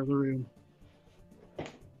the center of the room.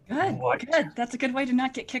 Good. That's a good way to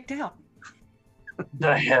not get kicked out.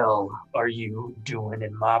 The hell are you doing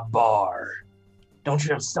in my bar? Don't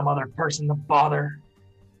you have some other person to bother?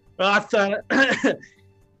 I thought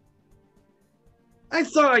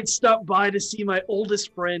I'd stop by to see my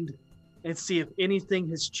oldest friend and see if anything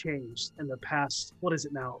has changed in the past, what is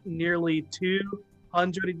it now, nearly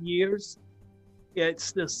 200 years?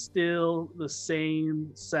 It's still the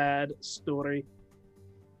same sad story.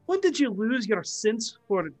 When did you lose your sense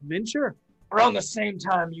for adventure? Around the same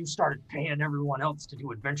time you started paying everyone else to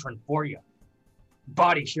do adventuring for you.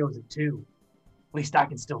 Body shows it too. At least I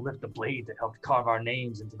can still lift the blade that helped carve our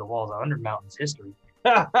names into the walls of Undermountain's history.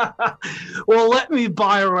 Well, let me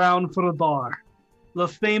buy around for the bar. The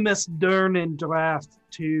famous Durnan draft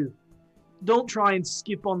too. Don't try and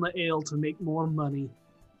skip on the ale to make more money.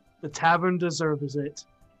 The tavern deserves it.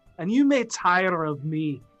 And you may tire of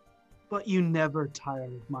me, but you never tire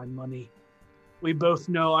of my money. We both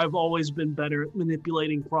know I've always been better at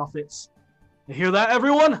manipulating profits. You hear that,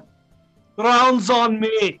 everyone? Rounds on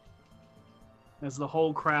me! As the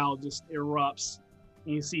whole crowd just erupts,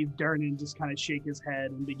 and you see Durnan just kind of shake his head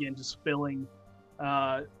and begin just filling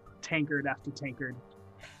tankard after tankard.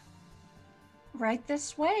 Right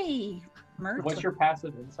this way, Mert. What's your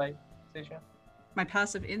passive insight, Stacia? My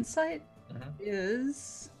passive insight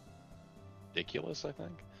is... Ridiculous, I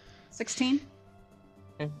think. 16.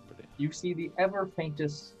 Okay. You see the ever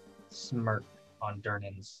faintest smirk on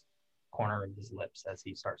Durnan's corner of his lips as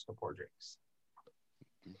he starts to pour drinks.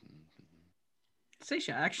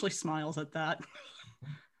 Stacia actually smiles at that.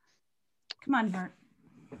 Come on, Mert.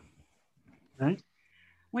 Right?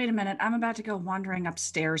 Wait a minute. I'm about to go wandering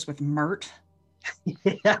upstairs with Mert.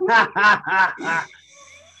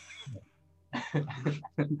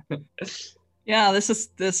 Yeah, this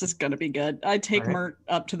is gonna be good. I take Mert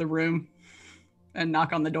up to the room and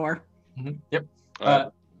knock on the door. Mm-hmm. Yep.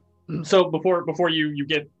 So before you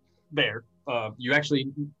get there, you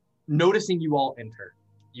actually, noticing you all enter,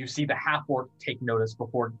 you see the half-orc take notice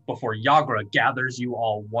before Yagra gathers you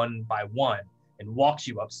all one by one and walks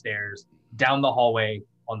you upstairs, down the hallway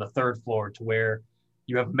on the third floor to where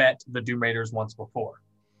you have met the Doom Raiders once before.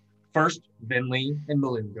 First, Vinley and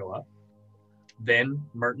Maloon go up, then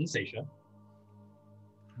Mert and Stacia,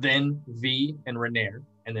 then V and Renair,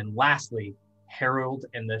 and then lastly, Harold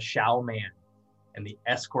and the Shao Man and the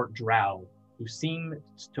escort Drow, who seem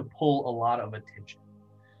to pull a lot of attention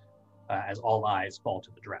as all eyes fall to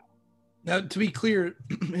the Drow. Now, to be clear,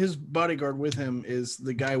 his bodyguard with him is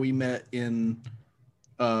the guy we met in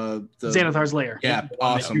the Xanathar's lair. Yeah,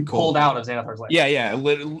 awesome. You pulled out of Xanathar's lair. Yeah.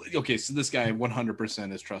 Okay, so this guy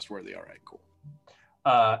 100% is trustworthy. All right, cool.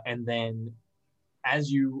 And then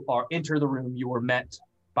as you enter the room, you were met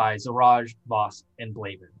by Zaraj, Voss, and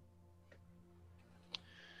Blaven.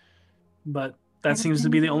 But that seems to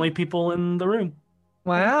be the only people in the room.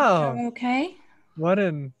 Wow. Okay. What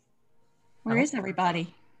in... Where is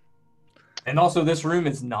everybody? And also, this room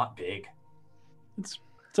is not big. It's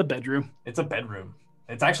a bedroom. It's a bedroom.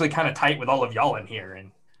 It's actually kind of tight with all of y'all in here.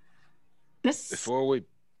 And before we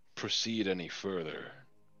proceed any further,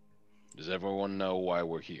 does everyone know why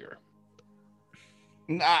we're here?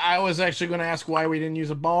 I was actually going to ask why we didn't use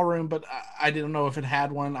a ballroom, but I didn't know if it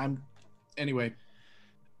had one. Anyway.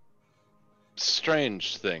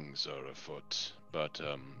 Strange things are afoot, but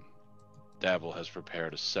Davil has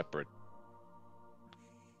prepared a separate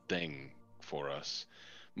thing for us.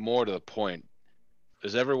 More to the point,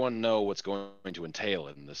 does everyone know what's going to entail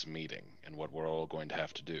in this meeting and what we're all going to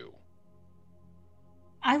have to do?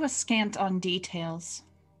 I was scant on details.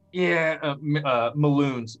 Yeah,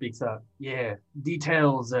 Maloon speaks up. Yeah,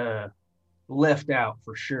 details left out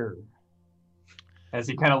for sure. As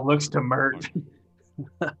he kind of looks to Mert.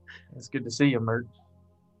 It's good to see you, Mert.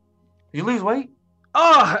 Did you lose weight?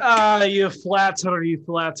 Oh, you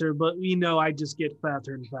flatter, but we know I just get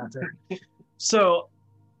fatter and fatter. So,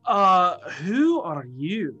 who are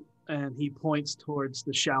you? And he points towards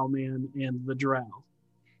the Shao Man and the Drow.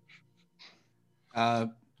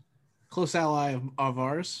 Close ally of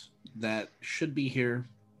ours that should be here.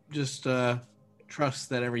 Just trust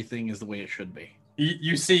that everything is the way it should be.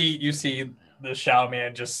 You see the Shao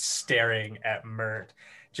Man just staring at Mert,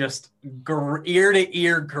 just ear to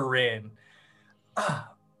ear grin.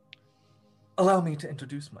 Allow me to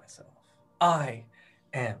introduce myself. I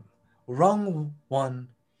am Rong One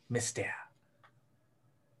Mister.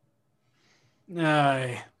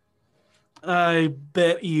 I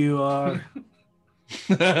bet you are.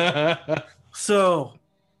 So,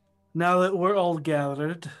 now that we're all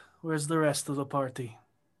gathered, where's the rest of the party?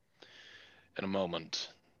 In a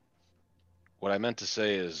moment. What I meant to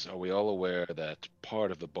say is, are we all aware that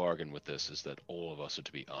part of the bargain with this is that all of us are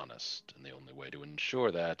to be honest, and the only way to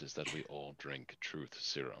ensure that is that we all drink truth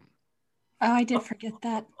serum? Oh, I did forget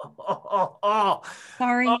that.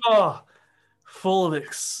 Sorry. Full of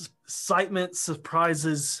excitement,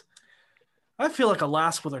 surprises. I feel like a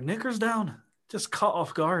lass with her knickers down, just caught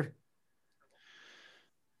off guard.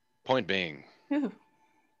 Point being, Ooh.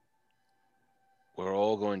 we're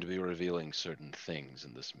all going to be revealing certain things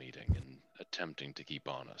in this meeting and attempting to keep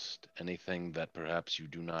honest. Anything that perhaps you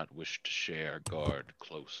do not wish to share, guard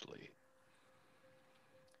closely.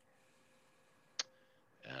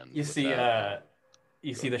 And you see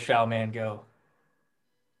the Shao Man go,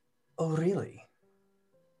 Oh, really?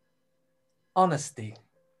 Honesty.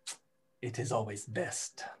 It is always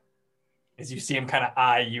best. As you see him kind of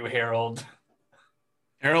eye you, Harold.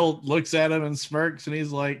 Harold looks at him and smirks, and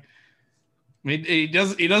he's like, I mean, he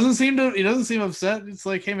doesn't seem upset. It's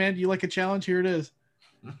like, hey man, do you like a challenge? Here it is.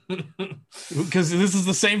 Because this is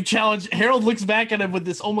the same challenge. Harold looks back at him with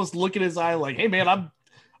this almost look in his eye, like, hey man, I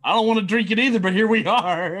don't want to drink it either, but here we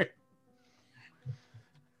are.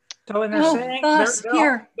 So, and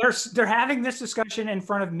they're having this discussion in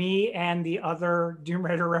front of me and the other Doom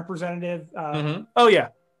Raider representative. Oh yeah.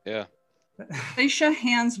 Yeah. Aisha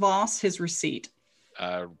hands Voss his receipt.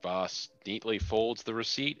 Voss neatly folds the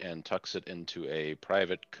receipt and tucks it into a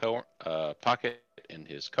private pocket in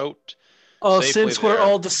his coat. Oh, since we're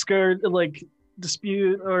all dispute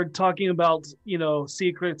or talking about,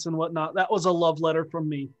 secrets and whatnot, that was a love letter from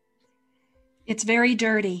me. It's very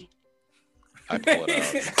dirty. I pull it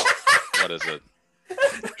out. What is it?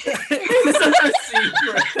 It's a receipt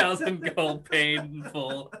for 1,000 gold paid in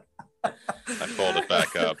full. I fold it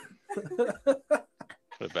back up. Put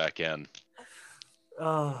it back in.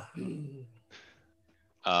 But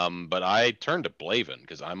I turned to Blaven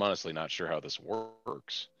because I'm honestly not sure how this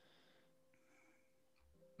works.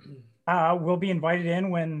 We'll be invited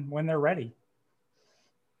in when they're ready.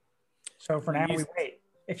 So for now, we wait.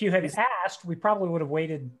 If you had asked, we probably would have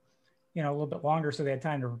waited, a little bit longer so they had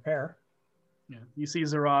time to prepare. Yeah, you see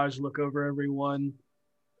Zaraj look over everyone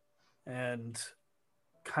and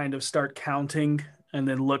kind of start counting, and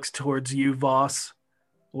then looks towards you, Voss,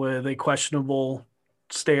 with a questionable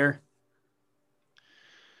stare.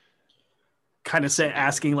 Kind of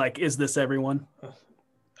asking, like, is this everyone?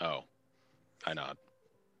 Oh, I nod.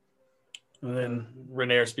 And then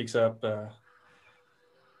Renaer speaks up.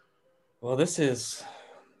 Well, this is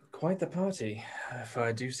quite the party, if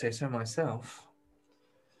I do say so myself.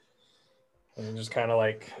 And just kind of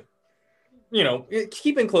like,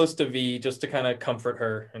 keeping close to V just to kind of comfort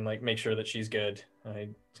her and like make sure that she's good.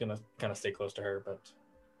 I'm gonna kind of stay close to her, but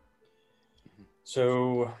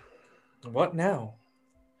so what now?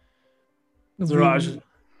 Zaraj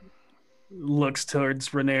looks towards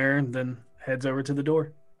Renaer and then heads over to the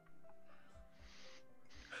door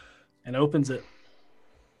and opens it.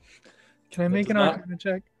 Can I make an Arcana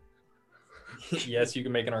check? Yes, you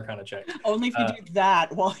can make an Arcana check. Only if you do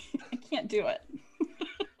that. Well, I can't do it.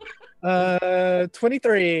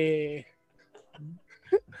 23.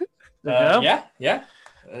 Yeah.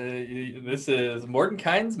 This is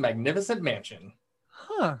Mordenkainen's magnificent mansion.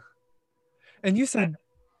 Huh. And you said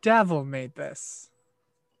Davil made this.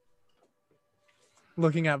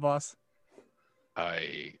 Looking at Voss.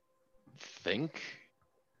 I think.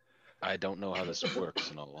 I don't know how this works,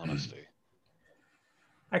 in all honesty.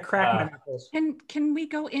 I crack my knuckles. Can we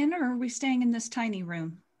go in, or are we staying in this tiny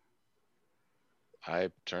room? I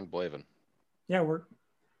turned Blaven. Yeah, we're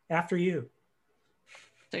after you.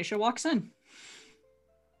 Stacia walks in.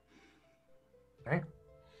 Okay.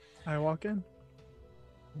 I walk in.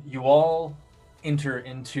 You all enter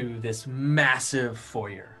into this massive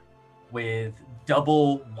foyer with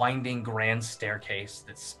double winding grand staircase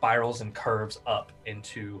that spirals and curves up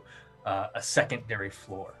into a secondary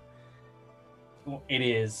floor.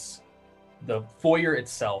 The foyer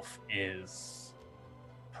itself is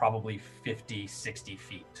probably 50, 60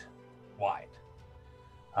 feet wide.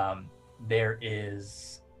 There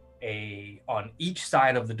is on each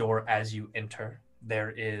side of the door as you enter, there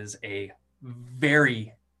is a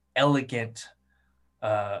very elegant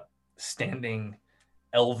standing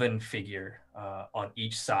elven figure on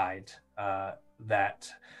each side that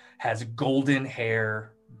has golden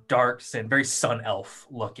hair, dark skin, very sun elf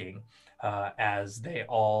looking, as they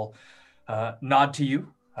all nod to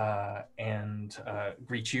you and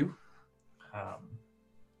greet you.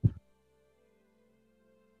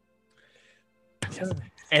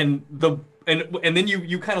 And then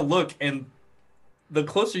you kind of look, and the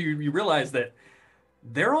closer you realize that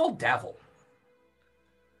they're all Davil.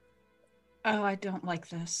 Oh, I don't like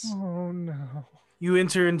this. Oh no. You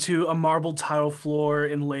enter into a marble tile floor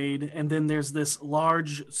inlaid, and then there's this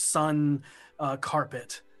large sun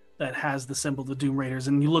carpet that has the symbol of the Doom Raiders.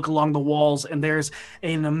 And you look along the walls, and there's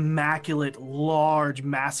an immaculate, large,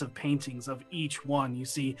 massive paintings of each one. You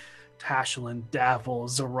see Tashlin, Davil,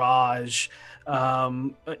 Zaraj,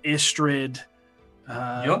 Istrid.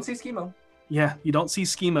 You don't see Schemo. Yeah, you don't see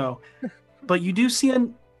Schemo. But you do see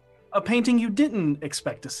a painting you didn't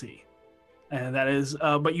expect to see. And that is,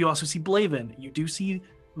 but you also see Blaven. You do see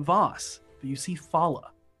Voss. But you see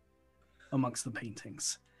Fala amongst the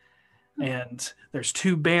paintings. And there's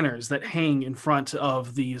two banners that hang in front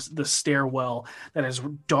of the stairwell that is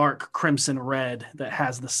dark crimson red that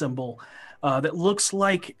has the symbol that looks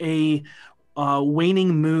like a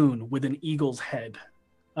waning moon with an eagle's head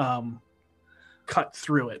cut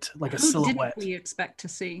through it, like a silhouette. Who didn't we expect to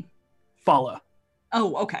see? Fala.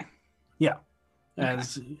 Oh, okay. Yeah. I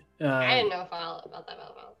didn't know about that.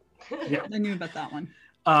 Yeah. I knew about that one.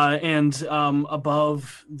 And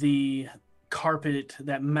above the carpet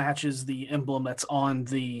that matches the emblem that's on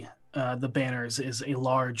the banners is a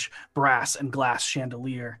large brass and glass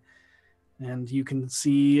chandelier. And you can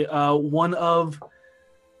see one of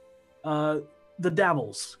the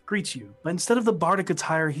Davils greets you. But instead of the bardic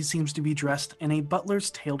attire, he seems to be dressed in a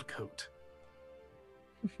butler's tailed coat.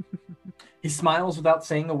 He smiles without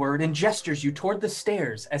saying a word and gestures you toward the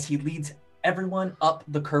stairs as he leads everyone up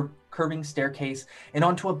the curving staircase and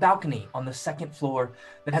onto a balcony on the second floor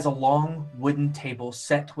that has a long wooden table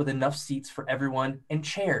set with enough seats for everyone and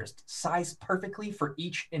chairs sized perfectly for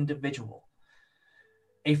each individual.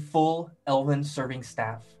 A full elven serving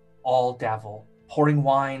staff, all Davil, pouring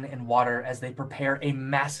wine and water as they prepare a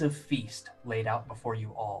massive feast laid out before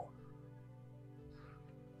you all.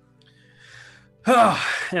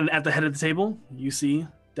 And at the head of the table, you see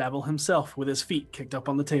Davil himself with his feet kicked up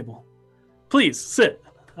on the table. Please, sit.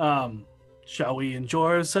 Shall we enjoy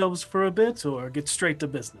ourselves for a bit or get straight to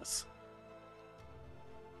business?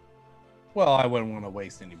 Well, I wouldn't want to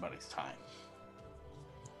waste anybody's time.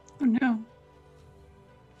 Oh, no.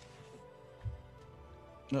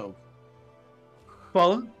 No.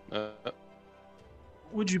 Fala?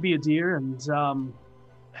 Would you be a dear and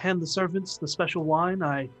hand the servants the special wine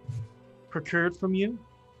I procured from you?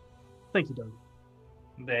 Thank you, Doug.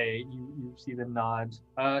 You see the nod.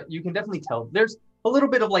 You can definitely tell there's a little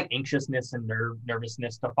bit of like anxiousness and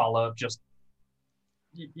nervousness to follow. Just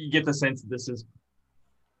you get the sense that this is,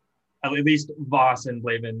 at least Voss and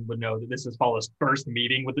Blaven would know that this is Fala's first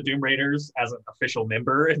meeting with the Doom Raiders as an official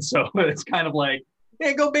member, and so it's kind of like,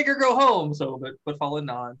 hey, go big or go home. So, but Fala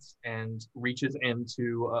nods and reaches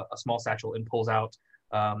into a small satchel and pulls out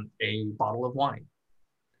a bottle of wine.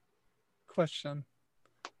 Question.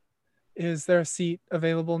 Is there a seat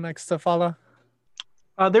available next to Fala?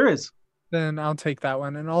 There is. Then I'll take that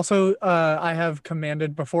one. And also, I have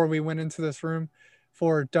commanded before we went into this room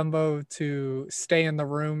for Dumbo to stay in the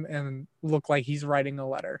room and look like he's writing a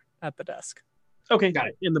letter at the desk. Okay, got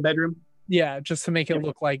it. In the bedroom? Yeah, just to make it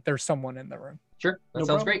look like there's someone in the room. Sure, that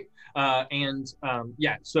sounds great.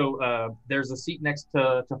 So there's a seat next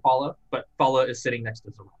to Fala, but Fala is sitting next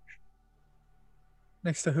to Zaraj.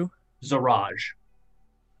 Next to who? Zaraj.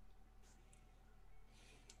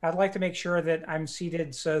 I'd like to make sure that I'm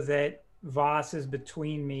seated so that Voss is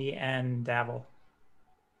between me and Davil.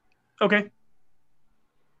 Okay.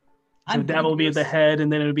 So Davil will be at the head,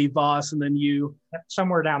 and then it'll be Voss, and then you.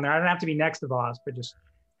 Somewhere down there. I don't have to be next to Voss, but just...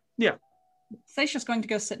 Yeah. Seisha's going to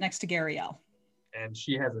go sit next to Gariel. And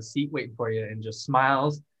she has a seat waiting for you and just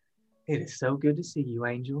smiles. It is so good to see you,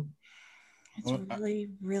 Angel. It's really,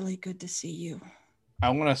 really good to see you. I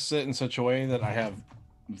want to sit in such a way that I have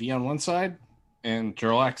V on one side and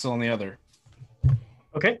Jarlaxle on the other.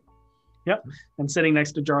 Okay. Yep. And sitting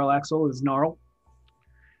next to Jarlaxle is Gnarl.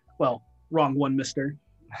 Well, wrong one, mister.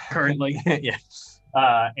 Currently. Yeah.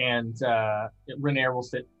 And Renair will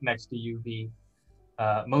sit next to you, V.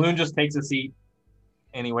 Maloon just takes a seat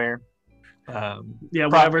anywhere. Yeah,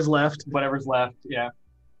 whatever's left. Whatever's left, yeah.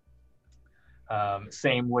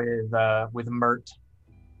 Same with Mert.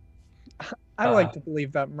 I like to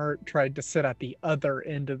believe that Mert tried to sit at the other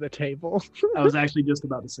end of the table. I was actually just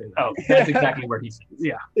about to say that. Oh, that's exactly where he sits.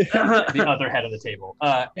 Yeah. The other head of the table.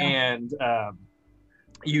 And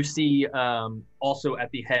You see also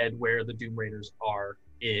at the head where the Doom Raiders are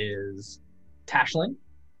is Tashlin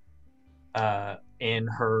in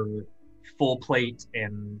her full plate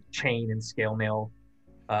and chain and scale mail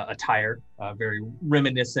attire, very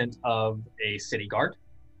reminiscent of a city guard.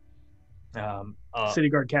 City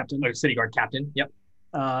guard captain. Or city guard captain, yep.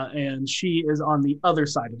 And she is on the other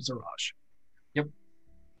side of Zaraj. Yep.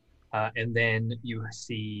 And then you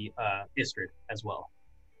see Istrid as well,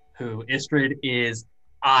 who Istrid is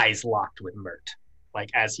eyes locked with Mert,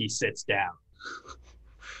 like as he sits down.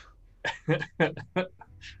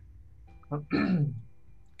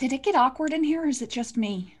 Did it get awkward in here, or is it just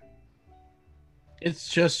me? It's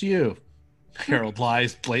just you. Harold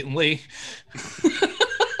lies blatantly.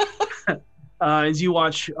 As you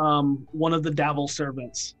watch one of the Davil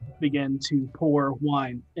servants begin to pour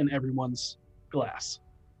wine in everyone's glass.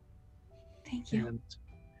 Thank you. And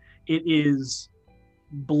it is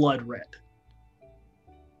blood red.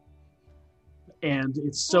 And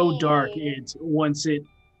it's so dark, it's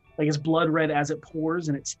blood red as it pours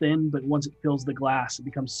and it's thin, but once it fills the glass, it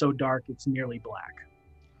becomes so dark it's nearly black.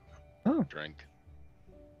 Oh. Drink.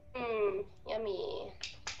 Yummy.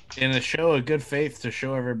 In a show of good faith to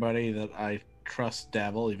show everybody that I trust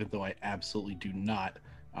Davil, even though I absolutely do not,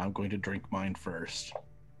 I'm going to drink mine first.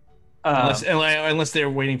 Unless they're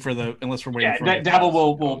waiting for the. Unless we're waiting for. Yeah, Davil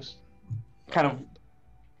will kind of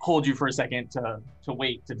hold you for a second to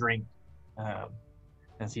wait to drink,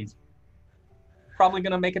 as he's probably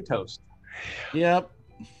gonna make a toast. Yep.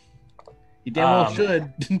 You damn well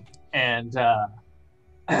should. And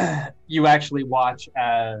you actually watch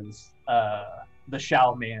as the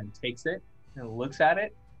Shao man takes it and looks at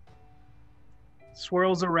it.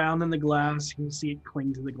 Swirls around in the glass. You can see it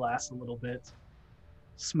cling to the glass a little bit.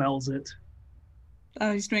 Smells it.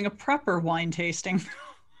 Oh, he's doing a proper wine tasting.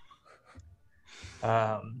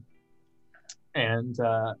 And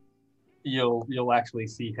you'll actually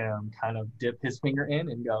see him kind of dip his finger in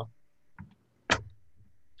and go,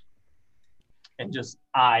 and just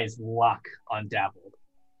eyes lock on Davil.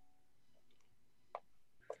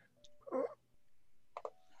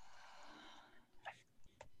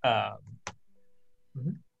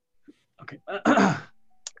 Okay.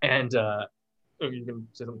 And you can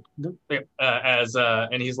say something.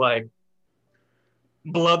 And he's like,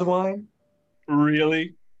 blood wine?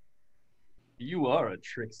 Really? You are a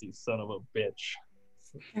tricksy son of a bitch.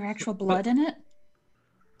 There actual blood in it?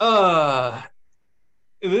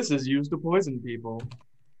 This is used to poison people.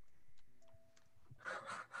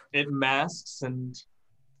 It masks and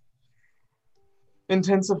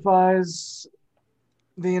intensifies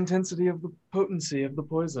the intensity of the potency of the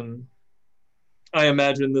poison. I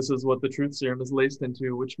imagine this is what the truth serum is laced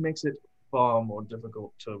into, which makes it far more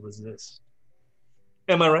difficult to resist.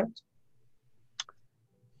 Am I right?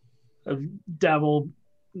 Davil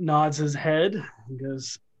nods his head and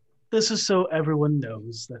goes, "This is so everyone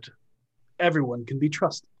knows that everyone can be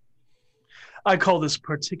trusted. I call this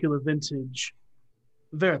particular vintage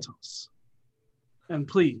Veritas. And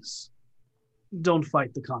please, don't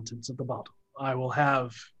fight the contents of the bottle. I will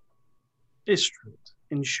have Istrid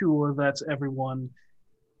ensure that everyone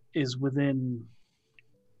is within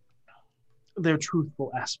their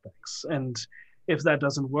truthful aspects. And if that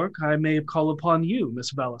doesn't work, I may call upon you,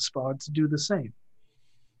 Miss Valaspar, to do the same."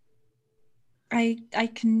 I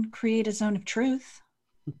can create a zone of truth.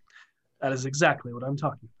 That is exactly what I'm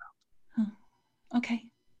talking about. Huh. Okay.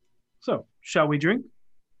 So, shall we drink?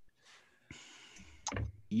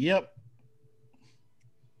 Yep.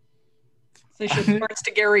 So she turns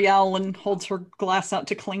to Gariel and holds her glass out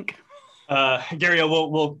to clink. Gariel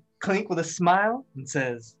will clink with a smile and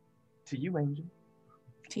says, "To you, Angel."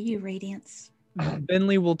 To you, Radiance.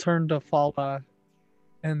 Bentley will turn to Fala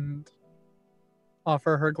and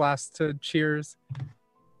offer her glass to Cheers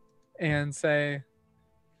and say,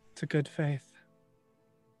 "To good faith."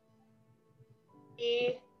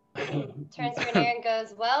 He turns to Renee and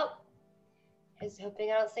goes, "Well, I was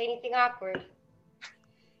hoping I don't say anything awkward."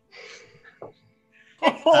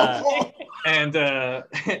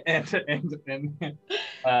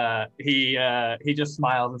 He just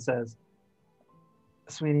smiles and says,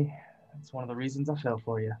 "Sweetie, that's one of the reasons I fell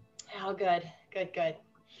for you." Oh, good.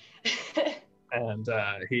 And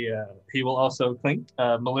he will also clink.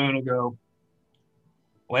 Maloon will go,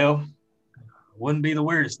 "Well, wouldn't be the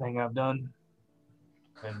weirdest thing I've done."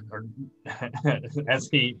 And as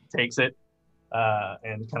he takes it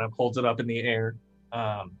and kind of holds it up in the air,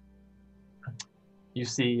 you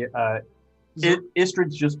see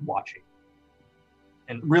Istrid's just watching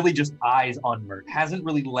and really just eyes on Mert. Hasn't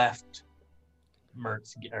really left Mert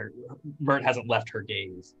hasn't left her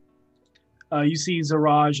gaze. You see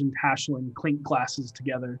Zaraj and Tashlin clink glasses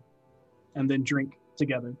together and then drink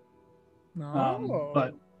together.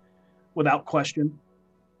 But without question.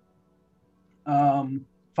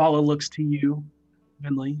 Fala looks to you,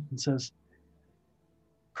 Vinley, and says,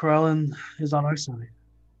 Corellin is on our side.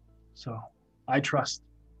 So I trust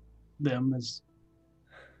them as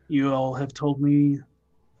you all have told me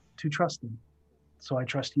to trust them. So I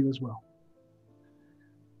trust you as well.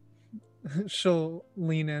 She'll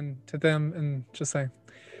lean in to them and just say,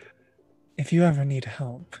 if you ever need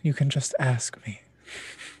help, you can just ask me.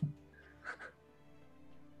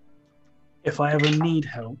 If I ever need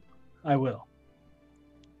help, I will.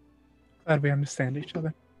 Glad we understand each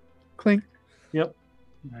other. Clink. Yep.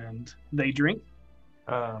 And they drink.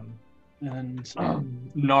 And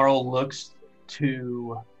Gnarl looks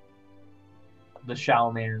to the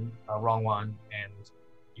Shao-Man, Wrong One, and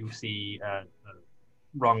you see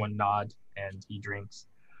Wrong One nod, and he drinks.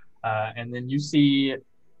 And then you see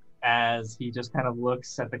as he just kind of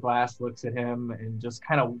looks at the glass, looks at him, and just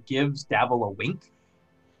kind of gives Davil a wink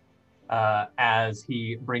as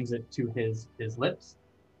he brings it to his lips.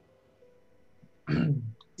 That's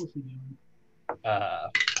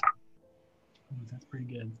pretty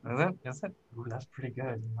good. Is it? Ooh, that's pretty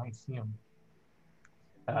good. You might see him.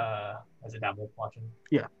 As a Davil watching.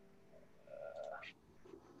 Yeah.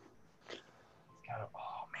 Kind of,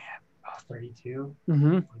 oh man, 32.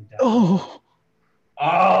 Mm-hmm. Oh,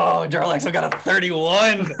 Jarlaxle got a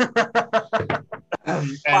 31.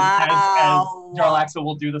 As Jarlaxle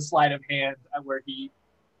will do the sleight of hand where he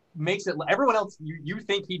makes it. Everyone else, you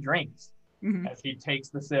think he drinks as he takes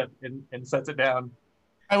the sip and sets it down.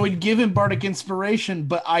 I would give him bardic inspiration,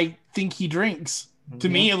 but I think he drinks. To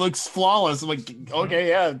me, it looks flawless. I'm like, okay,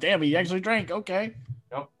 yeah, damn, he actually drank. Okay.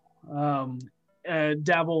 Yep.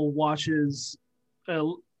 Davil watches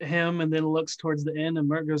him and then looks towards the end, and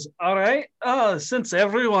Mert goes, all right, since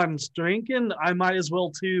everyone's drinking, I might as well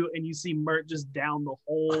too. And you see Mert just down the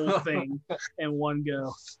whole thing in one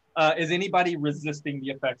go. Is anybody resisting the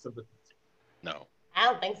effects of the? No. I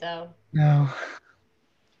don't think so. No.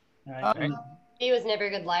 He was never a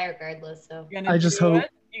good liar regardless, so. I just hope.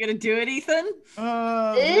 You gonna do it, Ethan?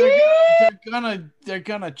 They're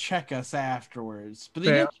gonna check us afterwards. But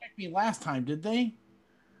they didn't check me last time, did they?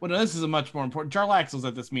 Well, no, this is a much more important. Jarlaxle's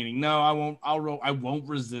at this meeting. No, I won't. I won't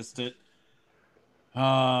resist it.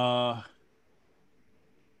 Well,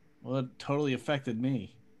 it totally affected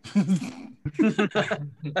me.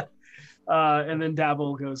 And then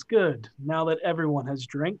Davil goes, good. Now that everyone has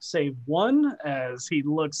drank, save one, as he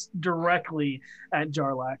looks directly at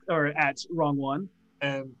Jarlax, or at Wrong One.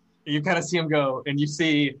 And you kind of see him go, and you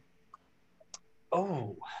see,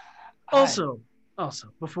 Also,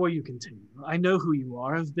 before you continue, I know who you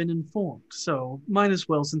are. I've been informed. So might as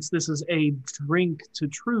well, since this is a drink to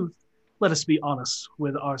truth, let us be honest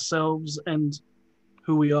with ourselves and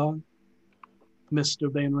who we are. Mr.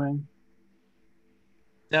 Bainrang.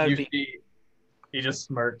 That would be... He just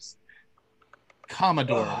smirks.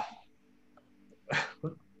 Commodore.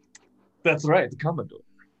 That's right, the Commodore.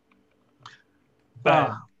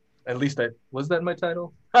 At least was that my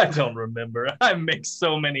title? I don't remember. I make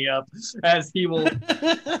so many up. As he will tip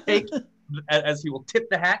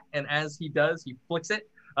the hat, and as he does, he flicks it,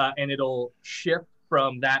 and it'll shift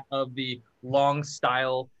from that of the long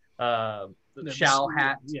style Shao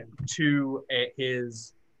hat to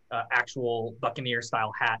his actual Buccaneer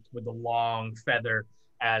style hat with the long feather,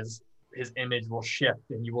 as his image will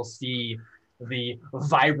shift, and you will see the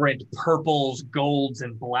vibrant purples, golds,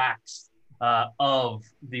 and blacks of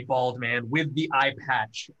the bald man with the eye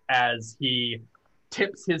patch as he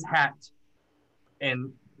tips his hat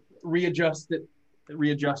and readjusts it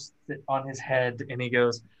on his head, and he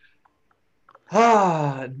goes,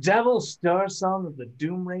 Davil Starsong of the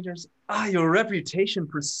Doom Raiders, your reputation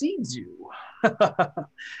precedes you.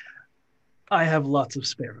 I have lots of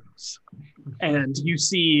sparrows. And you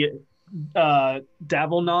see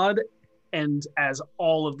Davil nod, and as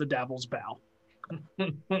all of the Davils bow.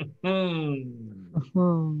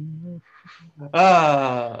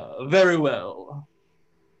 Very well.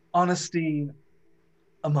 Honesty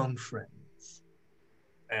among friends.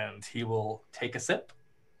 And he will take a sip.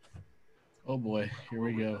 Oh boy, here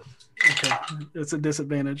we go. Okay, it's a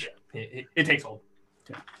disadvantage. It takes hold.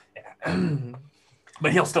 Okay. Yeah.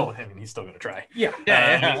 But he's still going to try.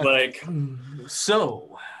 Yeah. He's like,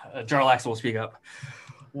 so, Jarlaxle will speak up.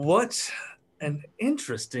 What an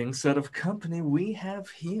interesting set of company we have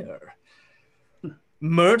here.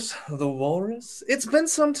 Mert the Walrus? It's been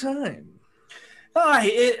some time. Aye,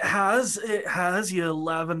 it has, you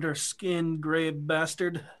lavender-skinned gray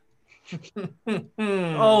bastard.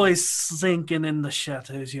 Always sinking in the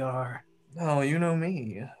shadows you are. Oh, you know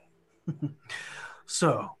me.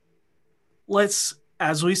 So, let's,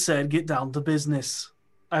 as we said, get down to business.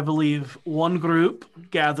 I believe one group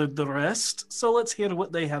gathered the rest, so let's hear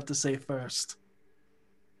what they have to say first.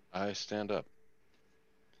 I stand up.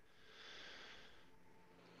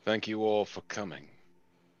 Thank you all for coming.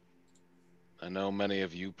 I know many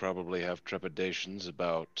of you probably have trepidations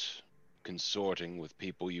about consorting with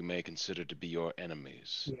people you may consider to be your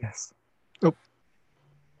enemies. Yes. Oh.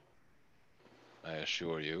 I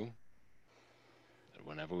assure you that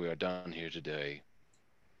whenever we are done here today,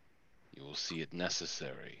 you will see it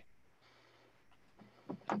necessary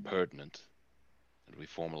and pertinent that we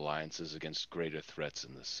form alliances against greater threats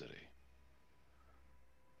in this city.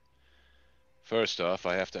 First off,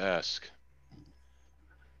 I have to ask,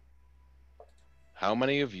 how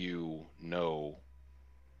many of you know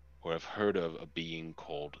or have heard of a being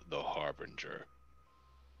called the Harbinger?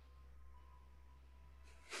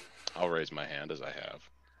 I'll raise my hand as I have.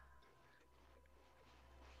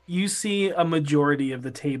 You see a majority of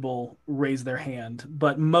the table raise their hand,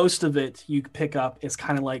 but most of it you pick up is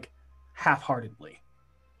kind of like half-heartedly.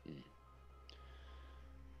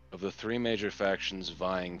 Of the three major factions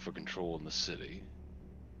vying for control in the city,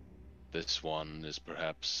 this one is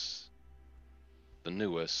perhaps the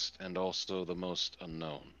newest and also the most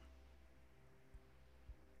unknown.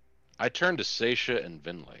 I turn to Seisha and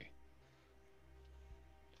Vinley.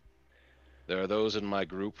 There are those in my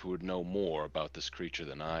group who would know more about this creature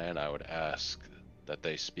than I, and I would ask that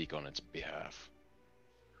they speak on its behalf.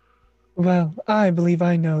 Well, I believe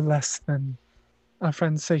I know less than our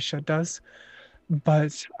friend Seisha does,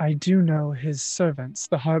 but I do know his servants,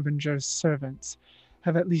 the Harbinger's servants,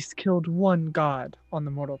 have at least killed one god on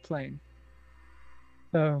the mortal plane.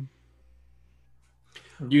 So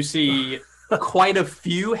you see quite a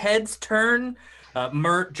few heads turn.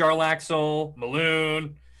 Mert, Jarlaxle,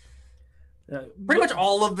 Maloon. Pretty much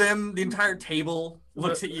all of them, the entire table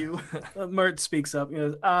looks at you. Mert speaks up. He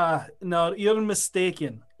goes, no, you're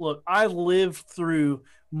mistaken. Look, I lived through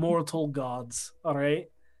mortal gods, all right?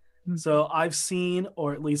 So I've seen,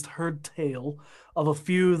 or at least heard tale of a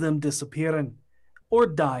few of them disappearing or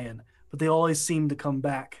dying, but they always seem to come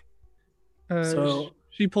back. So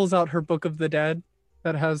she pulls out her Book of the Dead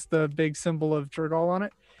that has the big symbol of Jurgal on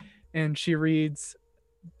it, and she reads,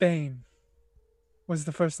 Bane was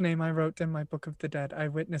the first name I wrote in my Book of the Dead. I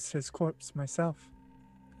witnessed his corpse myself.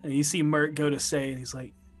 And you see Mert go to say, and he's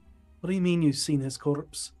like, what do you mean you've seen his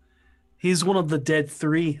corpse? He's one of the dead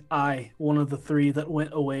three. One of the three that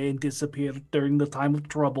went away and disappeared during the time of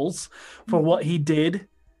troubles for what he did.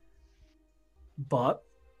 But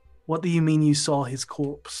what do you mean you saw his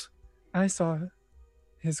corpse? I saw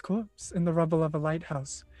his corpse in the rubble of a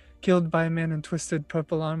lighthouse, killed by a man in twisted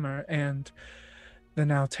purple armor and the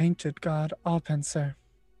now tainted god Alpenser.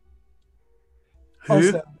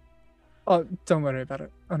 Who? Also, don't worry about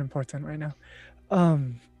it. Unimportant right now.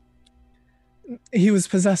 He was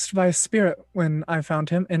possessed by a spirit when I found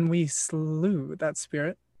him, and we slew that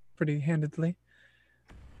spirit pretty handedly.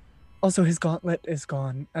 Also, his gauntlet is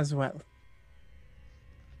gone as well.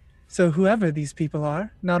 So whoever these people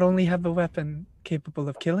are, not only have a weapon capable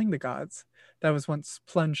of killing the gods that was once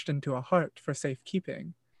plunged into a heart for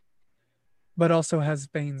safekeeping, but also has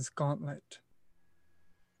Bane's gauntlet.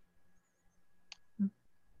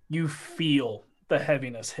 You feel the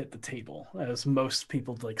heaviness hit the table as most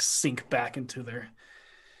people like sink back into their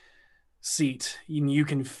seat. You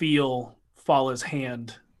can feel Fala's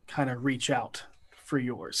hand kind of reach out for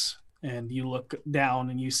yours, and you look down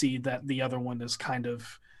and you see that the other one is kind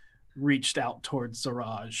of reached out towards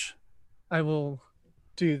Zaraj. I will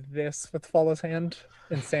do this with Fala's hand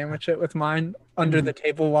and sandwich it with mine under the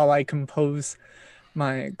table while I compose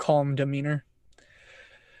my calm demeanor.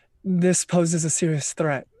 This poses a serious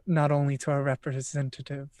threat, not only to our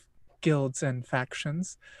representative guilds and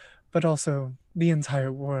factions, but also the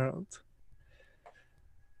entire world.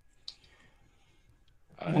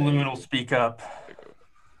 Balloon will speak up.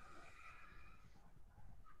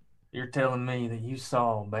 You're telling me that you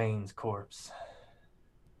saw Bane's corpse.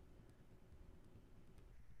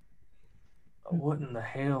 What in the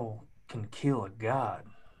hell can kill a god?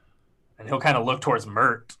 And he'll kind of look towards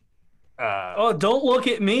Mert. Don't look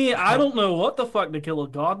at me. I don't know what the fuck to kill a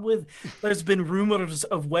god with. There's been rumors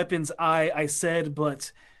of weapons I said,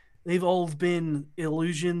 but they've all been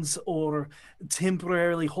illusions or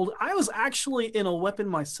temporarily hold. I was actually in a weapon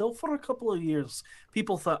myself for a couple of years.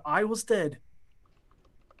 People thought I was dead.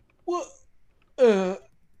 What?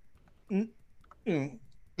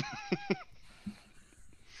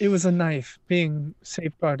 It was a knife being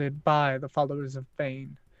safeguarded by the followers of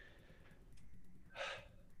Bane.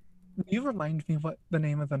 you remind me what the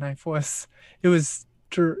name of the knife was? It was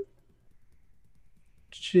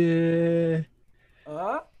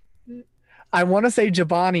I want to say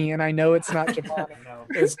Jabani, and I know it's not Jabani. No,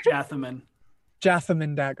 it's Jathaman.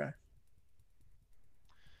 Jathaman dagger.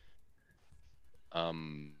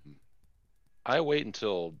 I wait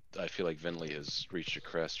until I feel like Vinley has reached a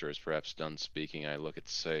crest or is perhaps done speaking. I look at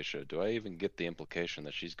Seisha. Do I even get the implication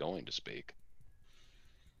that she's going to speak?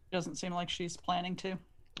 Doesn't seem like she's planning to.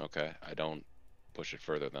 Okay, I don't push it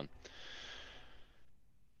further then.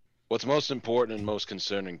 What's most important and most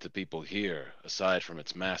concerning to people here, aside from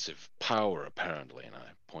its massive power apparently, and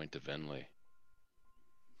I point to Vinley,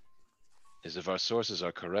 is if our sources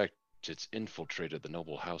are correct, it's infiltrated the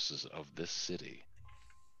noble houses of this city.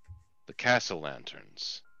 The castle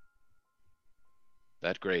lanterns.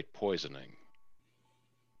 That great poisoning.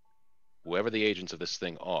 Whoever the agents of this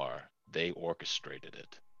thing are, they orchestrated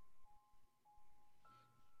it.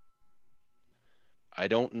 I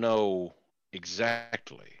don't know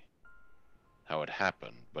exactly how it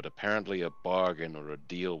happened, but apparently a bargain or a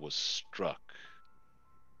deal was struck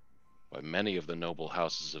by many of the noble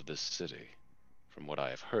houses of this city, from what I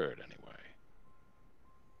have heard anyway.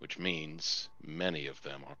 Which means many of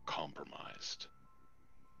them are compromised.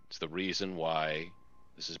 It's the reason why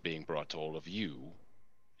this is being brought to all of you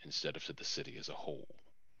instead of to the city as a whole.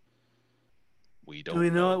 We don't Do we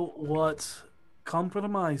know what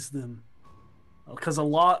compromised them? Because a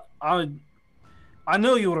lot, I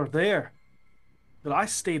know you were there, but I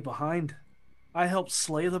stayed behind. I helped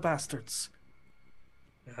slay the bastards.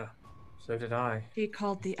 Yeah, so did I. He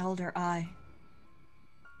called the Elder Eye.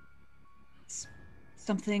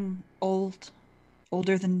 Something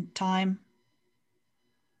older than time.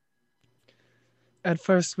 At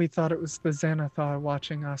first, we thought it was the Xanathar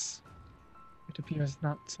watching us. It appears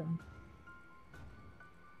not so.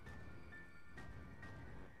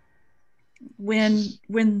 When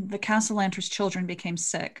the Castellanter's children became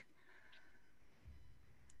sick,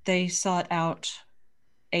 they sought out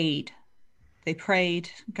aid. They prayed,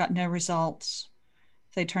 got no results.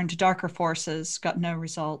 They turned to darker forces, got no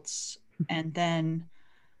results. And then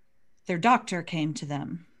their doctor came to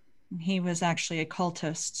them. He was actually a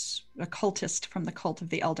cultist from the cult of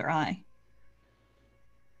the Elder Eye.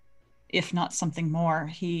 If not something more,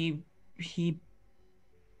 he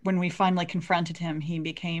when we finally confronted him, he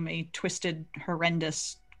became a twisted,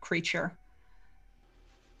 horrendous creature.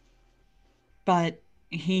 But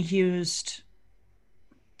he used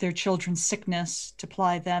their children's sickness to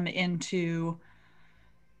ply them into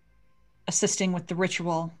assisting with the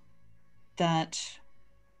ritual that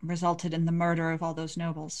resulted in the murder of all those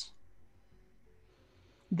nobles.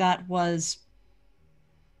 That was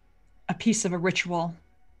a piece of a ritual,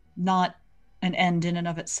 not an end in and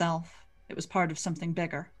of itself. It was part of something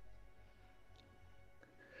bigger.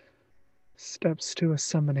 Steps to a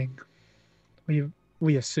summoning.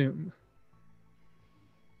 We assume.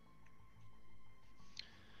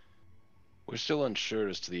 We're still unsure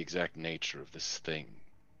as to the exact nature of this thing,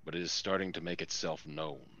 but it is starting to make itself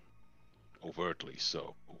known. Overtly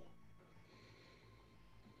so.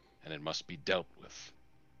 And it must be dealt with.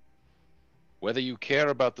 Whether you care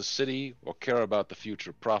about the city or care about the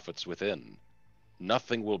future profits within,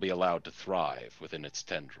 nothing will be allowed to thrive within its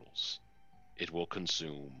tendrils. It will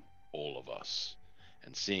consume all of us.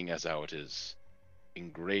 And seeing as how it is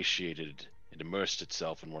ingratiated and immersed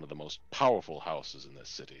itself in one of the most powerful houses in this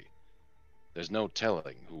city, there's no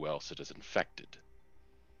telling who else it has infected.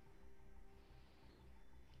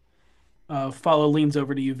 Follow leans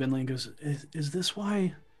over to you, Vinley, and goes, is this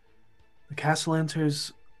why the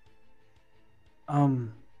Castellanters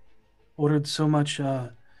ordered so much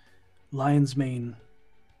lion's mane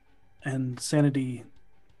and sanity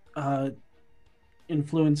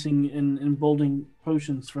influencing and emboldening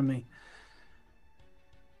potions from me?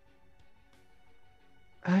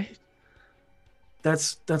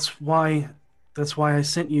 That's why I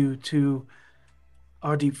sent you to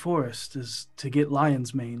our deep forest, is to get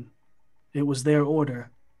lion's mane. It was their order.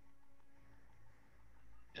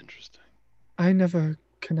 Interesting. I never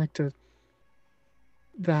connected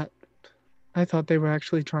that. I thought they were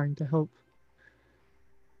actually trying to help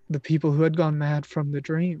the people who had gone mad from the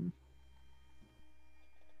dream.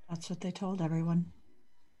 That's what they told everyone.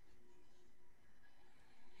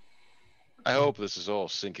 I hope this is all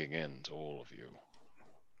sinking in to all of you.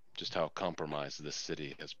 Just how compromised this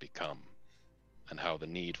city has become, and how the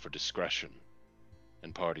need for discretion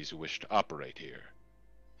and parties who wish to operate here,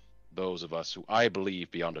 those of us who I believe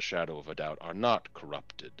beyond a shadow of a doubt are not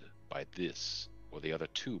corrupted by this or the other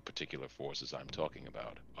two particular forces I'm talking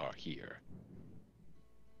about, are here.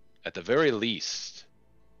 At the very least,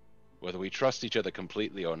 Whether we trust each other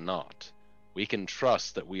completely or not, we can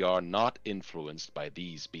trust that we are not influenced by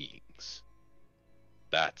these beings.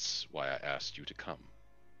 That's why I asked you to come.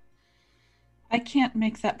 I can't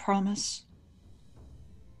make that promise.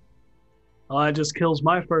 Well, that just kills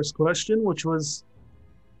my first question, which was,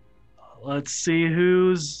 let's see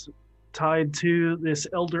who's tied to this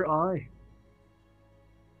Elder Eye.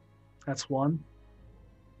 That's one.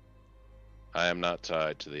 I am not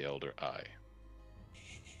tied to the Elder Eye.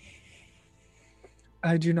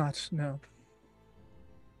 I do not know.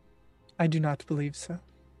 I do not believe so.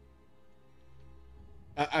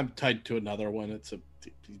 I'm tied to another one. It's a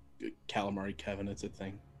Calamari Kevin. It's a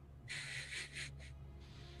thing.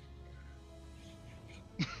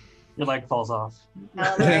 Your leg falls off.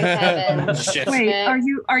 Wait,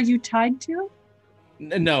 are you tied to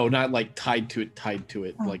it? No, not like tied to it.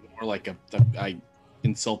 Oh. Like more like I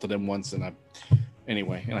insulted him once, and I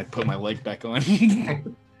put my leg back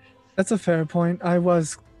on. That's a fair point. I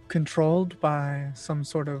was controlled by some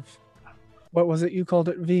sort of, what was it you called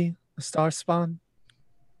it, V? A star spawn?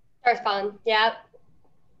 Star spawn, yeah.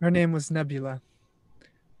 Her name was Nebula.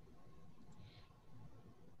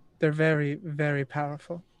 They're very, very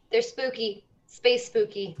powerful. They're spooky. Space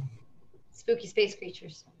spooky. Spooky space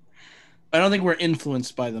creatures. I don't think we're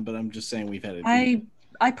influenced by them, but I'm just saying we've had it.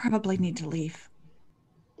 I probably need to leave.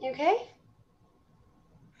 You okay?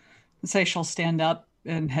 Say she'll stand up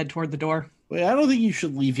and head toward the door. Wait, I don't think you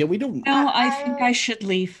should leave yet. We don't. No, I think I should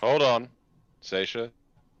leave. Hold on, Seisha.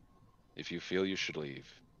 If you feel you should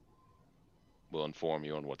leave, we'll inform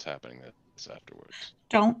you on what's happening this afterwards.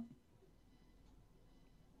 Don't.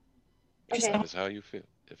 If that is how you feel,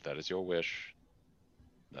 if that is your wish,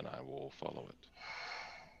 then I will follow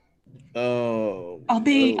it. Oh. I'll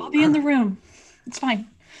be in the room. It's fine.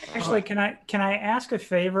 Actually, can I ask a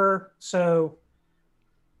favor? So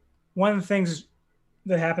one of the things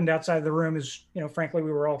that happened outside the room is, frankly,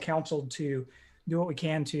 we were all counseled to do what we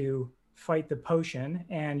can to fight the potion.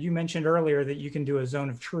 And you mentioned earlier that you can do a zone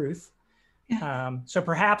of truth. Yeah. So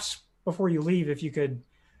perhaps before you leave, if you could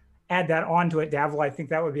add that onto it, Davil, I think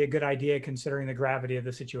that would be a good idea considering the gravity of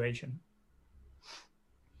the situation.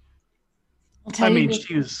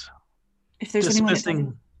 she's if there's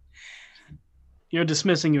dismissing. You're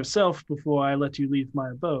dismissing yourself before I let you leave my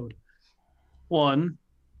abode. 1,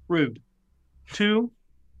 rude. 2,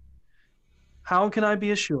 how can I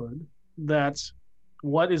be assured that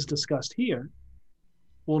what is discussed here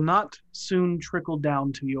will not soon trickle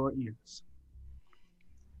down to your ears?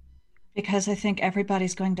 Because I think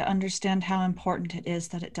everybody's going to understand how important it is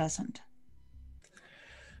that it doesn't.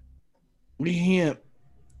 We can't.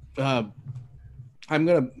 I'm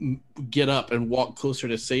going to get up and walk closer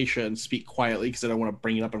to Seisha and speak quietly because I don't want to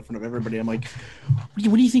bring it up in front of everybody. I'm like,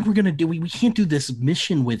 what do you think we're going to do? We can't do this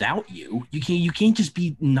mission without you. You can't just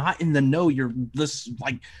be not in the know. You're this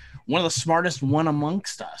like one of the smartest one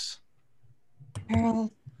amongst us.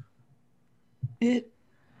 Harold,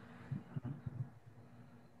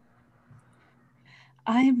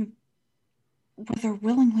 I'm, whether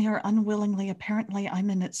willingly or unwillingly, apparently I'm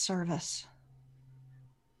in its service.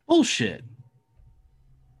 Bullshit.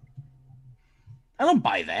 I don't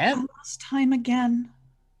buy that. Last time again.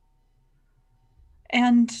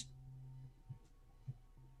 And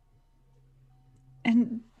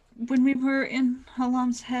when we were in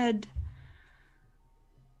Halam's head,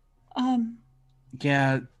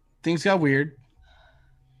 yeah, things got weird.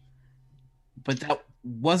 But that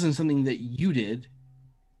wasn't something that you did.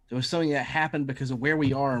 It was something that happened because of where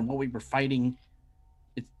we are and what we were fighting.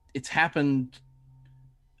 It's happened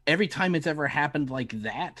every time it's ever happened like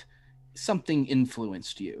that. Something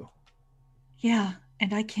influenced you. Yeah,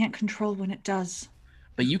 and I can't control when it does.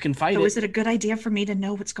 But you can fight it. So is it a good idea for me to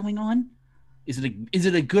know what's going on? Is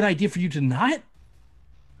it a good idea for you to not?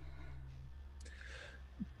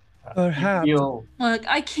 Perhaps. Look,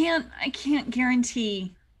 I can't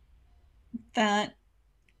guarantee that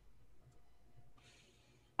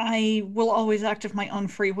I will always act of my own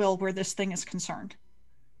free will where this thing is concerned.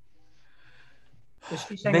 Is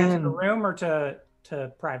she saying that to the room or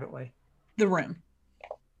to privately? The room.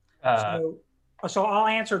 So I'll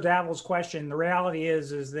answer Davil's question. The reality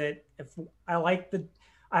is that if I like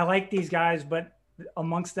these guys, but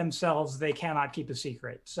amongst themselves they cannot keep a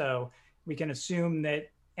secret. So we can assume that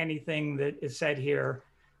anything that is said here,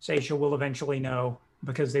 Seisha will eventually know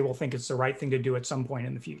because they will think it's the right thing to do at some point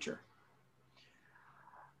in the future.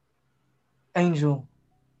 Angel,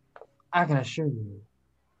 I can assure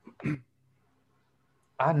you,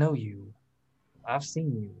 I know you. I've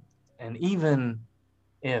seen you. And even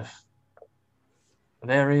if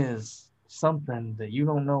there is something that you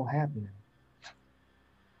don't know happening,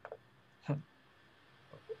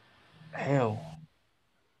 Hell,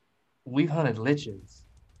 we've hunted liches.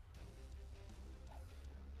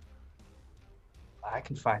 I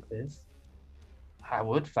can fight this. I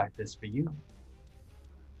would fight this for you.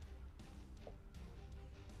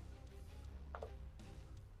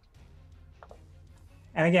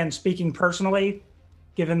 And again, speaking personally,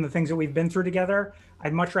 given the things that we've been through together,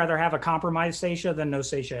 I'd much rather have a compromised Seisha than no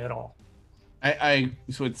Seisha at all. I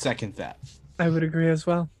would second that. I would agree as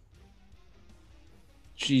well.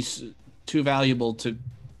 She's too valuable to.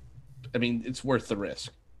 I mean, it's worth the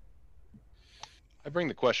risk. I bring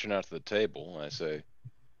the question out to the table and I say,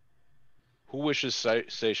 who wishes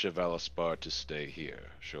Seisha Valaspar to stay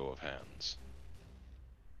here? Show of hands.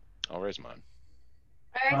 I'll raise mine.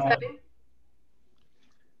 All right, Sophie.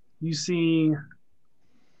 You see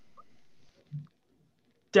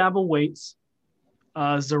Dabble waits.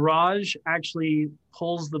 Zaraj actually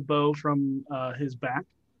pulls the bow from his back.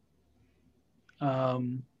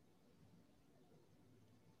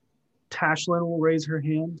 Tashlin will raise her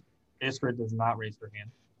hand. Istrid does not raise her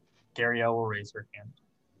hand. Gariel will raise her hand.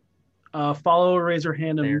 Follow will raise her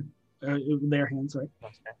hand. Their hand, sorry.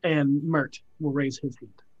 Okay. And Mert will raise his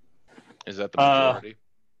hand. Is that the majority?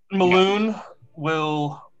 Maloon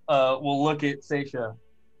will look at Seisha.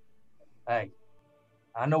 Hey,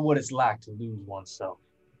 I know what it's like to lose oneself.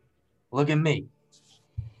 Look at me.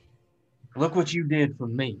 Look what you did for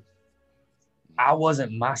me. I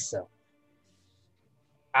wasn't myself.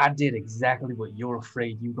 I did exactly what you're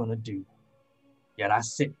afraid you're gonna do. Yet I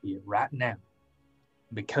sit here right now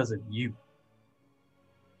because of you.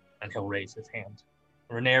 And he'll raise his hand.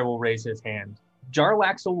 Renair will raise his hand.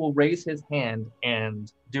 Jarlaxle will raise his hand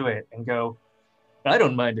and do it and go, I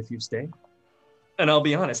don't mind if you stay. And I'll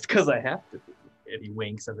be honest, because I have to. And he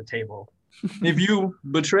winks at the table. If you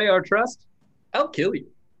betray our trust, I'll kill you.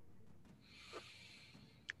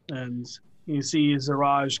 And you see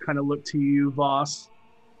Zaraj kind of look to you, Voss,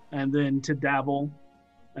 and then to Dabble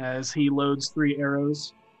as he loads 3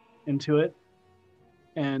 arrows into it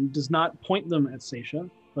and does not point them at Seisha,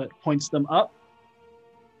 but points them up.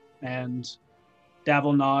 And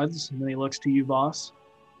Dabble nods, and then he looks to you, Voss.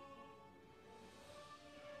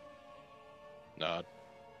 Nod.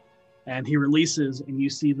 And he releases, and you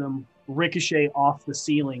see them ricochet off the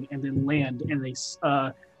ceiling and then land in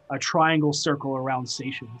a triangle circle around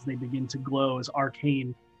Seisha as they begin to glow as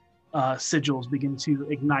arcane sigils begin to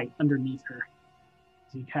ignite underneath her.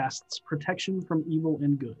 He casts protection from evil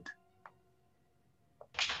and good.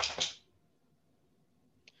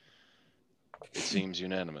 It seems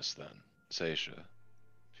unanimous then. Seisha,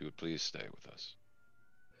 if you would please stay with us.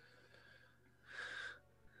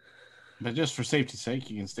 But just for safety's sake,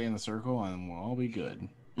 you can stay in the circle and we'll all be good.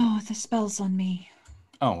 Oh, the spell's on me.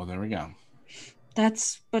 Oh, well, there we go.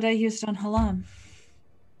 That's what I used on Halam.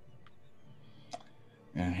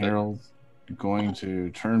 And Harold's going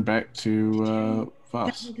to turn back to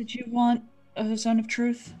Voss. Did you want a zone of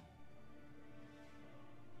truth?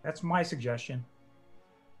 That's my suggestion.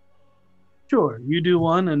 Sure, you do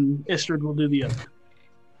one and Istrid will do the other.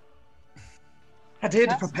 I did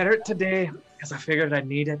prepare it today because I figured I'd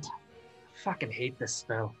need it. I fucking hate this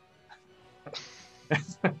spell.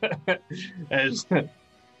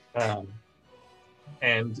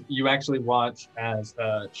 And you actually watch as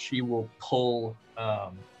she will pull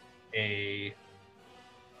a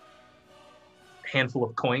handful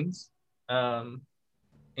of coins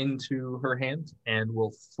into her hand and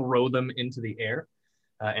will throw them into the air.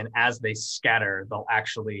 And as they scatter, they'll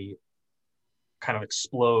actually kind of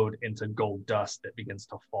explode into gold dust that begins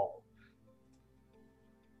to fall.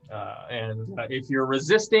 And if you're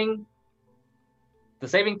resisting the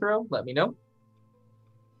saving throw, let me know.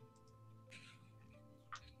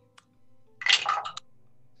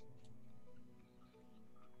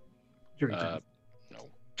 No.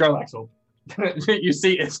 Jarlaxle. You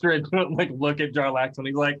see Istrid like look at Jarlaxle and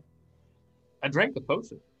he's like, I drank the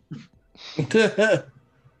potion.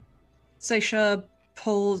 Seisha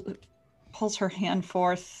pulls her hand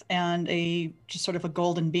forth and just sort of a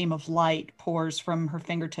golden beam of light pours from her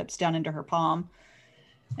fingertips down into her palm.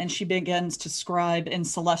 And she begins to scribe in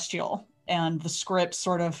Celestial, and the script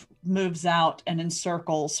sort of moves out and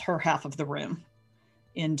encircles her half of the room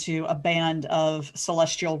into a band of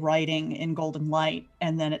celestial writing in golden light,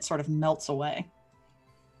 and then it sort of melts away.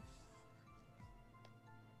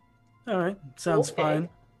 All right, sounds fine.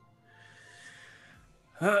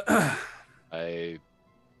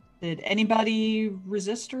 Did anybody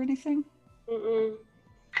resist or anything?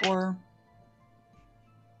 Or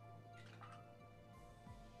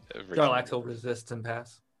Jarlaxle resist and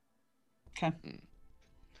pass. Okay.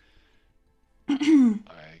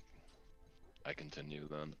 I continue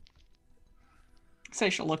then.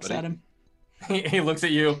 Seisha looks at him. He looks at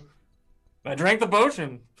you. I drank the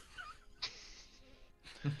potion.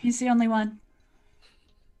 He's the only one.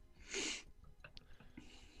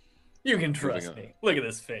 You can trust me. Look at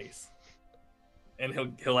this face. And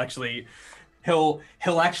he'll actually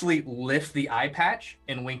lift the eye patch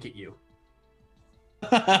and wink at you.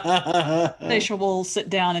 Seisha will sit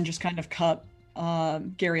down and just kind of cup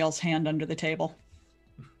Gariel's hand under the table.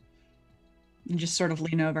 And just sort of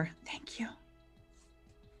lean over. Thank you.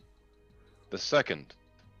 The second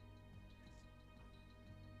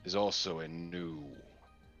is also a new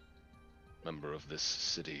member of this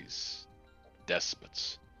city's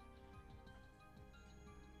despots.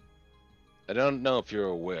 I don't know if you're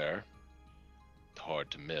aware,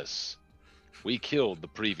 hard to miss, we killed the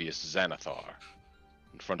previous Xanathar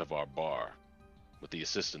in front of our bar with the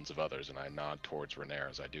assistance of others, and I nod towards Renair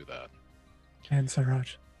as I do that. And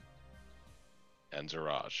Zaraj.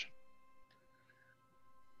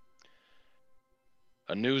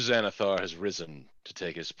 A new Xanathar has risen to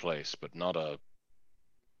take his place, but not a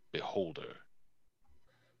beholder.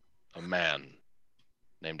 A man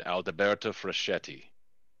named Aldeberto Fraschetti.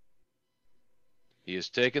 He has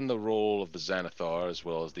taken the role of the Xanathar as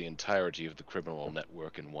well as the entirety of the criminal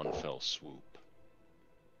network in one fell swoop.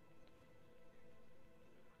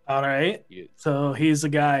 All right. So he's the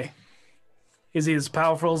guy. Is he as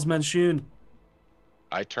powerful as Menshun?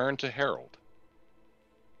 I turn to Harold,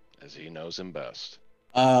 as he knows him best.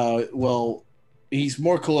 Well, he's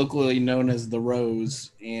more colloquially known as the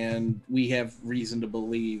Rose, and we have reason to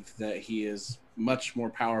believe that he is much more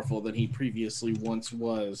powerful than he previously once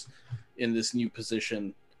was in this new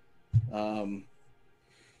position.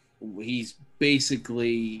 He's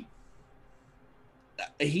basically...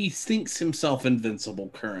 he thinks himself invincible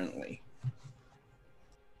currently.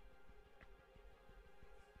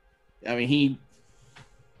 I mean,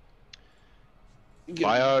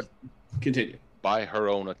 continue. By her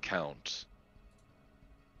own account,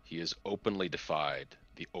 he has openly defied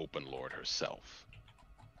the Open Lord herself.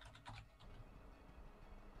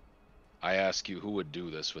 I ask you, who would do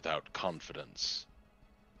this without confidence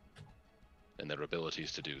in their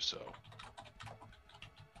abilities to do so?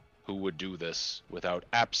 Who would do this without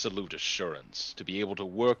absolute assurance, to be able to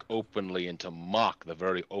work openly and to mock the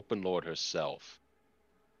very Open Lord herself?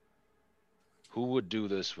 Who would do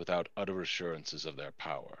this without utter assurances of their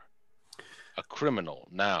power? A criminal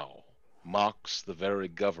now mocks the very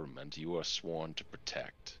government you are sworn to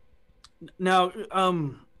protect. Now,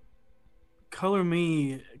 color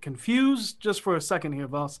me confused just for a second here,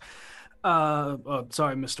 boss.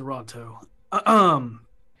 Sorry, Mr. Ronto.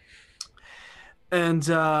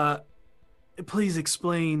 And please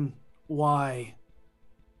explain why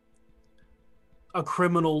a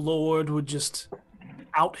criminal lord would just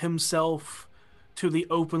out himself to the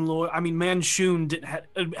Open Lord. I mean,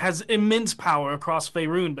 Menshun has immense power across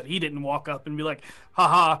Faerun, but he didn't walk up and be like,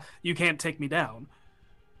 haha, you can't take me down.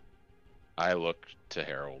 I look to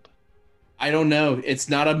Harold. I don't know. It's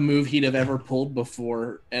not a move he'd have ever pulled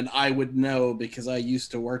before, and I would know because I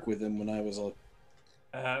used to work with him when I was a...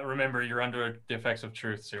 remember, you're under the effects of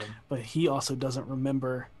truth soon. But he also doesn't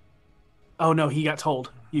remember. Oh, no, he got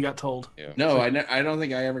told. You got told. Yeah. No, I don't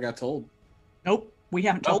think I ever got told. Nope, we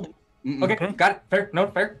haven't told him. Okay, got it. Fair. No,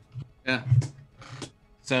 fair. Yeah.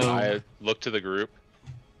 So I look to the group,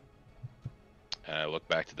 and I look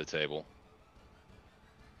back to the table.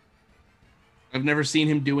 I've never seen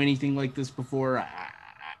him do anything like this before.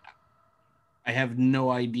 I have no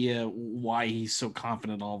idea why he's so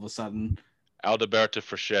confident all of a sudden. Aldeberto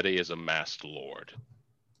Fraschetti is a masked lord.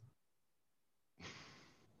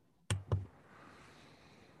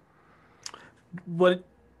 What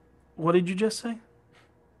did you just say?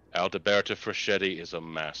 Aldeberto Fraschetti is a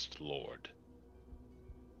masked lord.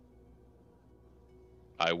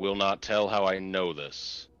 I will not tell how I know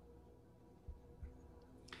this.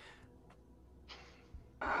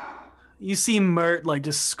 You see Mert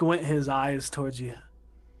just squint his eyes towards you.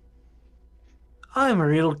 I'm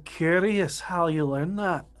real curious how you learned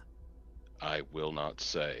that. I will not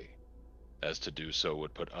say, as to do so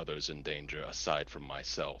would put others in danger aside from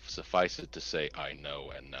myself. Suffice it to say, I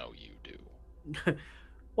know, and now you do.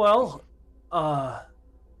 Well,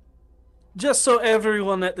 just so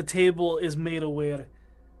everyone at the table is made aware,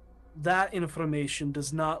 that information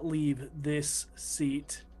does not leave this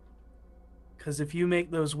seat. Because if you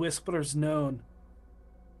make those whispers known,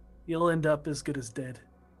 you'll end up as good as dead.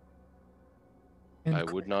 I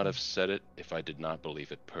would not have said it if I did not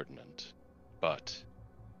believe it pertinent. But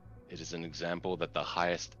it is an example that the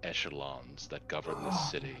highest echelons that govern this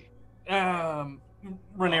city...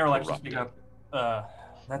 Renair likes to speak up.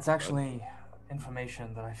 That's actually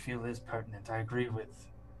information that I feel is pertinent. I agree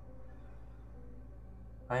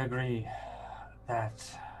that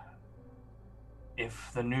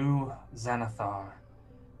if the new Xanathar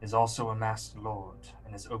is also a masked lord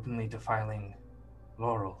and is openly defiling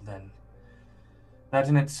Laurel, then that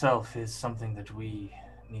in itself is something that we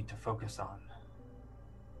need to focus on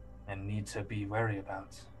and need to be wary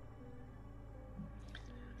about.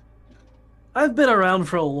 I've been around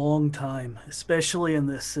for a long time, especially in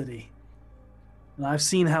this city. And I've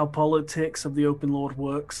seen how politics of the Open Lord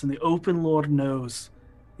works, and the Open Lord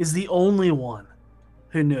is the only one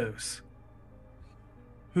who knows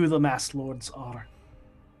who the Masked Lords are.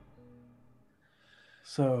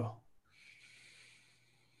 So,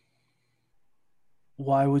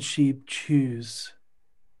 why would she choose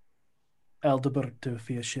Alberto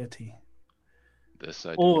Fiaschetti? This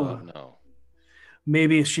I do not know.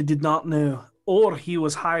 Maybe she did not know, or he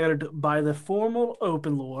was hired by the former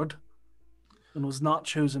Open Lord and was not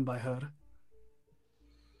chosen by her.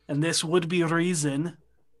 And this would be a reason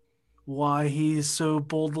why he is so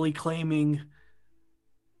boldly claiming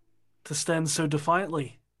to stand so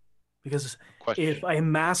defiantly. Because if a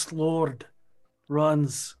masked lord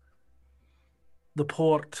runs the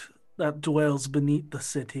port that dwells beneath the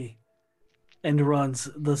city and runs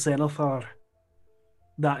the Xanathar,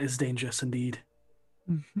 that is dangerous indeed.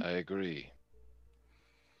 I agree.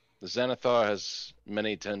 The Xanathar has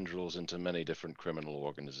many tendrils into many different criminal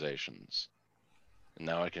organizations. And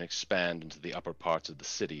now it can expand into the upper parts of the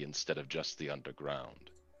city instead of just the underground.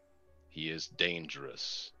 He is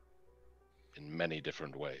dangerous in many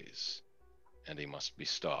different ways, and he must be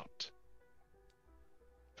stopped.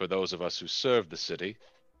 For those of us who serve the city,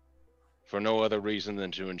 for no other reason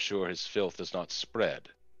than to ensure his filth does not spread,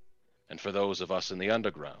 and for those of us in the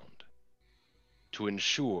underground, to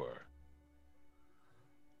ensure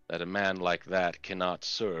that a man like that cannot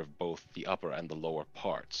serve both the upper and the lower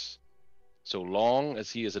parts. So long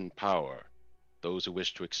as he is in power, those who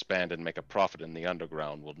wish to expand and make a profit in the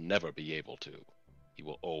underground will never be able to. He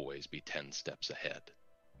will always be 10 steps ahead.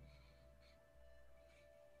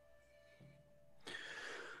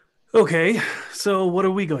 Okay, so what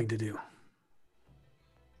are we going to do?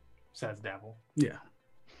 Says Dabble. Yeah.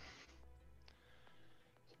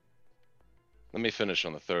 Let me finish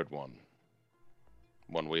on the third one.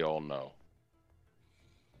 One we all know.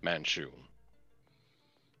 Manshoon.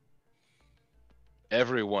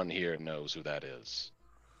 Everyone here knows who that is.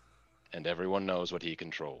 And everyone knows what he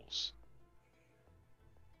controls.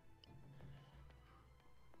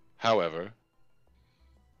 However,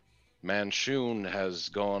 Manshoon has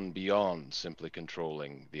gone beyond simply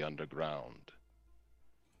controlling the underground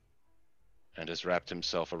and has wrapped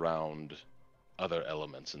himself around other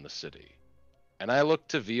elements in the city. And I look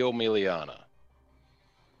to Vio Miliana.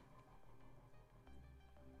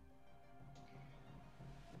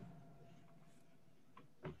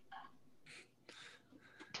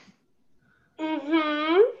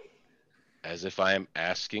 Mm-hmm. As if I am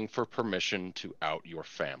asking for permission to out your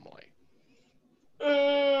family.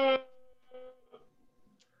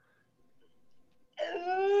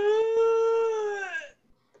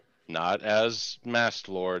 Not as Masked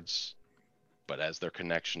Lords, but as their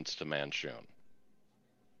connections to Manshoon.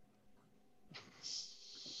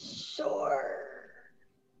 Sure.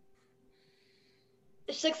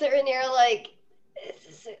 She looks at Rhaenyra like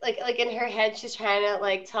in her head, she's trying to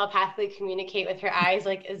like telepathically communicate with her eyes.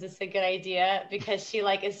 Like, is this a good idea? Because she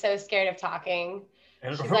like is so scared of talking.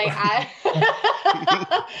 She's like,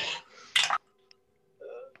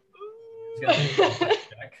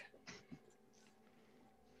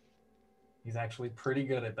 He's actually pretty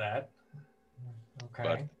good at that.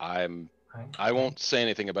 Okay. But I won't say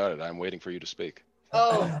anything about it. I'm waiting for you to speak.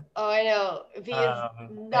 Oh, I know. V is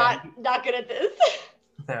not good at this.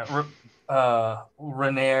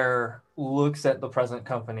 Rhaenyra looks at the present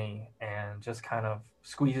company and just kind of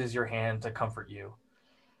squeezes your hand to comfort you.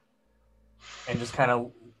 And just kind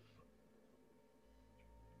of,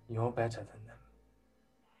 you're better than them.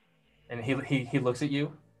 And he looks at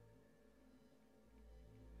you.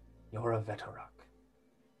 You're a Vetorok.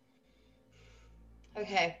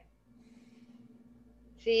 Okay.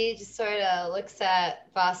 V just sort of looks at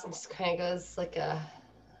Voss and just kind of goes like a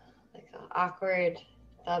awkward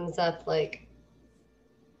thumbs up, like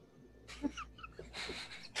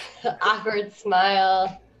awkward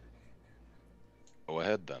smile. Go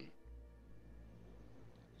ahead then.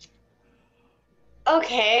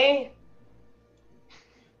 Okay.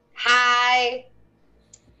 Hi.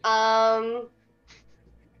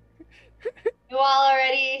 You all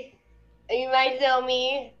already, you might know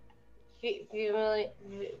me,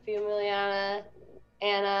 Miliana,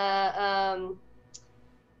 Anna,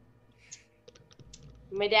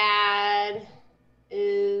 My dad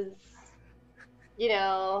is,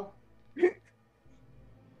 oh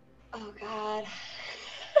God.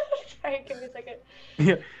 Sorry, give me a second.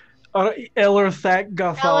 Yeah. Elerthak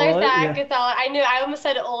Gathala. Gathala. I almost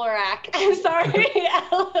said Olarak. I'm sorry.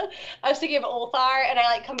 I was thinking of Ulthar, and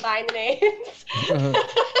I combined the names.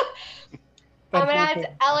 My dad's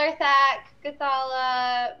Elerthak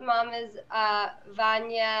Gathala. Mom is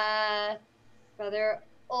Vanya. Brother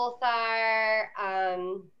Ulthar.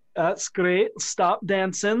 That's great. Stop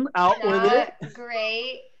dancing. Out with it.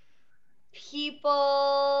 Great.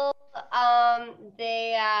 People.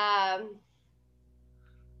 They.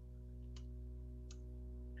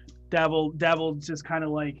 Dabble just kind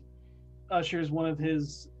of like ushers one of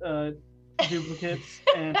his duplicates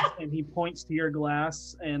and he points to your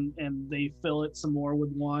glass and they fill it some more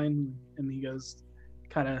with wine and he goes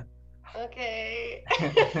kind of okay.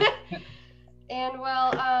 And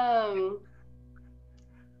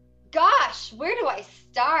gosh, where do I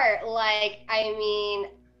start?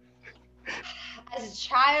 As a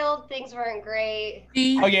child, things weren't great.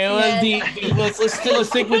 Okay, let's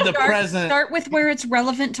stick with the present. Start with where it's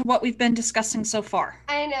relevant to what we've been discussing so far.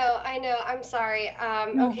 I know. I'm sorry.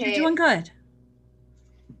 No, okay. You're doing good.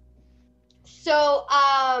 So,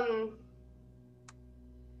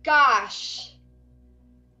 gosh.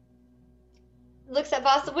 Looks at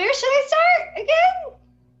boss. Where should I start again?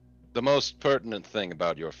 The most pertinent thing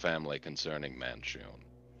about your family concerning Manshoon.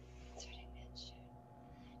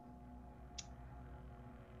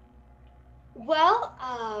 Well,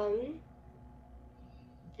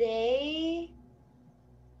 they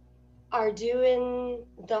are doing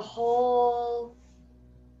the whole,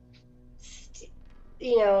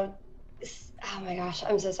 oh my gosh,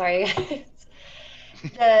 I'm so sorry.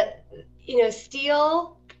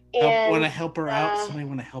 Steal and want to help her out. Somebody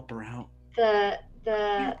want to help her out.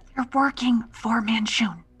 They're working for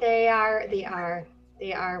Manshoon. They are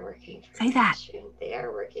working for Say that. Manshoon. They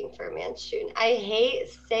are working for Manshoon. I hate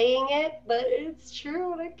saying it, but it's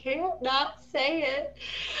true and I can't not say it.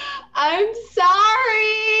 I'm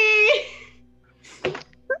sorry.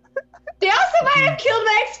 They also might have killed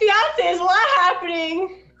my ex-fiance. There's a lot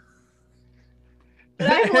happening.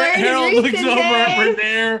 Harold looks over at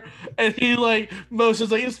Renair and he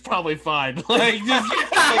motions it's probably fine. Just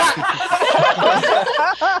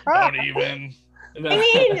don't even.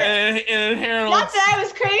 And Harold. Not that I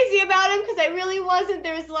was crazy about him because I really wasn't.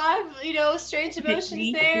 There was a lot of strange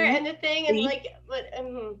emotions there and the thing and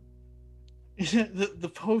the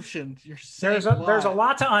potion. There's a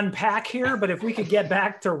lot to unpack here, but if we could get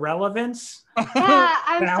back to relevance,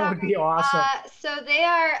 that would be awesome. So they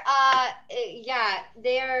are,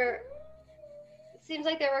 they are. It seems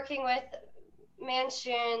like they're working with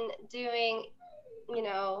Manshoon, doing,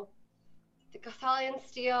 the Gothalion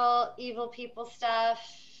steal, evil people stuff,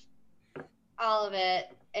 all of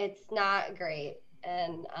it. It's not great,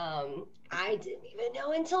 and I didn't even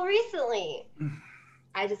know until recently.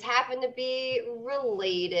 I just happen to be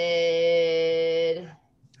related.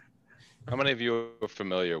 How many of you are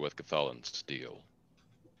familiar with Gothalion steel?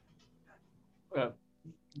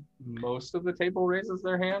 Most of the table raises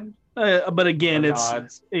their hand. But again, it's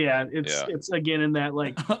again in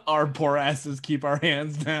that our poor asses keep our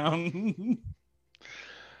hands down.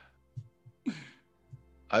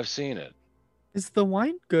 I've seen it. Is the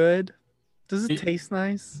wine good? Does it taste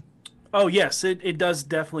nice? Oh yes, it does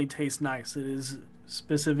definitely taste nice. It is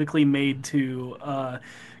specifically made to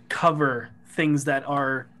cover things that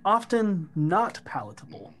are often not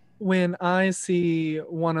palatable. When I see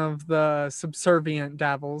one of the subservient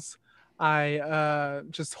devils, I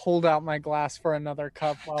just hold out my glass for another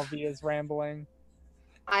cup while V is rambling.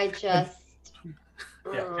 I just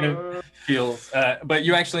it feels but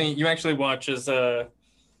you actually watch as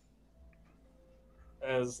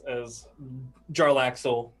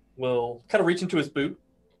Jarlaxle will kind of reach into his boot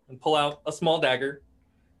and pull out a small dagger,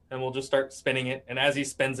 and we'll just start spinning it. And as he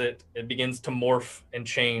spins it, it begins to morph and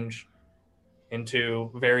change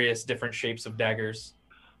into various different shapes of daggers.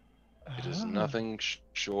 It is nothing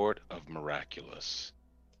short of miraculous.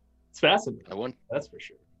 It's fascinating. That's for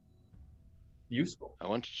sure. Useful. I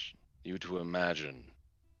want you to imagine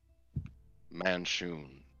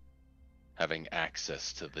Manshoon having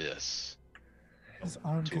access to this,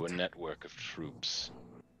 to a network of troops.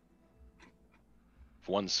 If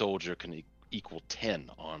one soldier can equal 10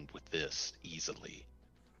 armed with this easily.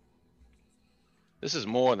 This is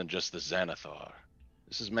more than just the Xanathar.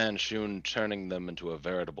 This is Manshoon turning them into a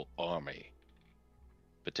veritable army,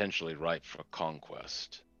 potentially ripe for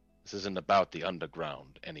conquest. This isn't about the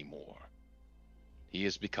underground anymore. He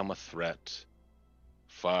has become a threat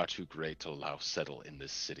far too great to allow settle in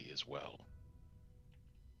this city as well.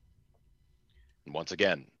 And once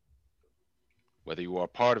again, whether you are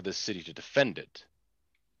part of this city to defend it,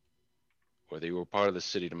 whether you are part of the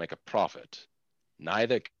city to make a profit,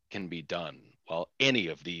 neither can be done while any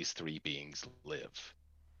of these three beings live.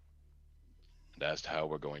 And as to how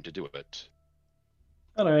we're going to do it.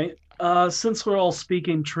 All right. Since we're all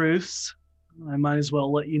speaking truths, I might as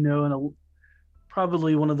well let you know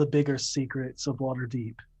probably one of the bigger secrets of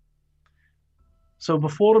Waterdeep. So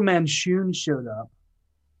before Manshoon showed up,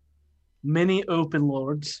 many Open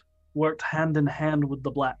Lords worked hand in hand with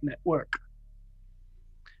the Black Network.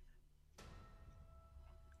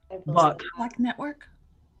 But Black Network?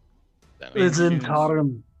 It's in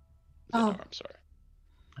Tarim. Oh, I'm sorry.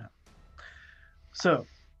 Yeah. So,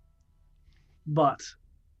 but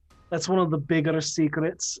that's one of the bigger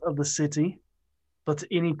secrets of the city. But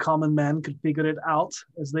any common man could figure it out,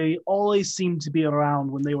 as they always seemed to be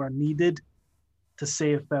around when they were needed to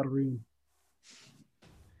save Faerun.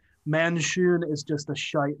 Manshoon is just a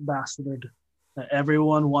shite bastard that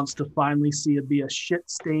everyone wants to finally see it be a shit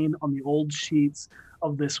stain on the old sheets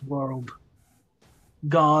of this world.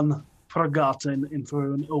 Gone, forgotten, and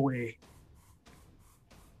thrown away.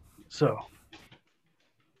 So.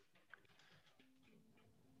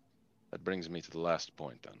 That brings me to the last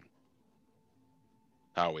point then.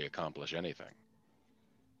 How we accomplish anything.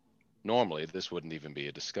 Normally, this wouldn't even be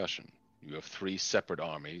a discussion. You have three separate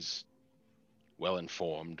armies,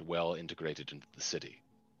 well-informed, well-integrated into the city.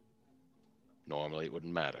 Normally, it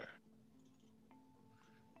wouldn't matter.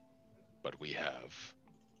 But we have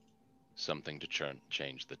something to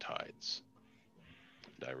change the tides.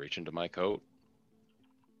 And I reach into my coat,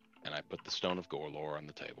 and I put the Stone of Gorlor on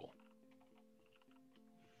the table.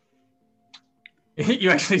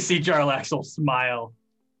 You actually see Jarlaxle smile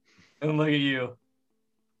and look at you.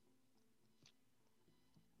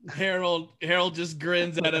 Harold just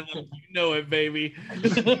grins at him like, you know it, baby.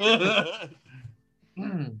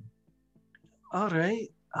 All right.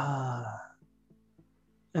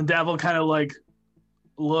 And Davil kind of like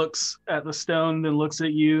looks at the stone, then looks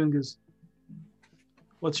at you and goes,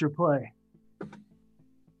 "What's your play?"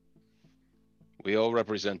 We all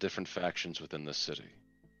represent different factions within the city.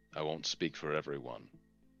 I won't speak for everyone.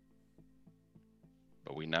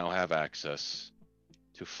 But we now have access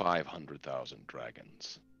to 500,000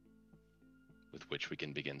 dragons, with which we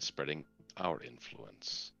can begin spreading our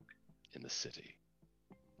influence in the city.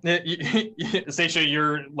 Seisha,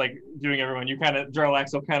 you're like doing everyone. You kind of,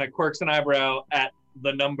 Jarlaxle kind of quirks an eyebrow at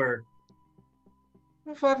the number.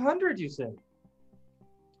 500, you said?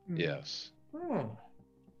 Yes. Oh.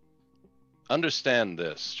 Understand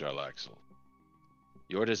this, Jarlaxle.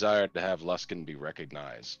 Your desire to have Luskan be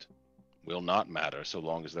recognized will not matter so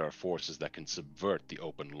long as there are forces that can subvert the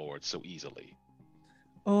Open Lord so easily.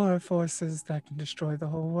 Or forces that can destroy the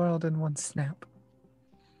whole world in one snap.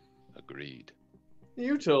 Agreed.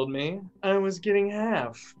 You told me I was getting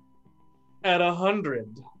half at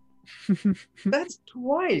 100. That's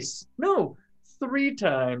twice. No, 3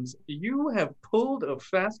 times. You have pulled a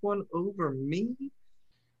fast one over me.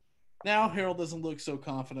 Now Harold doesn't look so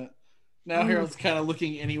confident. Now Harold's kind of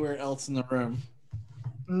looking anywhere else in the room.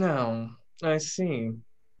 No, I see.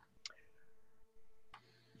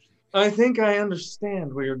 I think I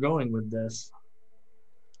understand where you're going with this.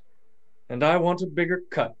 And I want a bigger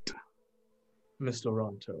cut, Mr.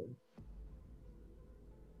 Ronto.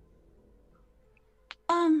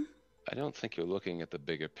 I don't think you're looking at the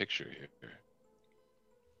bigger picture here.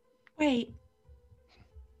 Wait.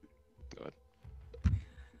 Go ahead.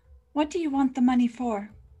 What do you want the money for?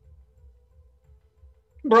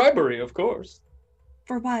 Bribery, of course.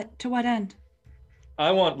 For what? To what end?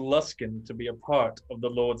 I want Luskan to be a part of the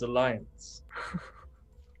Lord's Alliance.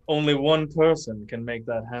 Only one person can make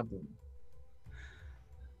that happen.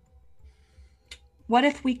 What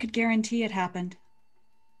if we could guarantee it happened?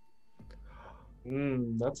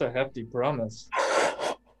 That's a hefty promise.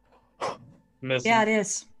 Miss. Yeah, it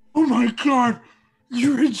is. Oh my god!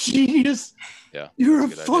 You're a genius! Yeah. You're a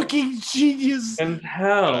fucking genius! And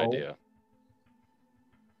how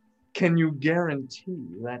can you guarantee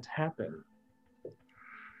that happen?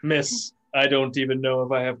 Miss, I don't even know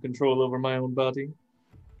if I have control over my own body.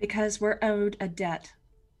 Because we're owed a debt.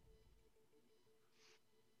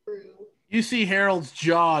 You see Harold's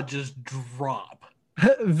jaw just drop.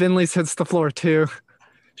 Vinley's hits the floor too.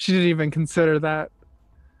 She didn't even consider that.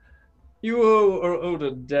 You owe or owed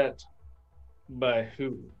a debt by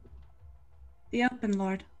who? The Open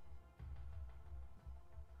Lord.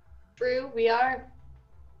 True, we are.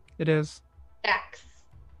 It is. Facts.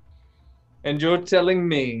 And you're telling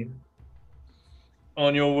me,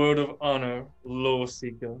 on your word of honor, Lore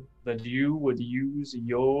Seeker, that you would use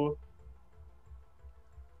your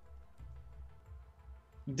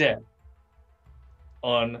debt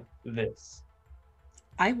on this?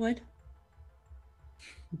 I would.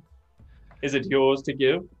 Is it yours to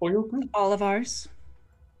give or your group? All of ours.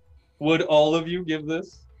 Would all of you give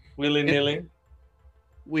this willy-nilly?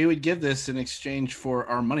 We would give this in exchange for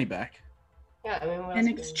our money back. Yeah, I mean, what In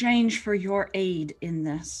else exchange for your aid in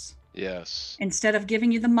this. Yes. Instead of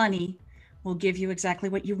giving you the money, we'll give you exactly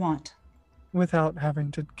what you want. Without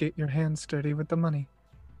having to get your hands dirty with the money.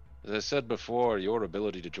 As I said before, your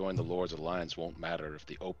ability to join the Lord's Alliance won't matter if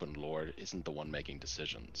the Open Lord isn't the one making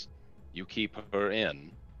decisions. You keep her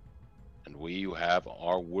in, and we have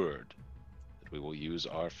our word that we will use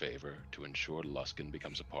our favor to ensure Luskan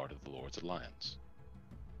becomes a part of the Lord's Alliance.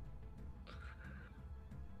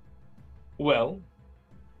 Well,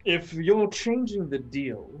 if you're changing the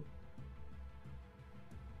deal,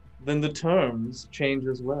 then the terms change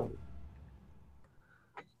as well.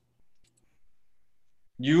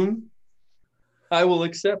 I will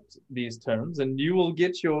accept these terms, and you will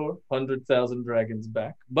get your 100,000 dragons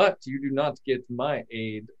back, but you do not get my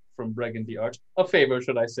aid from Bregan the Arch, a favor,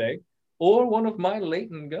 should I say, or one of my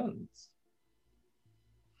latent guns.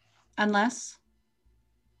 Unless?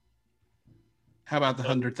 How about the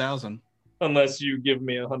 100,000? Unless you give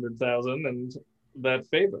me 100,000 and that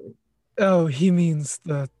favor. Oh, he means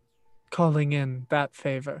the calling in that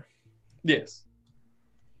favor. Yes.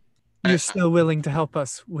 You're still willing to help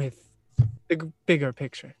us with the bigger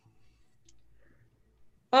picture.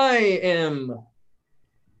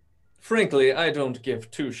 Frankly, I don't give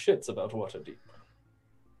two shits about Waterdeep.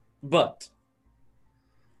 But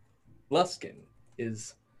Luskan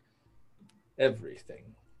is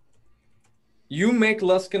everything. You make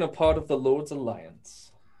Luskan a part of the Lord's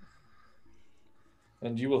Alliance,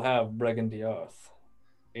 and you will have Bregan the Arth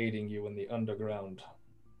aiding you in the underground.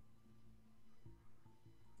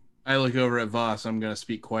 I look over at Voss. I'm going to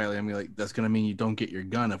speak quietly. I'm like, that's going to mean you don't get your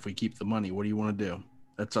gun if we keep the money. What do you want to do?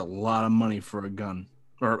 That's a lot of money for a gun.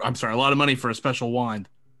 Or, I'm sorry, a lot of money for a special wand.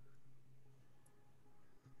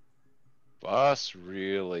 Voss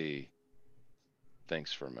really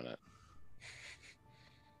thinks for a minute.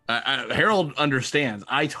 Harold understands.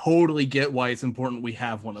 I totally get why it's important we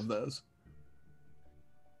have one of those.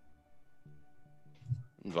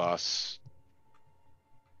 Voss.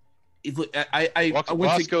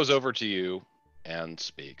 Voss goes over to you and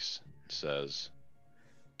speaks. Says,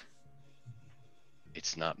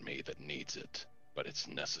 "It's not me that needs it, but it's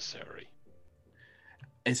necessary."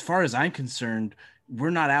 As far as I'm concerned, we're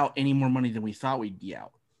not out any more money than we thought we'd be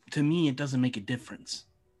out. To me, it doesn't make a difference.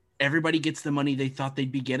 Everybody gets the money they thought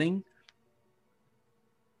they'd be getting,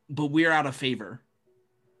 but we're out of favor.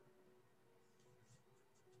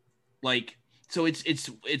 Like, so it's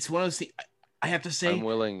one of those things. I have to say, I'm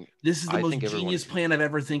willing. This is the most genius plan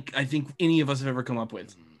I think any of us have ever come up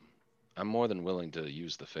with. I'm more than willing to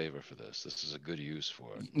use the favor for this. This is a good use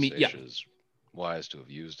for it. Yeah. Is wise to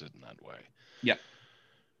have used it in that way. Yeah.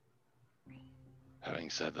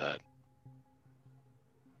 Having said that,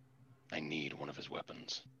 I need one of his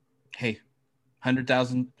weapons. Hey,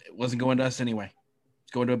 100,000 wasn't going to us anyway.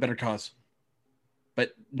 It's going to a better cause.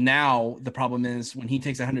 But now the problem is when he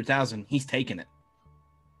takes 100,000, he's taking it.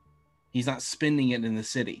 He's not spending it in the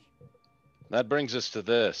city. That brings us to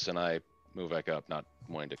this, and I move back up, not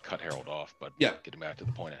wanting to cut Harold off, but getting back to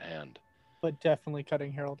the point at hand. But definitely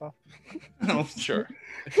cutting Harold off. Oh, sure.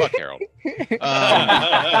 Fuck Harold.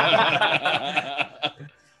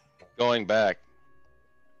 Going back,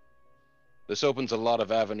 this opens a lot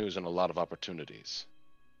of avenues and a lot of opportunities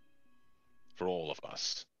for all of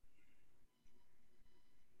us.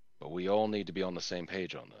 But we all need to be on the same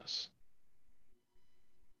page on this.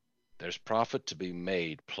 There's profit to be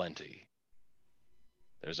made plenty.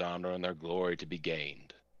 There's honor and their glory to be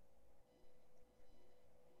gained.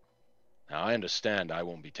 Now, I understand I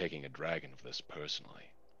won't be taking a dragon of this personally.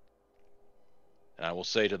 And I will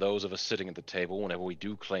say to those of us sitting at the table, whenever we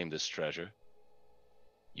do claim this treasure,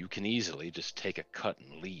 you can easily just take a cut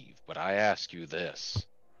and leave. But I ask you this.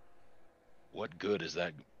 What good is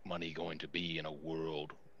that money going to be in a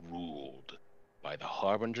world ruled by the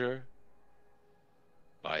Harbinger,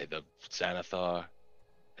 by the Xanathar,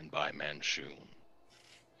 and by Manshoon?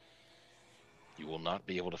 You will not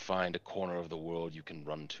be able to find a corner of the world you can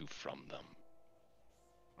run to from them.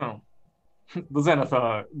 Oh. The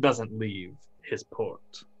Xanathar doesn't leave his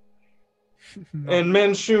port. No. And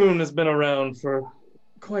Manshoon has been around for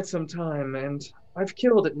quite some time, and I've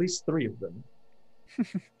killed at least 3 of them.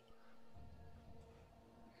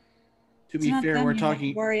 To be fair, we're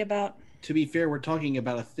talking. Worry about. To be fair, we're talking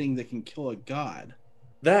about a thing that can kill a god.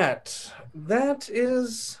 That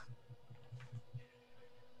is.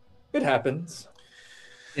 It happens.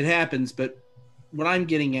 It happens, but what I'm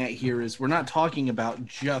getting at here is we're not talking about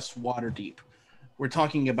just Waterdeep. We're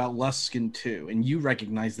talking about Luskan too, and you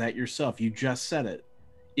recognize that yourself. You just said it.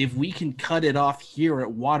 If we can cut it off here at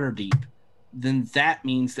Waterdeep, then that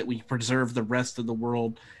means that we preserve the rest of the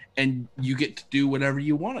world, and you get to do whatever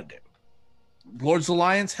you want to do. Lord's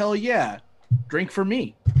Alliance, hell yeah. Drink for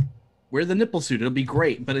me. Wear the nipple suit. It'll be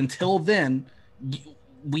great. But until then,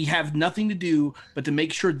 we have nothing to do but to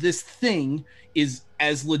make sure this thing is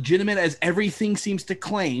as legitimate as everything seems to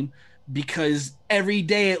claim, because every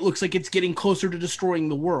day it looks like it's getting closer to destroying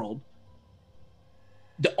the world.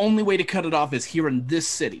 The only way to cut it off is here in this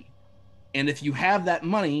city. And if you have that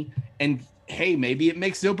money, and hey, maybe it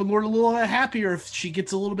makes the Open Lord a little happier if she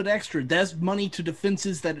gets a little bit extra. That's money to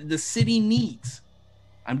defenses that the city needs.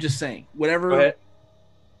 I'm just saying. Whatever. Go ahead.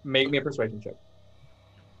 Make me a persuasion check.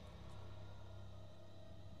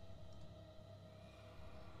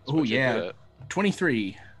 Oh, yeah.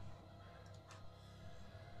 23.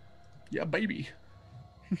 Yeah, baby.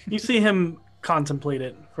 You see him contemplate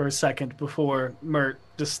it for a second before Mert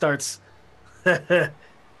just starts. I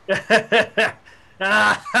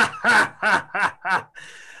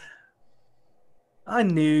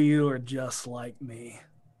knew you were just like me.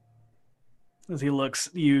 As he looks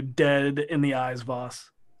you dead in the eyes,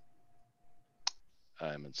 boss.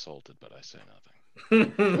 I'm insulted, but I say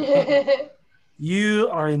nothing. You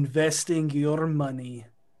are investing your money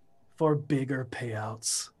for bigger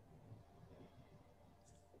payouts.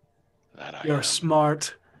 You're a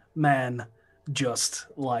smart man just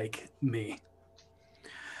like me.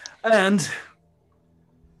 And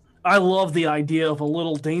I love the idea of a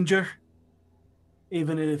little danger,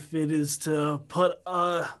 even if it is to put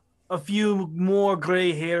a few more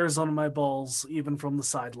gray hairs on my balls, even from the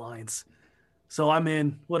sidelines. So I'm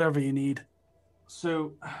in, whatever you need.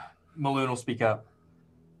 So, Maloon will speak up.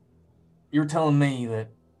 You're telling me that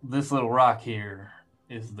this little rock here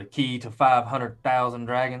is the key to 500,000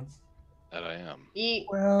 dragons? That I am.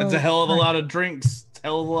 Well, that's a hell of a lot of drinks. It's a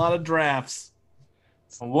hell of a lot of drafts.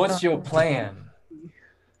 What's your plan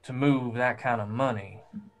to move that kind of money?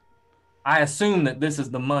 I assume that this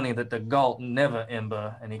is the money that the Galt never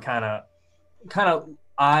ember, and he kind of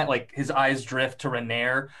like his eyes drift to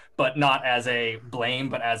Renair, but not as a blame,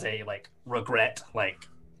 but as a like regret. Like,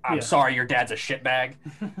 I'm sorry, your dad's a shitbag.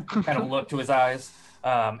 Kind of look to his eyes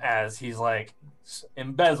as he's like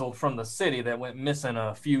embezzled from the city that went missing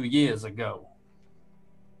a few years ago.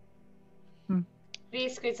 V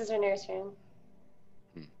squeezes Renair's hand.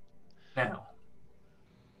 Now,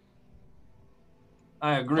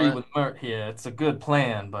 I agree with Mert here. It's a good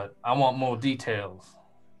plan, but I want more details.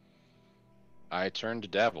 I turn to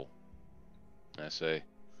Davil. I say,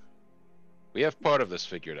 we have part of this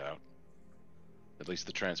figured out. At least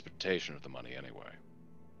the transportation of the money, anyway.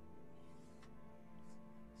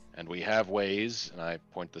 And we have ways, and I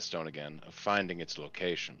point the stone again, of finding its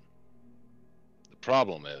location. The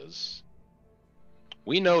problem is,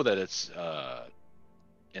 we know that it's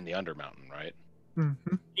in the Undermountain, right?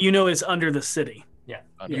 Mm-hmm. You know it's under the city. Yeah.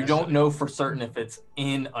 You don't know for certain if it's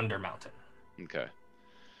in Undermountain. Okay.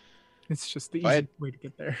 It's just the easy way to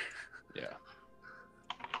get there. Yeah.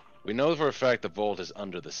 We know for a fact the vault is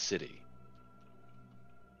under the city.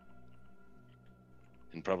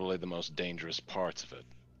 In probably the most dangerous parts of it.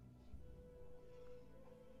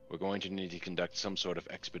 We're going to need to conduct some sort of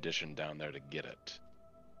expedition down there to get it.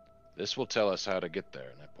 This will tell us how to get there,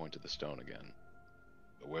 and I point to the stone again.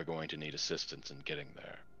 But we're going to need assistance in getting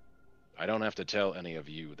there. I don't have to tell any of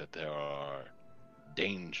you that there are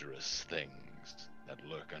dangerous things that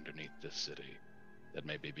lurk underneath this city that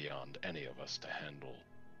may be beyond any of us to handle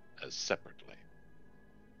as separately.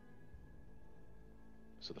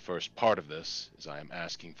 So the first part of this is I am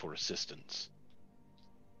asking for assistance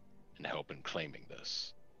and help in claiming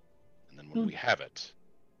this. And then when we have it,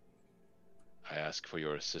 I ask for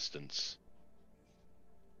your assistance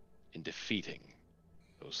in defeating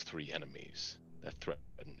those three enemies that threaten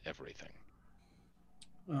everything.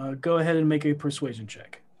 Go ahead and make a persuasion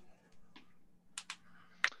check.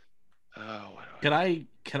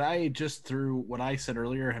 Could I just through what I said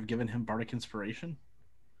earlier have given him bardic inspiration?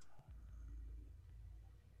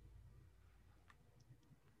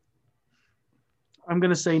 I'm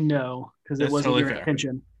gonna say no because it wasn't totally your fair.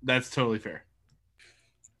 intention. That's totally fair.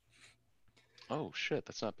 Oh shit,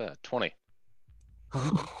 that's not bad. 20.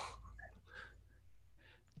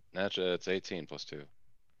 It's 18 plus 2.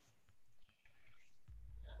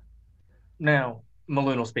 Now,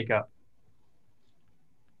 Maloon will speak up.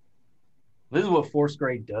 This is what Fourth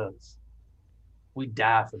Grade does. We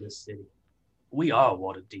die for this city. We are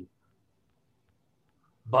Waterdeep.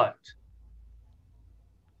 But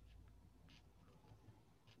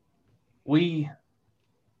we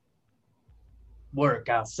work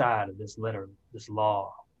outside of this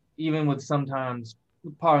law, even with sometimes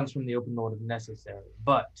pardons from the open lord if necessary.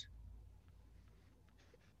 But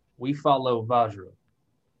we follow Vajra.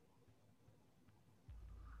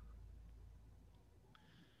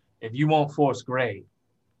 If you won't force Gray,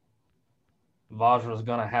 Vajra's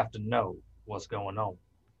gonna have to know what's going on.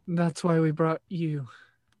 That's why we brought you.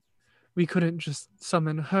 We couldn't just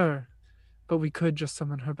summon her, but we could just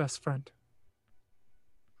summon her best friend.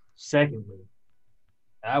 Secondly,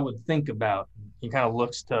 I would think about, he kind of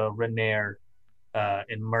looks to Renair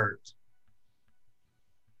and Mert.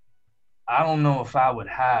 I don't know if I would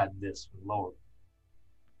hide this from Laura.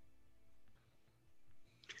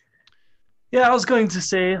 Yeah, I was going to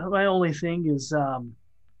say, my only thing is,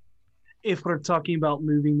 if we're talking about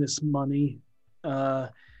moving this money,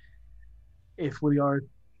 if we are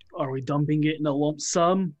we dumping it in a lump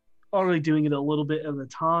sum? Are we doing it a little bit at a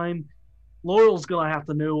time? Laurel's going to have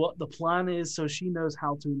to know what the plan is so she knows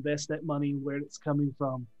how to invest that money, where it's coming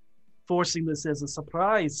from. Forcing this as a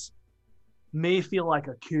surprise may feel like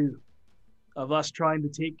a coup of us trying to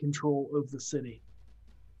take control of the city.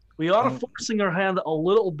 We are forcing our hand a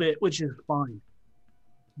little bit, which is fine.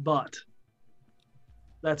 But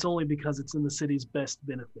that's only because it's in the city's best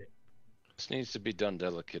benefit. This needs to be done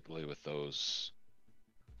delicately with those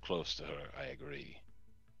close to her, I agree.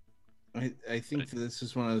 I think this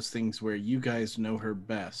is one of those things where you guys know her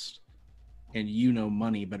best, and you know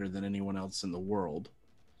money better than anyone else in the world.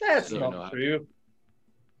 That's not true.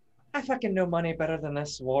 I fucking know money better than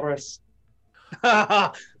this walrus.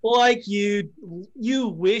 Like you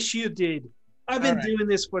wish you did. I've been doing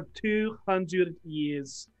this for 200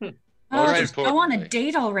 years. Just go on a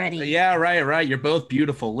date already. Yeah, right. You're both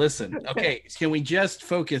beautiful. Listen, okay, can we just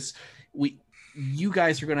focus? You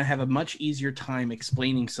guys are going to have a much easier time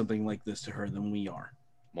explaining something like this to her than we are.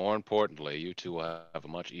 More importantly, you two will have a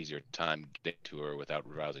much easier time getting to her without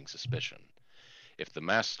arousing suspicion. If the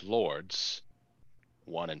masked lords,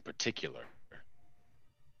 one in particular,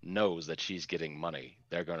 knows that she's getting money,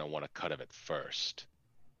 they're going to want a cut of it first.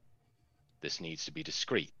 This needs to be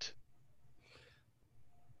discreet.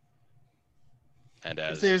 And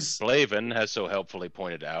as Blaven has so helpfully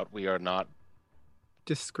pointed out, we are not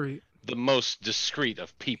discreet. The most discreet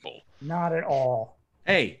of people. Not at all.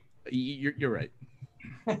 Hey, you're right.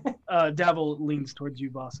 Davil leans towards you,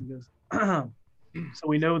 boss, and goes, so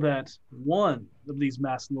we know that one of these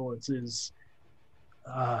masked lords is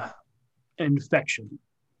infection.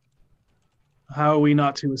 How are we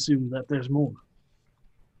not to assume that there's more?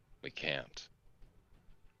 We can't.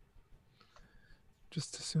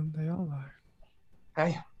 Just assume they all are.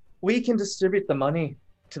 Hey, we can distribute the money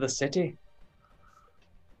to the city.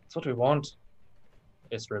 That's what we want.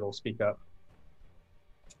 Istrid will speak up.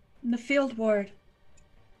 In the field ward,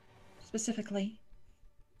 specifically,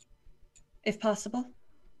 if possible.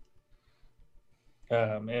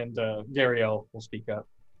 And Gariel will speak up.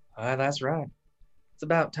 That's right. It's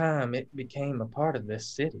about time it became a part of this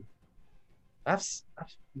city. I've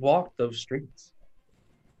walked those streets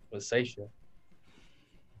with Seisha.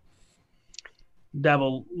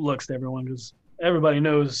 Davil looks to everyone because everybody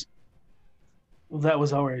knows that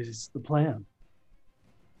was always the plan.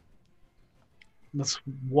 That's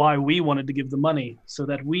why we wanted to give the money, so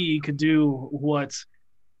that we could do what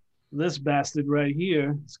this bastard right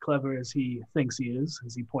here, as clever as he thinks he is,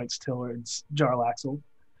 as he points towards Jarlaxle,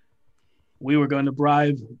 we were going to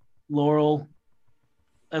bribe Laurel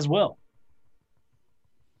as well.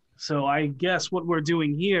 So I guess what we're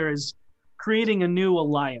doing here is creating a new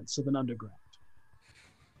alliance of an underground.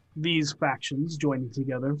 These factions joining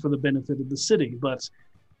together for the benefit of the city, but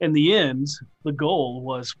in the end, the goal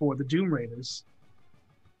was for the Doom Raiders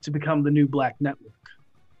to become the new Black Network.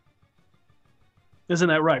 Isn't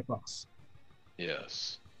that right, boss?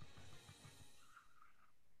 Yes.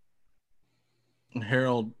 And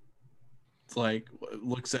Harold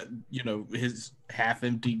looks at his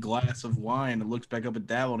half-empty glass of wine and looks back up at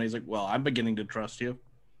Davil, and he's like, well, I'm beginning to trust you.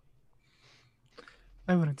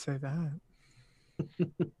 I wouldn't say that.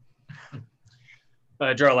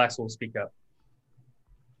 Jarlaxle will speak up.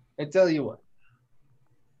 I tell you what.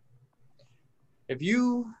 If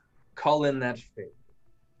you call in that favor,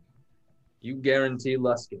 you guarantee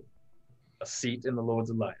Luskin a seat in the Lord's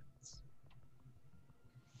Alliance.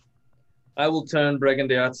 I will turn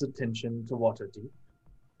Bregandiart's attention to Waterdeep,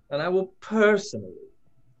 and I will personally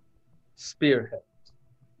spearhead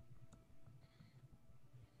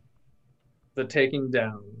the taking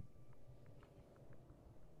down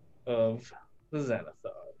of the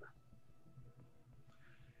Xanathar.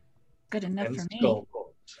 Good enough for me. Skullport.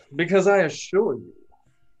 Because I assure you,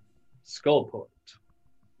 Skullport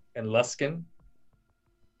and Luskin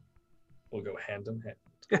will go hand in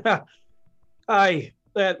hand. Aye,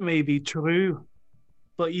 that may be true,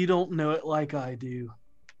 but you don't know it like I do.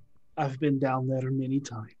 I've been down there many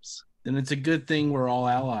times. Then it's a good thing we're all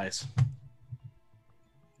allies.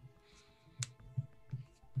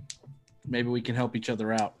 Maybe we can help each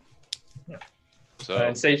other out. Yeah. So,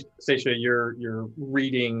 and Seisha, you're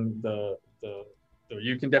reading the.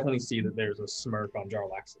 You can definitely see that there's a smirk on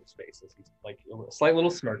Jarlaxle's face as he's like a slight little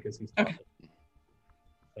smirk as he's talking. Okay.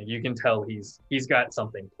 Like you can tell he's got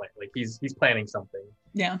something planned. Like he's planning something.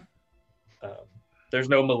 Yeah. There's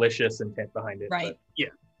no malicious intent behind it. Right.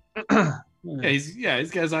 He's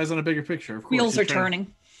got his eyes on a bigger picture. Of course, wheels are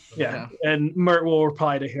turning. Yeah. And Mert will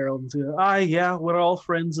reply to Harold and say, yeah, we're all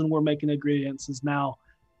friends and we're making agreeances now.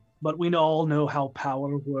 But we all know how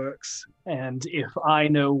power works. And if I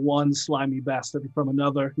know one slimy bastard from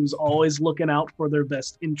another who's always looking out for their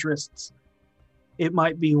best interests, it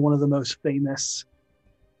might be one of the most famous.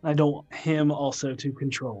 I don't want him also to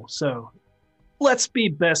control. So let's be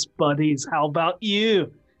best buddies. How about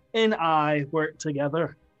you and I work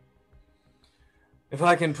together? If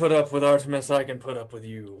I can put up with Artemis, I can put up with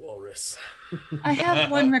you, Ulrys. I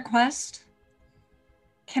have one request.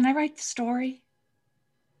 Can I write the story?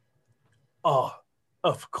 Oh,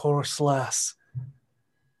 of course, lass.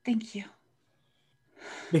 Thank you.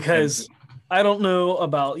 Because I don't know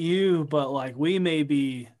about you, but like we may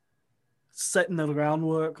be setting the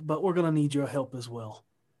groundwork, but we're going to need your help as well.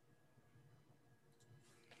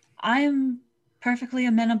 I'm perfectly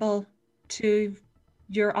amenable to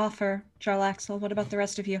your offer, Jarlaxle. What about the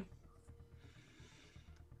rest of you?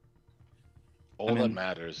 All that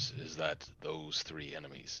matters is that those three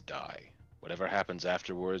enemies die. Whatever happens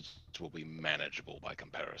afterwards will be manageable by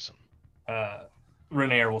comparison.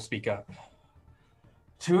 Renaer will speak up.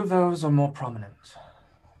 Two of those are more prominent.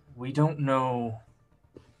 We don't know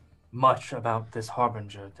much about this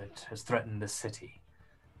harbinger that has threatened this city.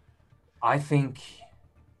 I think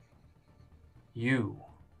you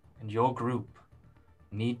and your group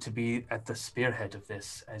need to be at the spearhead of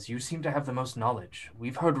this, as you seem to have the most knowledge.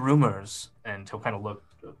 We've heard rumors, and he'll kind of look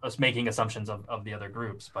us making assumptions of the other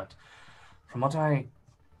groups, but from what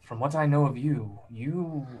I know of you,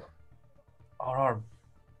 you are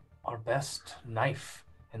our best knife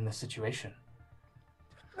in this situation.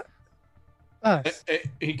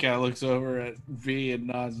 He kind of looks over at V and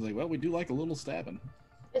nods like, well, we do like a little stabbing.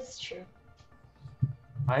 It's true.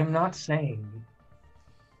 I'm not saying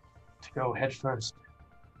to go head first,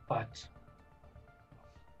 but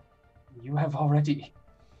you have already,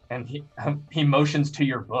 and he motions to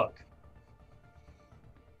your book.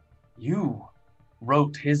 You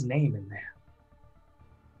wrote his name in there.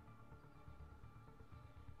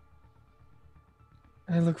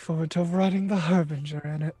 I look forward to writing the Harbinger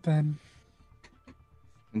in it then.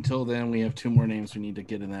 Until then, we have two more names we need to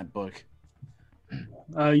get in that book.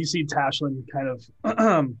 You see Tashlin kind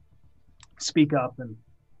of speak up and,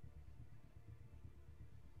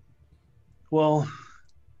 well,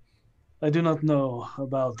 I do not know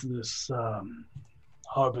about this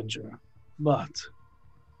Harbinger, but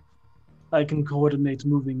I can coordinate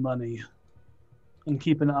moving money and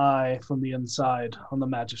keep an eye from the inside on the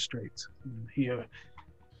magistrate and hear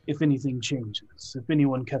if anything changes, if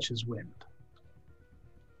anyone catches wind.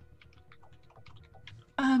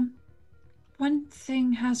 One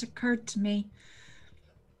thing has occurred to me.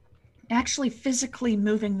 Actually physically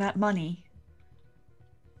moving that money.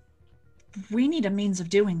 We need a means of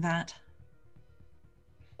doing that.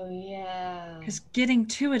 Oh, yeah. Because getting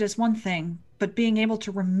to it is one thing, but being able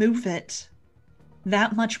to remove it,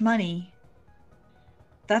 that much money,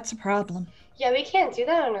 that's a problem. Yeah, we can't do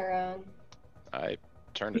that on our own. I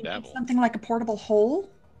turned to Dabble. Something like a portable hole?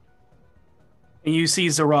 And you see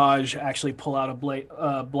Zaraj actually pull out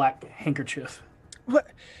a black handkerchief. What?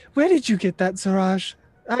 Where did you get that, Zaraj?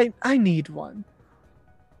 I need one.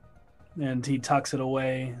 And he tucks it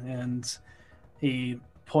away, and he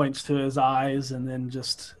points to his eyes, and then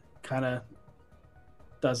just kind of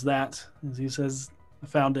does that. As he says, I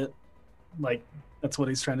found it. Like, that's what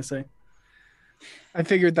he's trying to say. I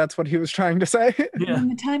figured that's what he was trying to say. Yeah. When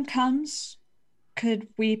the time comes, could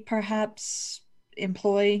we perhaps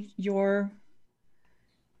employ your...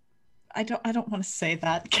 I don't want to say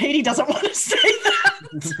that. Katie doesn't want to say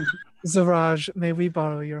that. Zaraj, may we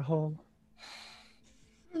borrow your hole?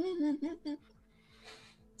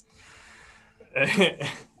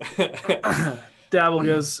 Dabble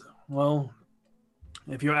goes, well,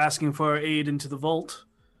 if you're asking for aid into the vault,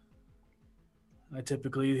 I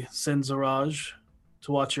typically send Zaraj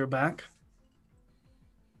to watch your back.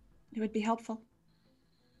 It would be helpful.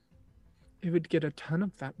 It would get a ton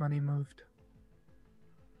of that money moved.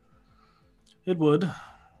 It would.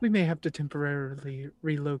 We may have to temporarily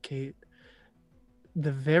relocate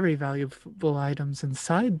the very valuable items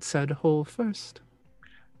inside said hole first.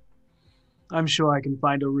 I'm sure I can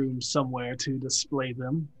find a room somewhere to display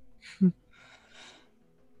them.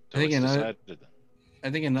 I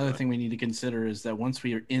think another thing we need to consider is that once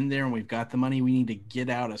we are in there and we've got the money, we need to get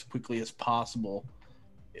out as quickly as possible.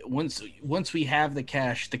 Once we have the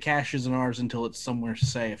cash isn't ours until it's somewhere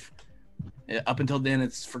safe. Up until then,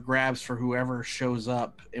 it's for grabs for whoever shows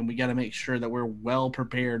up, and we got to make sure that we're well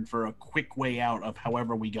prepared for a quick way out of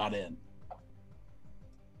however we got in.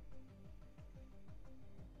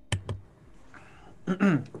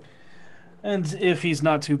 And if he's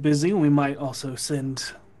not too busy, we might also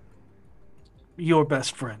send your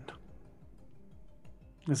best friend,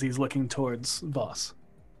 as he's looking towards Voss.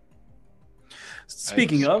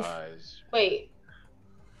 Speaking of, wait,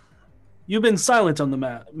 you've been silent on the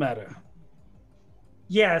matter.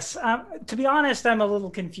 Yes, to be honest, I'm a little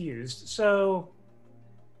confused. So,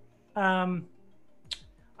 I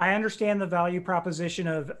understand the value proposition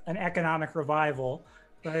of an economic revival,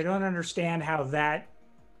 but I don't understand how that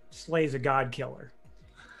slays a god killer.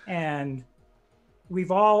 And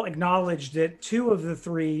we've all acknowledged that 2 of the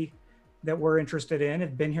 3 that we're interested in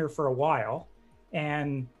have been here for a while.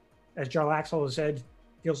 And as Jarlaxle has said,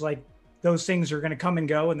 feels like those things are going to come and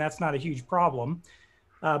go, and that's not a huge problem.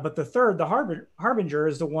 But the third, the Harbinger,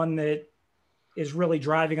 is the one that is really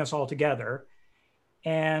driving us all together.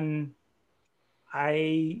 And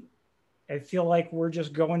I feel like we're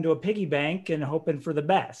just going to a piggy bank and hoping for the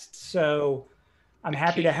best. So I'm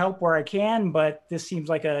happy to help where I can, but this seems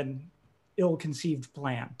like an ill-conceived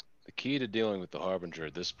plan. The key to dealing with the Harbinger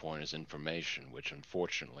at this point is information, which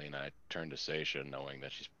unfortunately, and I turn to Seisha knowing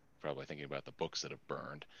that she's probably thinking about the books that have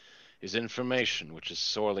burned, is information which is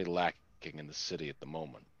sorely lacking in the city at the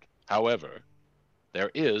moment. However,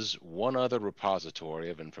 there is one other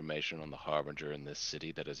repository of information on the Harbinger in this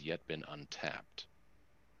city that has yet been untapped.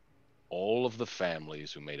 All of the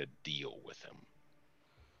families who made a deal with him.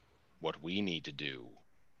 What we need to do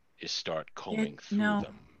is start combing through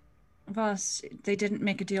them. Voss, they didn't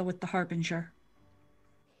make a deal with the Harbinger.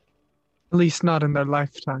 At least not in their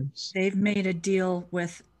lifetimes. They've made a deal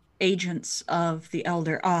with agents of the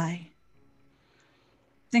Elder Eye.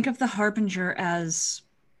 Think of the Harbinger as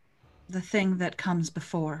the thing that comes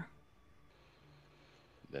before.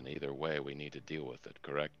 Then either way, we need to deal with it,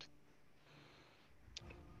 correct?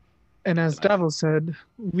 And as Davil said,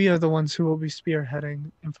 we are the ones who will be spearheading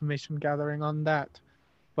information gathering on that,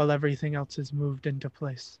 while everything else is moved into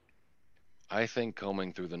place. I think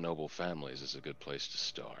combing through the noble families is a good place to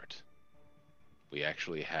start. We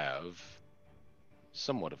actually have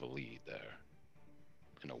somewhat of a lead there,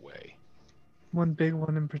 in a way. One big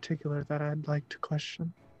one in particular that I'd like to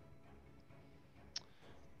question.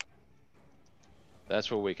 That's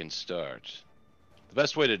where we can start. The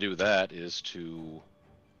best way to do that is to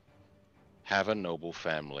have a noble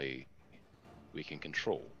family we can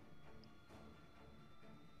control.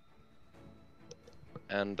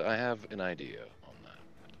 And I have an idea on that.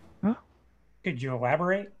 Huh? Could you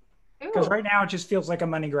elaborate? Because right now it just feels like a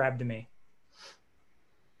money grab to me.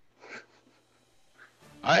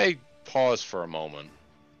 I pause for a moment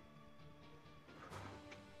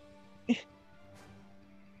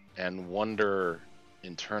and wonder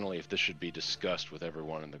internally if this should be discussed with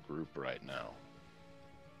everyone in the group right now.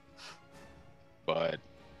 But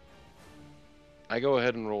I go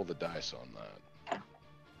ahead and roll the dice on that.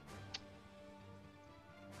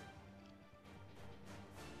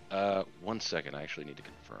 1 second, I actually need to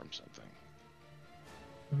confirm something.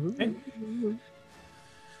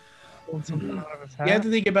 You have to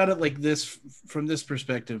think about it like this from this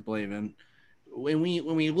perspective, Blaven. When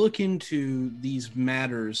we look into these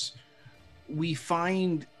matters, we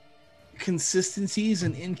find consistencies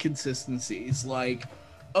and inconsistencies. Like,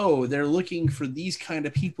 oh, they're looking for these kind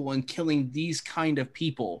of people and killing these kind of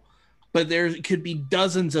people, but there could be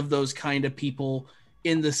dozens of those kind of people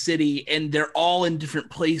in the city, and they're all in different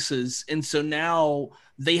places, and so now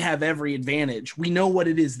they have every advantage. We know what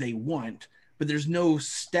it is they want, but there's no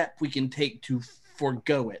step we can take to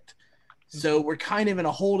forego it. So we're kind of in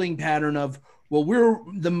a holding pattern of, well, we're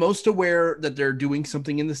the most aware that they're doing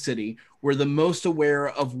something in the city. We're the most aware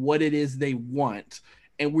of what it is they want,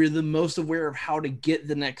 and we're the most aware of how to get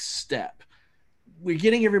the next step. We're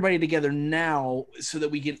getting everybody together now so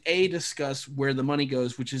that we can discuss where the money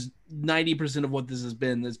goes, which is 90% of what this has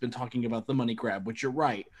been. That's been talking about the money grab, which you're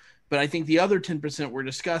right. But I think the other 10% we're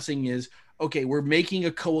discussing is, okay, we're making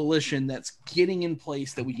a coalition that's getting in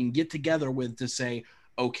place that we can get together with to say,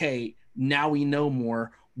 okay, now we know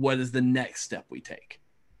more. What is the next step we take?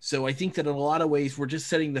 So I think that in a lot of ways, we're just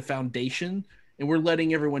setting the foundation and we're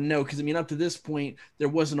letting everyone know, because I mean, up to this point, there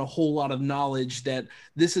wasn't a whole lot of knowledge that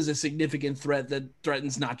this is a significant threat that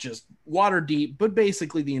threatens not just Waterdeep, but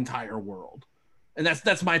basically the entire world. And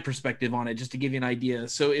that's my perspective on it, just to give you an idea.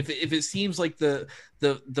 So if it seems like the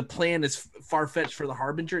plan is far-fetched for the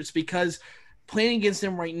Harbinger, it's because planning against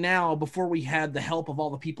them right now, before we had the help of all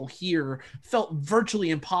the people here, felt virtually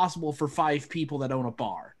impossible for 5 people that own a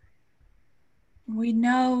bar. We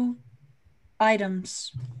know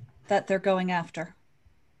items that they're going after.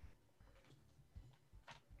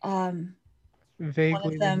 Vaguely.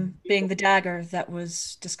 One of them being the dagger that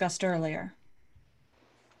was discussed earlier.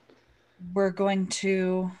 We're going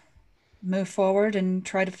to move forward and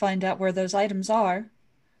try to find out where those items are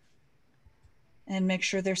and make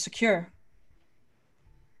sure they're secure.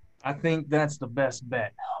 I think that's the best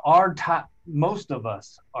bet. Most of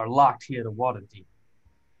us are locked here to Waterdeep.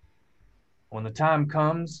 When the time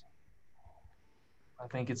comes, I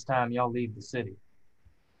think it's time y'all leave the city.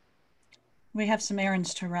 We have some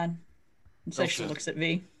errands to run. And so she looks at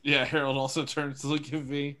V. Yeah, Harold also turns to look at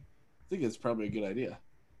V. I think it's probably a good idea.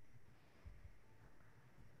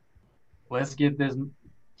 Let's get this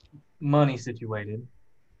money situated.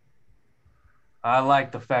 I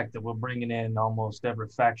like the fact that we're bringing in almost every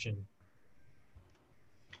faction.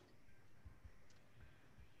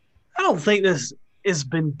 I don't think this has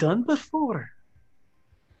been done before.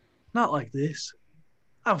 Not like this.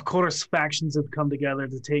 Of course, factions have come together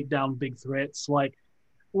to take down big threats, like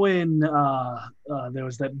when there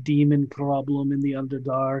was that demon problem in the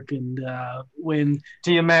Underdark, and when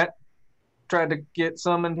Tiamat tried to get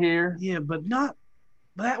summoned here. Yeah, but not.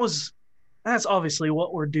 That's obviously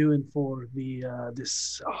what we're doing for the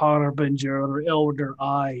this Harbinger or Elder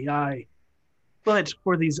Eye. But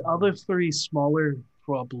for these other 3 smaller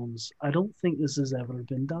problems, I don't think this has ever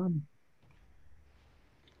been done.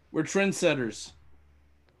 We're trendsetters.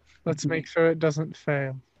 Let's make sure it doesn't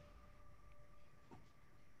fail.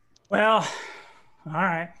 Well, all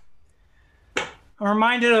right. I'm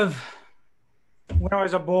reminded of when I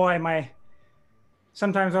was a boy,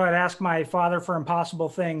 sometimes I would ask my father for impossible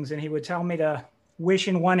things, and he would tell me to wish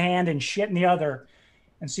in one hand and shit in the other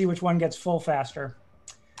and see which one gets full faster.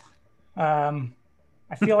 I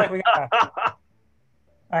feel like we got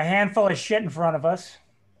a handful of shit in front of us,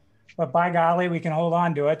 but by golly, we can hold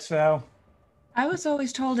on to it, so... I was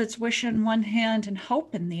always told it's wish in one hand and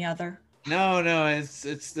hope in the other. No,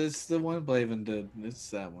 it's the one Blaven did. It's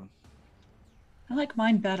that one. I like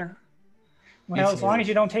mine better. Well, as long as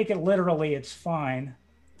you don't take it literally, it's fine.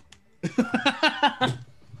 Are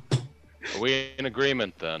we in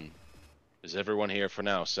agreement then? Is everyone here for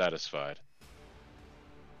now satisfied?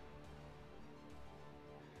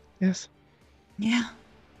 Yes. Yeah.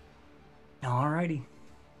 Alrighty.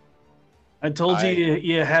 I told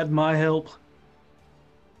you had my help.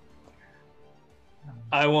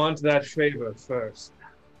 I want that favor first,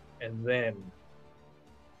 and then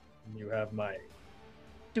you have my...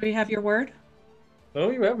 Do we have your word? Oh,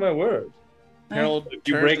 you have my word. Harold, if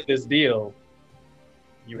you break this deal,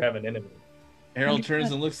 you have an enemy. Harold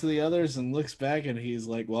turns and looks to the others and looks back, and he's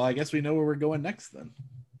like, well, I guess we know where we're going next then.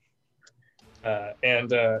 And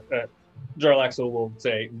Jarlaxle will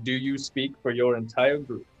say, do you speak for your entire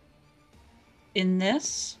group? In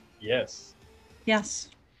this? Yes. Yes.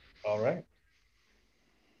 All right.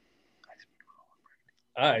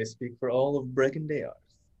 I speak for all of Breckendaearth.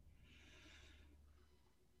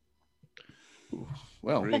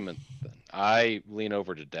 Well, agreement then. I lean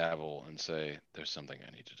over to Davil and say, there's something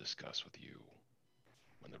I need to discuss with you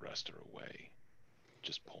when the rest are away.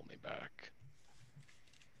 Just pull me back.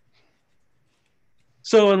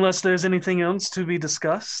 So unless there's anything else to be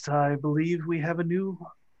discussed, I believe we have a new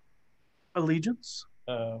allegiance.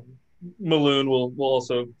 Maloon will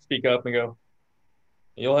also speak up and go,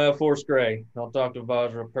 you'll have Force Grey. I'll talk to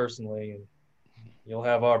Vajra personally, and you'll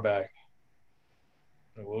have our back.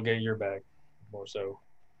 And we'll get your back, more so.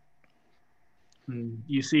 And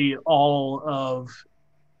you see all of,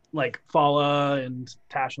 like, Fala and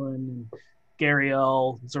Tashlin and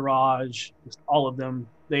Gariel, Zaraj, just all of them,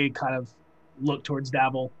 they kind of look towards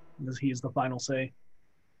Davil as he's the final say.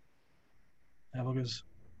 Davil goes,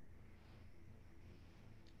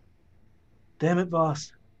 damn it,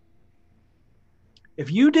 Voss. If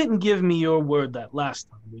you didn't give me your word that last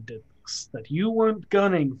time we did this, that you weren't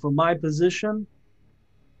gunning for my position,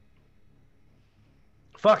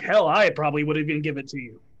 fuck hell, I probably would have even given it to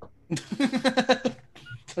you.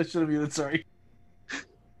 I should have been sorry.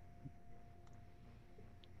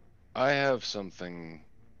 I have something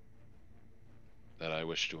that I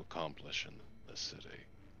wish to accomplish in this city.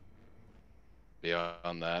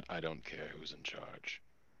 Beyond that, I don't care who's in charge.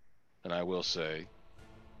 And I will say,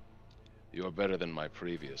 You're better than my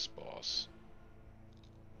previous boss.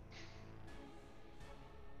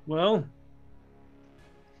 Well,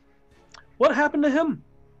 what happened to him?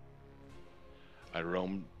 I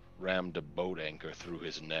rammed a boat anchor through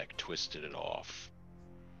his neck, twisted it off.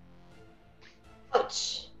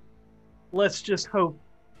 Ouch. Let's just hope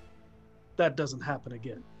that doesn't happen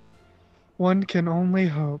again. One can only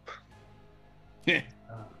hope. Stay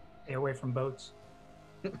away from boats.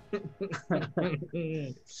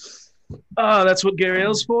 That's what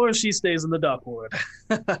Gariel's for. She stays in the dock ward.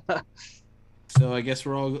 So I guess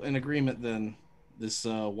we're all in agreement then. This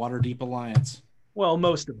Waterdeep Alliance. Well,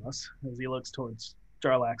 most of us, as he looks towards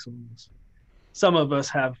Jarlaxle. Some of us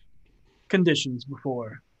have conditions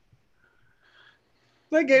before.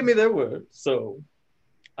 They gave me their word, so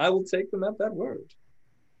I will take them at that word.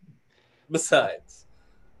 Besides,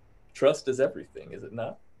 trust is everything, is it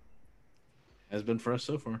not? Has been for us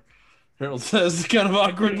so far. Harold says kind of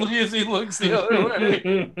awkwardly as he looks the other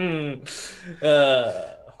way.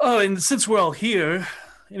 And since we're all here,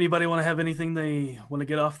 anybody want to have anything they want to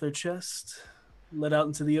get off their chest? Let out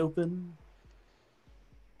into the open?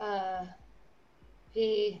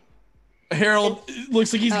 Harold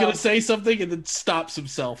looks like he's going to say something and then stops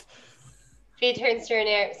himself. He turns to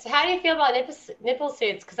Renair. So how do you feel about nipple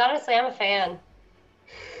suits? Because honestly, I'm a fan.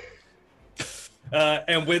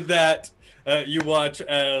 And with that, you watch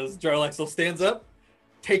as Jarlaxle stands up,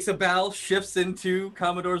 takes a bow, shifts into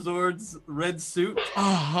Commodore Zord's red suit,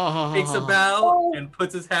 takes a bow, and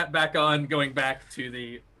puts his hat back on, going back to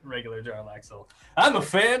the regular Jarlaxle. I'm a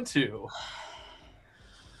fan too.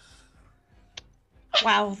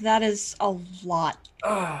 Wow, that is a lot.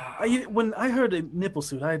 When I heard a nipple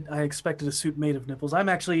suit, I expected a suit made of nipples. I'm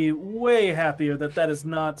actually way happier that that is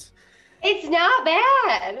not. It's not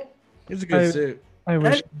bad. It's a good suit. I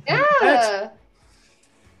wish. Yeah.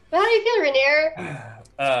 How do you feel, Renair?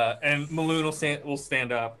 And Maloon will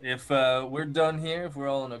stand up. If we're done here, if we're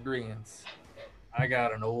all in agreement, I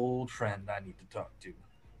got an old friend I need to talk to.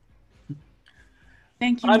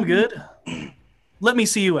 Thank you. I'm good. Let me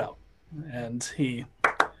see you out. And he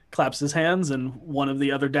claps his hands, and one of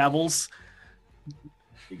the other Davils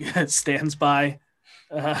stands by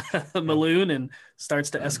Maloon and starts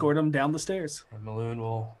to escort him down the stairs. And Maloon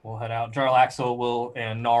will head out. Jarlaxle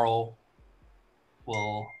and Gnarl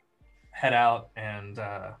will head out and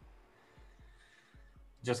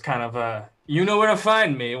just kind of you know where to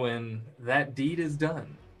find me when that deed is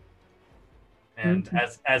done. And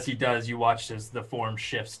as he does, you watch as the form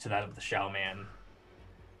shifts to that of the Shao Man.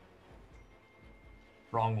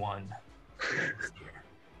 Wrong one.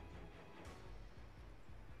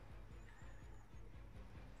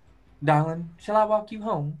 Darling, shall I walk you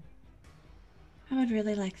home? I would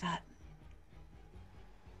really like that.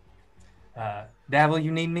 Davil,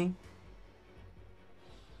 you need me?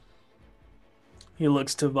 He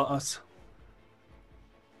looks to Voss.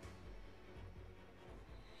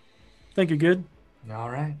 Think you're good? All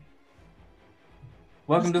right.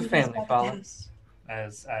 Welcome to the family, Fala.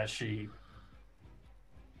 As she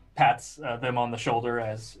pats them on the shoulder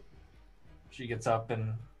as she gets up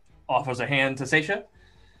and offers a hand to Seisha.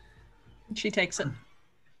 She takes it.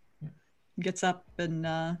 Gets up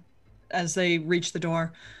and as they reach the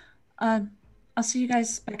door, I'll see you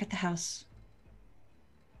guys back at the house.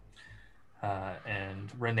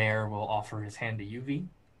 And Renair will offer his hand to UV.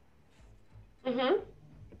 Mm-hmm.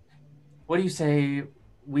 What do you say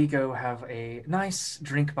we go have a nice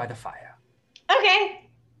drink by the fire? Okay.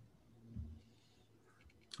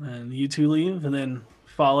 And you two leave, and then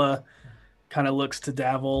Fala kind of looks to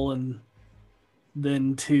Davil and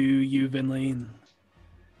then to you, Vinley. And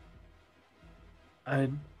I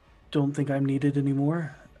don't think I'm needed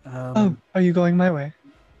anymore. Are you going my way?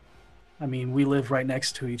 I mean, we live right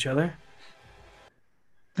next to each other.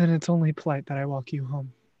 Then it's only polite that I walk you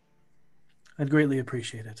home. I'd greatly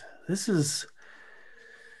appreciate it.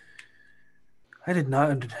 I did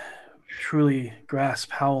not truly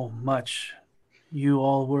grasp how much you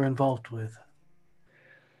all were involved with.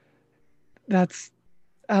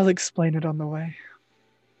 I'll explain it on the way.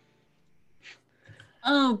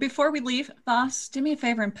 Oh, before we leave, Voss, do me a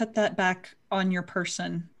favor and put that back on your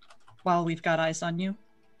person while we've got eyes on you.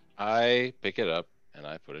 I pick it up and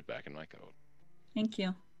I put it back in my coat. Thank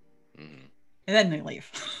you. Mm-hmm. And then they leave.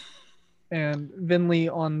 And Vinley,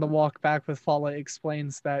 on the walk back with Fala,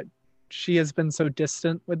 explains that she has been so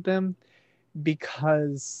distant with them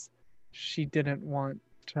because she didn't want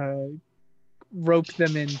to rope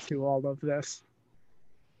them into all of this.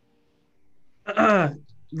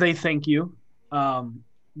 They thank you,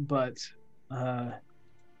 but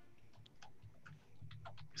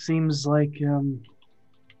seems like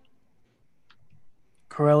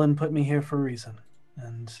Corellin put me here for a reason,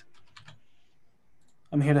 and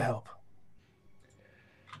I'm here to help.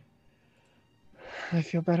 I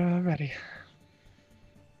feel better already.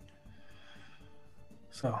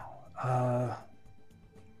 So,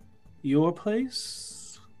 your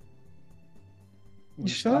place? We're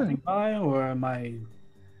Sure. stopping by, or am I?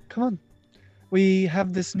 Come on. We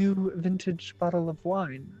have this new vintage bottle of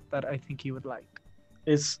wine that I think you would like.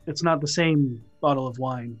 It's not the same bottle of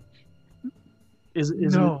wine. Is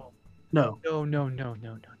No. It? No. No.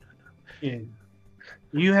 Yeah.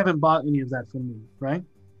 You haven't bought any of that from me, right?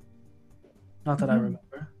 Not that I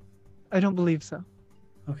remember. I don't believe so.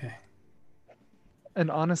 Okay.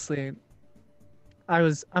 And honestly,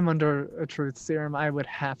 I'm under a truth serum. I would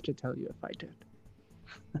have to tell you if I did.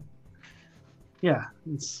 Yeah,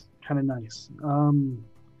 it's kind of nice.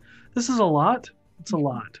 This is a lot. It's a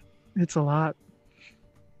lot. It's a lot.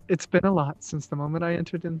 It's been a lot since the moment I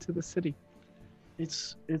entered into the city.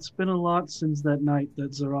 It's been a lot since that night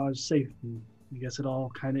that Zaraj saved me. I guess it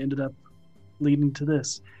all kind of ended up leading to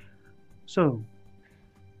this. So,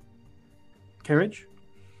 carriage?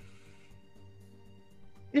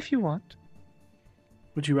 If you want.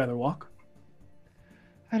 Would you rather walk?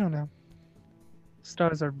 I don't know.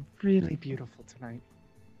 Stars are really beautiful tonight.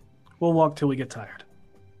 We'll walk till we get tired.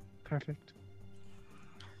 Perfect.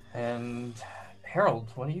 And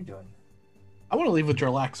Harold, what are you doing? I want to leave with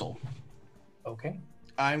Jarlaxle. Okay.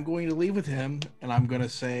 I'm going to leave with him, and I'm going to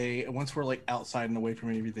say, once we're like outside and away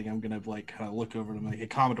from everything, I'm going to like kind of look over to him like, hey,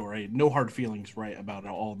 Commodore, hey, no hard feelings, right, about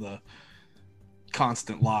all the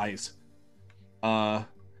constant lies.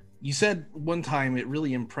 You said one time it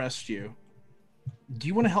really impressed you. Do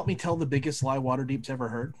you want to help me tell the biggest lie Waterdeep's ever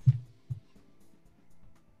heard?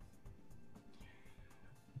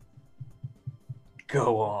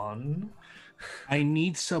 Go on. I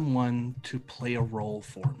need someone to play a role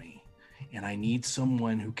for me, and I need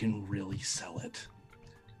someone who can really sell it.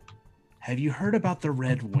 Have you heard about the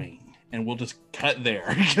Red Wing? And we'll just cut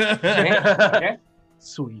there. Okay.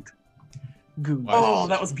 Sweet. Good. Oh,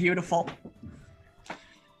 that was beautiful.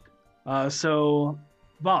 So,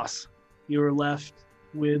 boss, you're left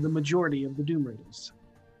with the majority of the Doom Raiders.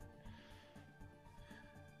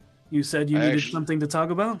 You said you needed something to talk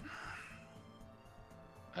about?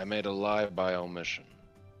 I made a lie by omission.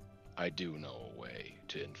 I do know a way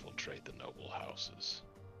to infiltrate the noble houses.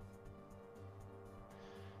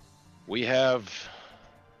 We have,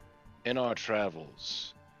 in our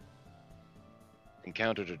travels,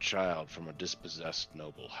 encountered a child from a dispossessed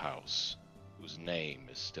noble house whose name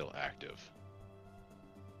is still active,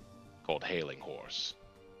 called Hailing Horse.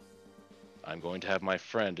 I'm going to have my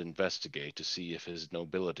friend investigate to see if his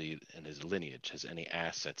nobility and his lineage has any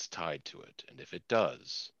assets tied to it, and if it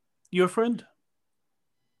does... Your friend?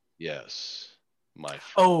 Yes, my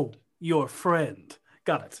friend. Oh, your friend.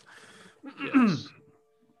 Got it. Yes.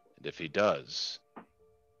 And if he does,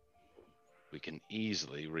 we can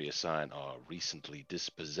easily reassign our recently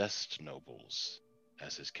dispossessed nobles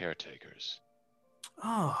as his caretakers.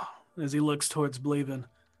 Ah, as he looks towards Blaven.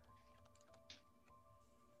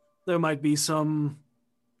 There might be some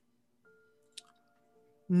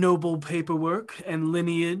noble paperwork and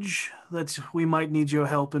lineage that we might need your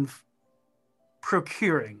help in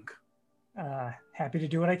procuring. Happy to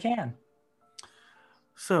do what I can.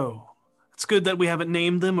 So, it's good that we haven't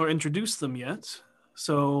named them or introduced them yet.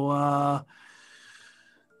 So,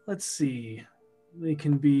 let's see. They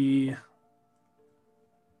can be...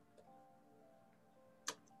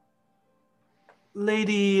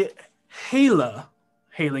 Lady Hala,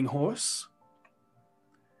 Hailing Horse,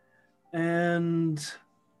 and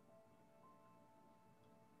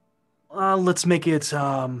let's make it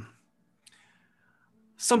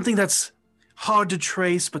something that's hard to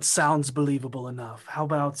trace but sounds believable enough. How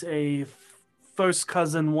about a first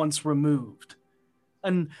cousin once removed?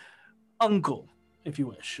 An uncle, if you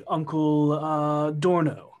wish. Uncle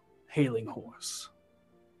Dorno, Hailing Horse.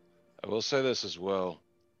 I will say this as well.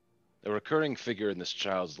 A recurring figure in this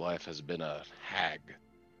child's life has been a hag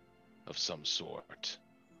of some sort.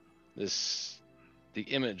 The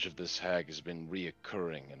image of this hag has been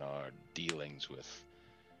reoccurring in our dealings with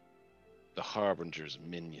the Harbinger's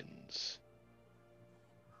minions.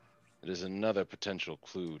 It is another potential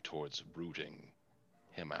clue towards rooting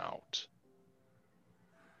him out.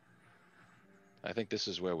 I think this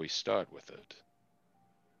is where we start with it.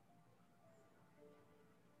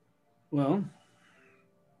 Well,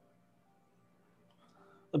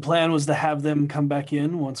 the plan was to have them come back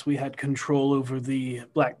in once we had control over the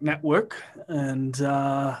Black Network and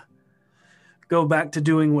go back to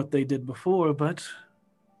doing what they did before, but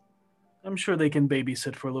I'm sure they can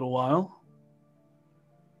babysit for a little while.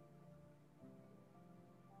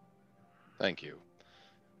 Thank you.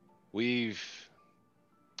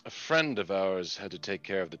 A friend of ours had to take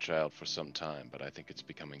care of the child for some time, but I think it's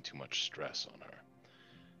becoming too much stress on her.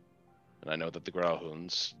 And I know that the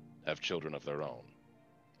Grauhuns have children of their own.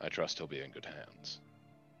 I trust he'll be in good hands.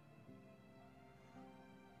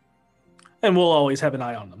 And we'll always have an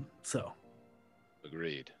eye on them, so.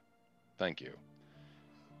 Agreed. Thank you.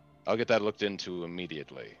 I'll get that looked into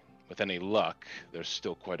immediately. With any luck, there's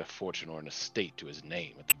still quite a fortune or an estate to his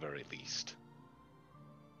name at the very least.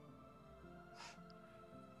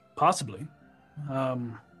 Possibly.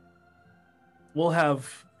 We'll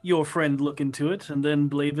have your friend look into it, and then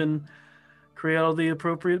Blaven create all the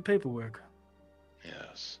appropriate paperwork.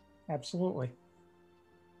 Yes. Absolutely.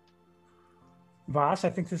 Voss, I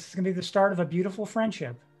think this is going to be the start of a beautiful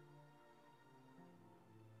friendship.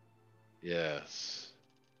 Yes.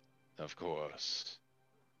 Of course.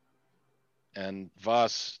 And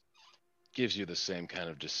Voss gives you the same kind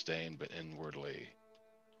of disdain, but inwardly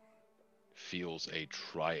feels a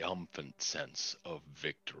triumphant sense of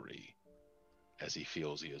victory as he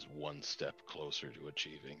feels he is one step closer to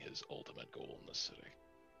achieving his ultimate goal in the city.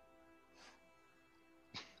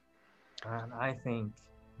 And I think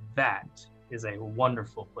that is a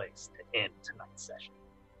wonderful place to end tonight's session.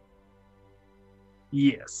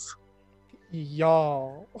 Yes.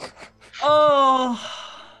 Y'all. Oh.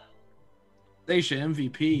 Daisha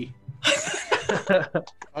MVP.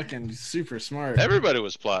 Fucking super smart. Everybody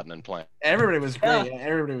was plotting and planning. Everybody was great. Yeah.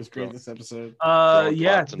 Everybody was great this episode.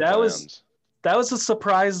 Yeah, that was a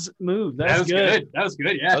surprise move. That was good. That was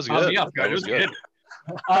good. Yeah, that was good. That was good.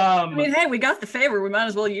 I mean, hey, we got the favor. We might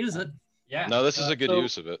as well use it. Yeah. No, this is a good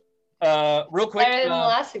use of it. Real quick. Better than the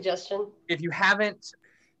last suggestion. If you haven't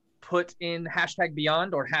put in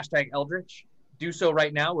 #Beyond or #Eldritch, do so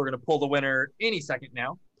right now. We're going to pull the winner any second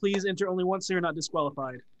now. Please enter only once so you're not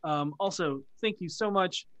disqualified. Also, thank you so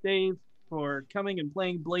much, Dave, for coming and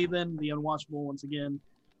playing Blaven, the Unwatchable, once again.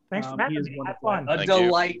 Thanks for having me. Had fun. A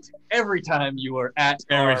delight every time you are at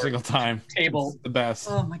Every our single time. table. It's the best.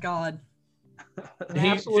 Oh my god.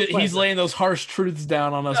 He's laying those harsh truths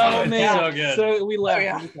down on us. Oh man, so good. So we left.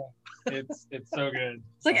 Oh, yeah. It's so good.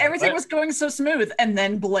 It's like everything was going so smooth, and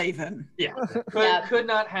then Blaven. Yeah. Could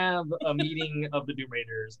not have a meeting of the Doom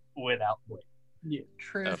Raiders without Blaven. Yeah.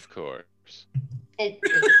 True. Of course. It's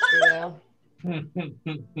true.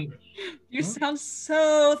 You sound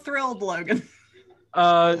so thrilled, Logan.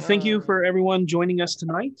 Thank you for everyone joining us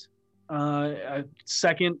tonight. A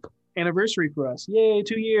second anniversary for us. Yay,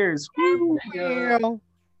 2 years.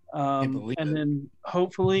 And then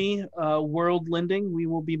hopefully, World Lending, we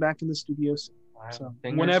will be back in the studio soon. So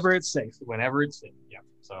whenever it's safe. Whenever it's safe, yeah.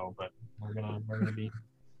 So, but we're gonna be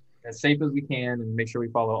as safe as we can and make sure we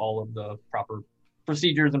follow all of the proper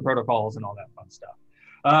procedures and protocols and all that fun stuff.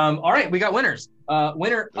 All right, we got winners.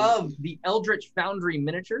 Winner of the Eldritch Foundry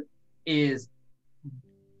miniature is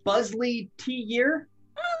Buzzley T. Year.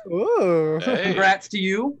 Ooh. Hey. Congrats to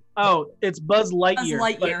you. Oh, it's Buzz Lightyear.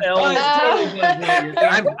 Buzz Lightyear.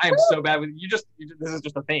 I'm so bad with you. This is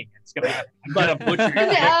just a thing. It's gonna happen. I'm gonna butcher your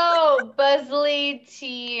name. No, Buzzley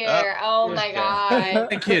Tier. Oh my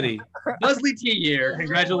god. Hey, Kitty. Buzzley T. Year.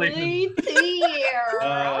 Congratulations. Buzzley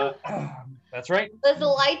Tier. That's right. Buzz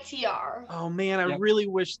Lightyear. Oh man, I really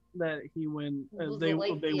wish that he win. They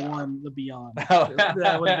won the Beyond. Oh.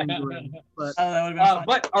 That would have been great. But that would have been fun.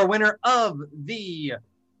 But our winner of the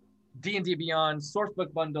D&D Beyond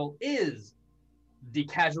Sourcebook Bundle is the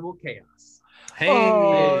Casual Chaos. Hey.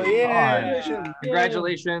 Oh, yeah.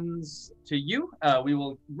 Congratulations to you. We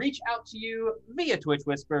will reach out to you via Twitch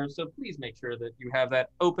Whisper, so please make sure that you have that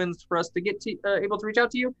open for us to get to, able to reach out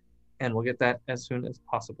to you, and we'll get that as soon as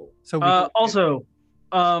possible. So also,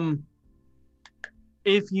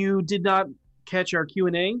 if you did not catch our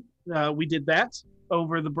Q&A, we did that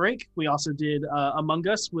over the break. We also did Among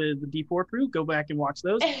Us with the D4 crew. Go back and watch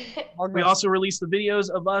those. We also released the videos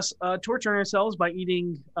of us torturing ourselves by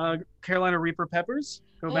eating Carolina Reaper peppers.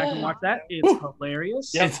 Go back and watch that. It's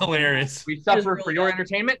hilarious. It's hilarious. We suffer for your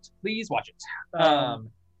entertainment. Please watch it.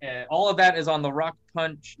 All of that is on the Rock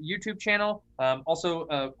Punch YouTube channel.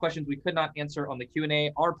 Also, questions we could not answer on the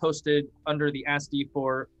Q&A are posted under the Ask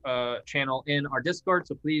D4 channel in our Discord.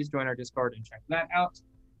 So please join our Discord and check that out.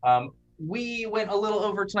 We went a little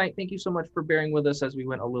over tonight. Thank you so much for bearing with us as we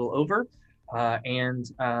went a little over. And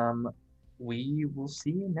we will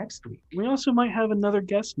see you next week. We also might have another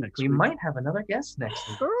guest next week. We might have another guest next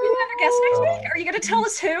week. We have a guest next week? Are you going to tell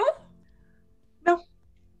us who?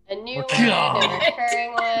 A new one, a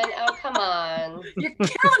recurring one. Oh, come on. You're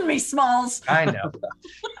killing me, Smalls. I know.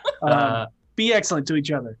 Be excellent to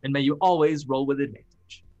each other. And may you always roll with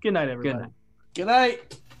advantage. Good night, everybody. Good night. Good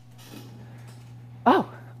night. Oh,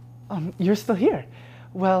 You're still here.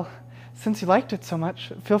 Well, since you liked it so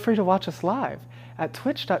much, feel free to watch us live at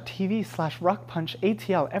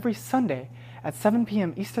twitch.tv/rockpunchatl every Sunday at 7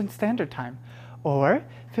 p.m. Eastern Standard Time. Or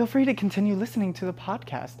feel free to continue listening to the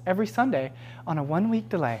podcast every Sunday on a 1-week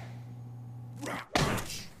delay.